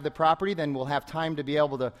we have the property. Then we'll have time to be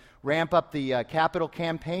able to ramp up the capital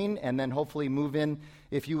campaign and then hopefully move in,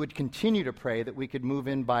 if you would continue to pray, that we could move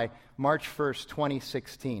in by March 1st,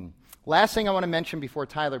 2016. Last thing I want to mention before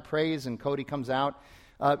Tyler prays and Cody comes out.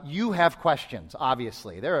 You have questions,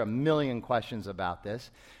 obviously. There are a million questions about this.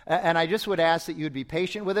 And I just would ask that you'd be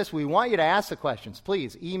patient with us. We want you to ask the questions.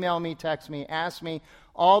 Please email me, text me, ask me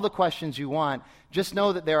all the questions you want. Just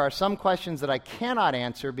know that there are some questions that I cannot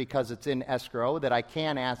answer because it's in escrow, that I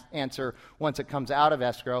can answer once it comes out of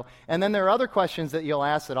escrow. And then there are other questions that you'll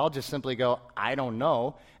ask that I'll just simply go, I don't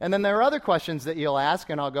know. And then there are other questions that you'll ask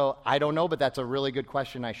and I'll go, I don't know, but that's a really good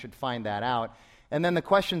question. I should find that out. And then the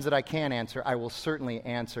questions that I can answer, I will certainly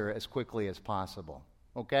answer as quickly as possible.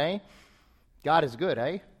 Okay? God is good,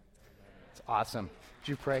 eh? It's awesome. Would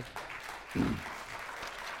you pray?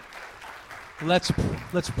 Let's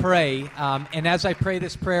pray. And as I pray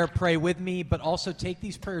this prayer, pray with me, but also take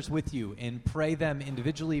these prayers with you and pray them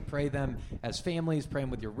individually, pray them as families, pray them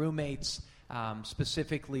with your roommates.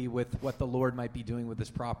 specifically with what the Lord might be doing with this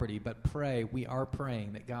property, but we are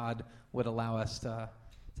praying that God would allow us to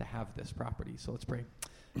have this property. So let's pray.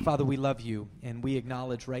 Father, we love you, and we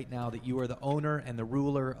acknowledge right now that you are the owner and the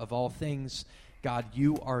ruler of all things. God,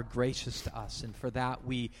 you are gracious to us, and for that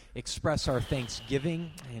we express our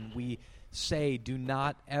thanksgiving, and we say, do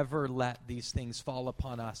not ever let these things fall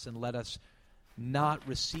upon us, and let us not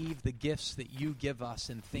receive the gifts that you give us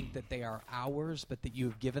and think that they are ours, but that you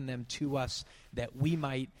have given them to us that we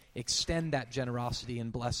might extend that generosity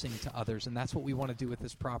and blessing to others. And that's what we want to do with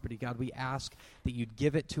this property. God, we ask that you'd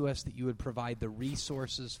give it to us, that you would provide the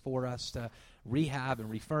resources for us to rehab and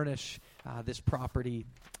refurnish this property,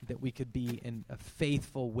 that we could be a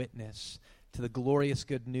faithful witness to the glorious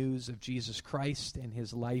good news of Jesus Christ and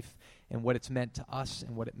his life and what it's meant to us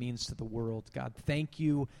and what it means to the world. God, thank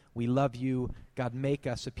you. We love you. God, make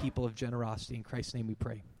us a people of generosity. In Christ's name we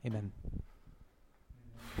pray. Amen.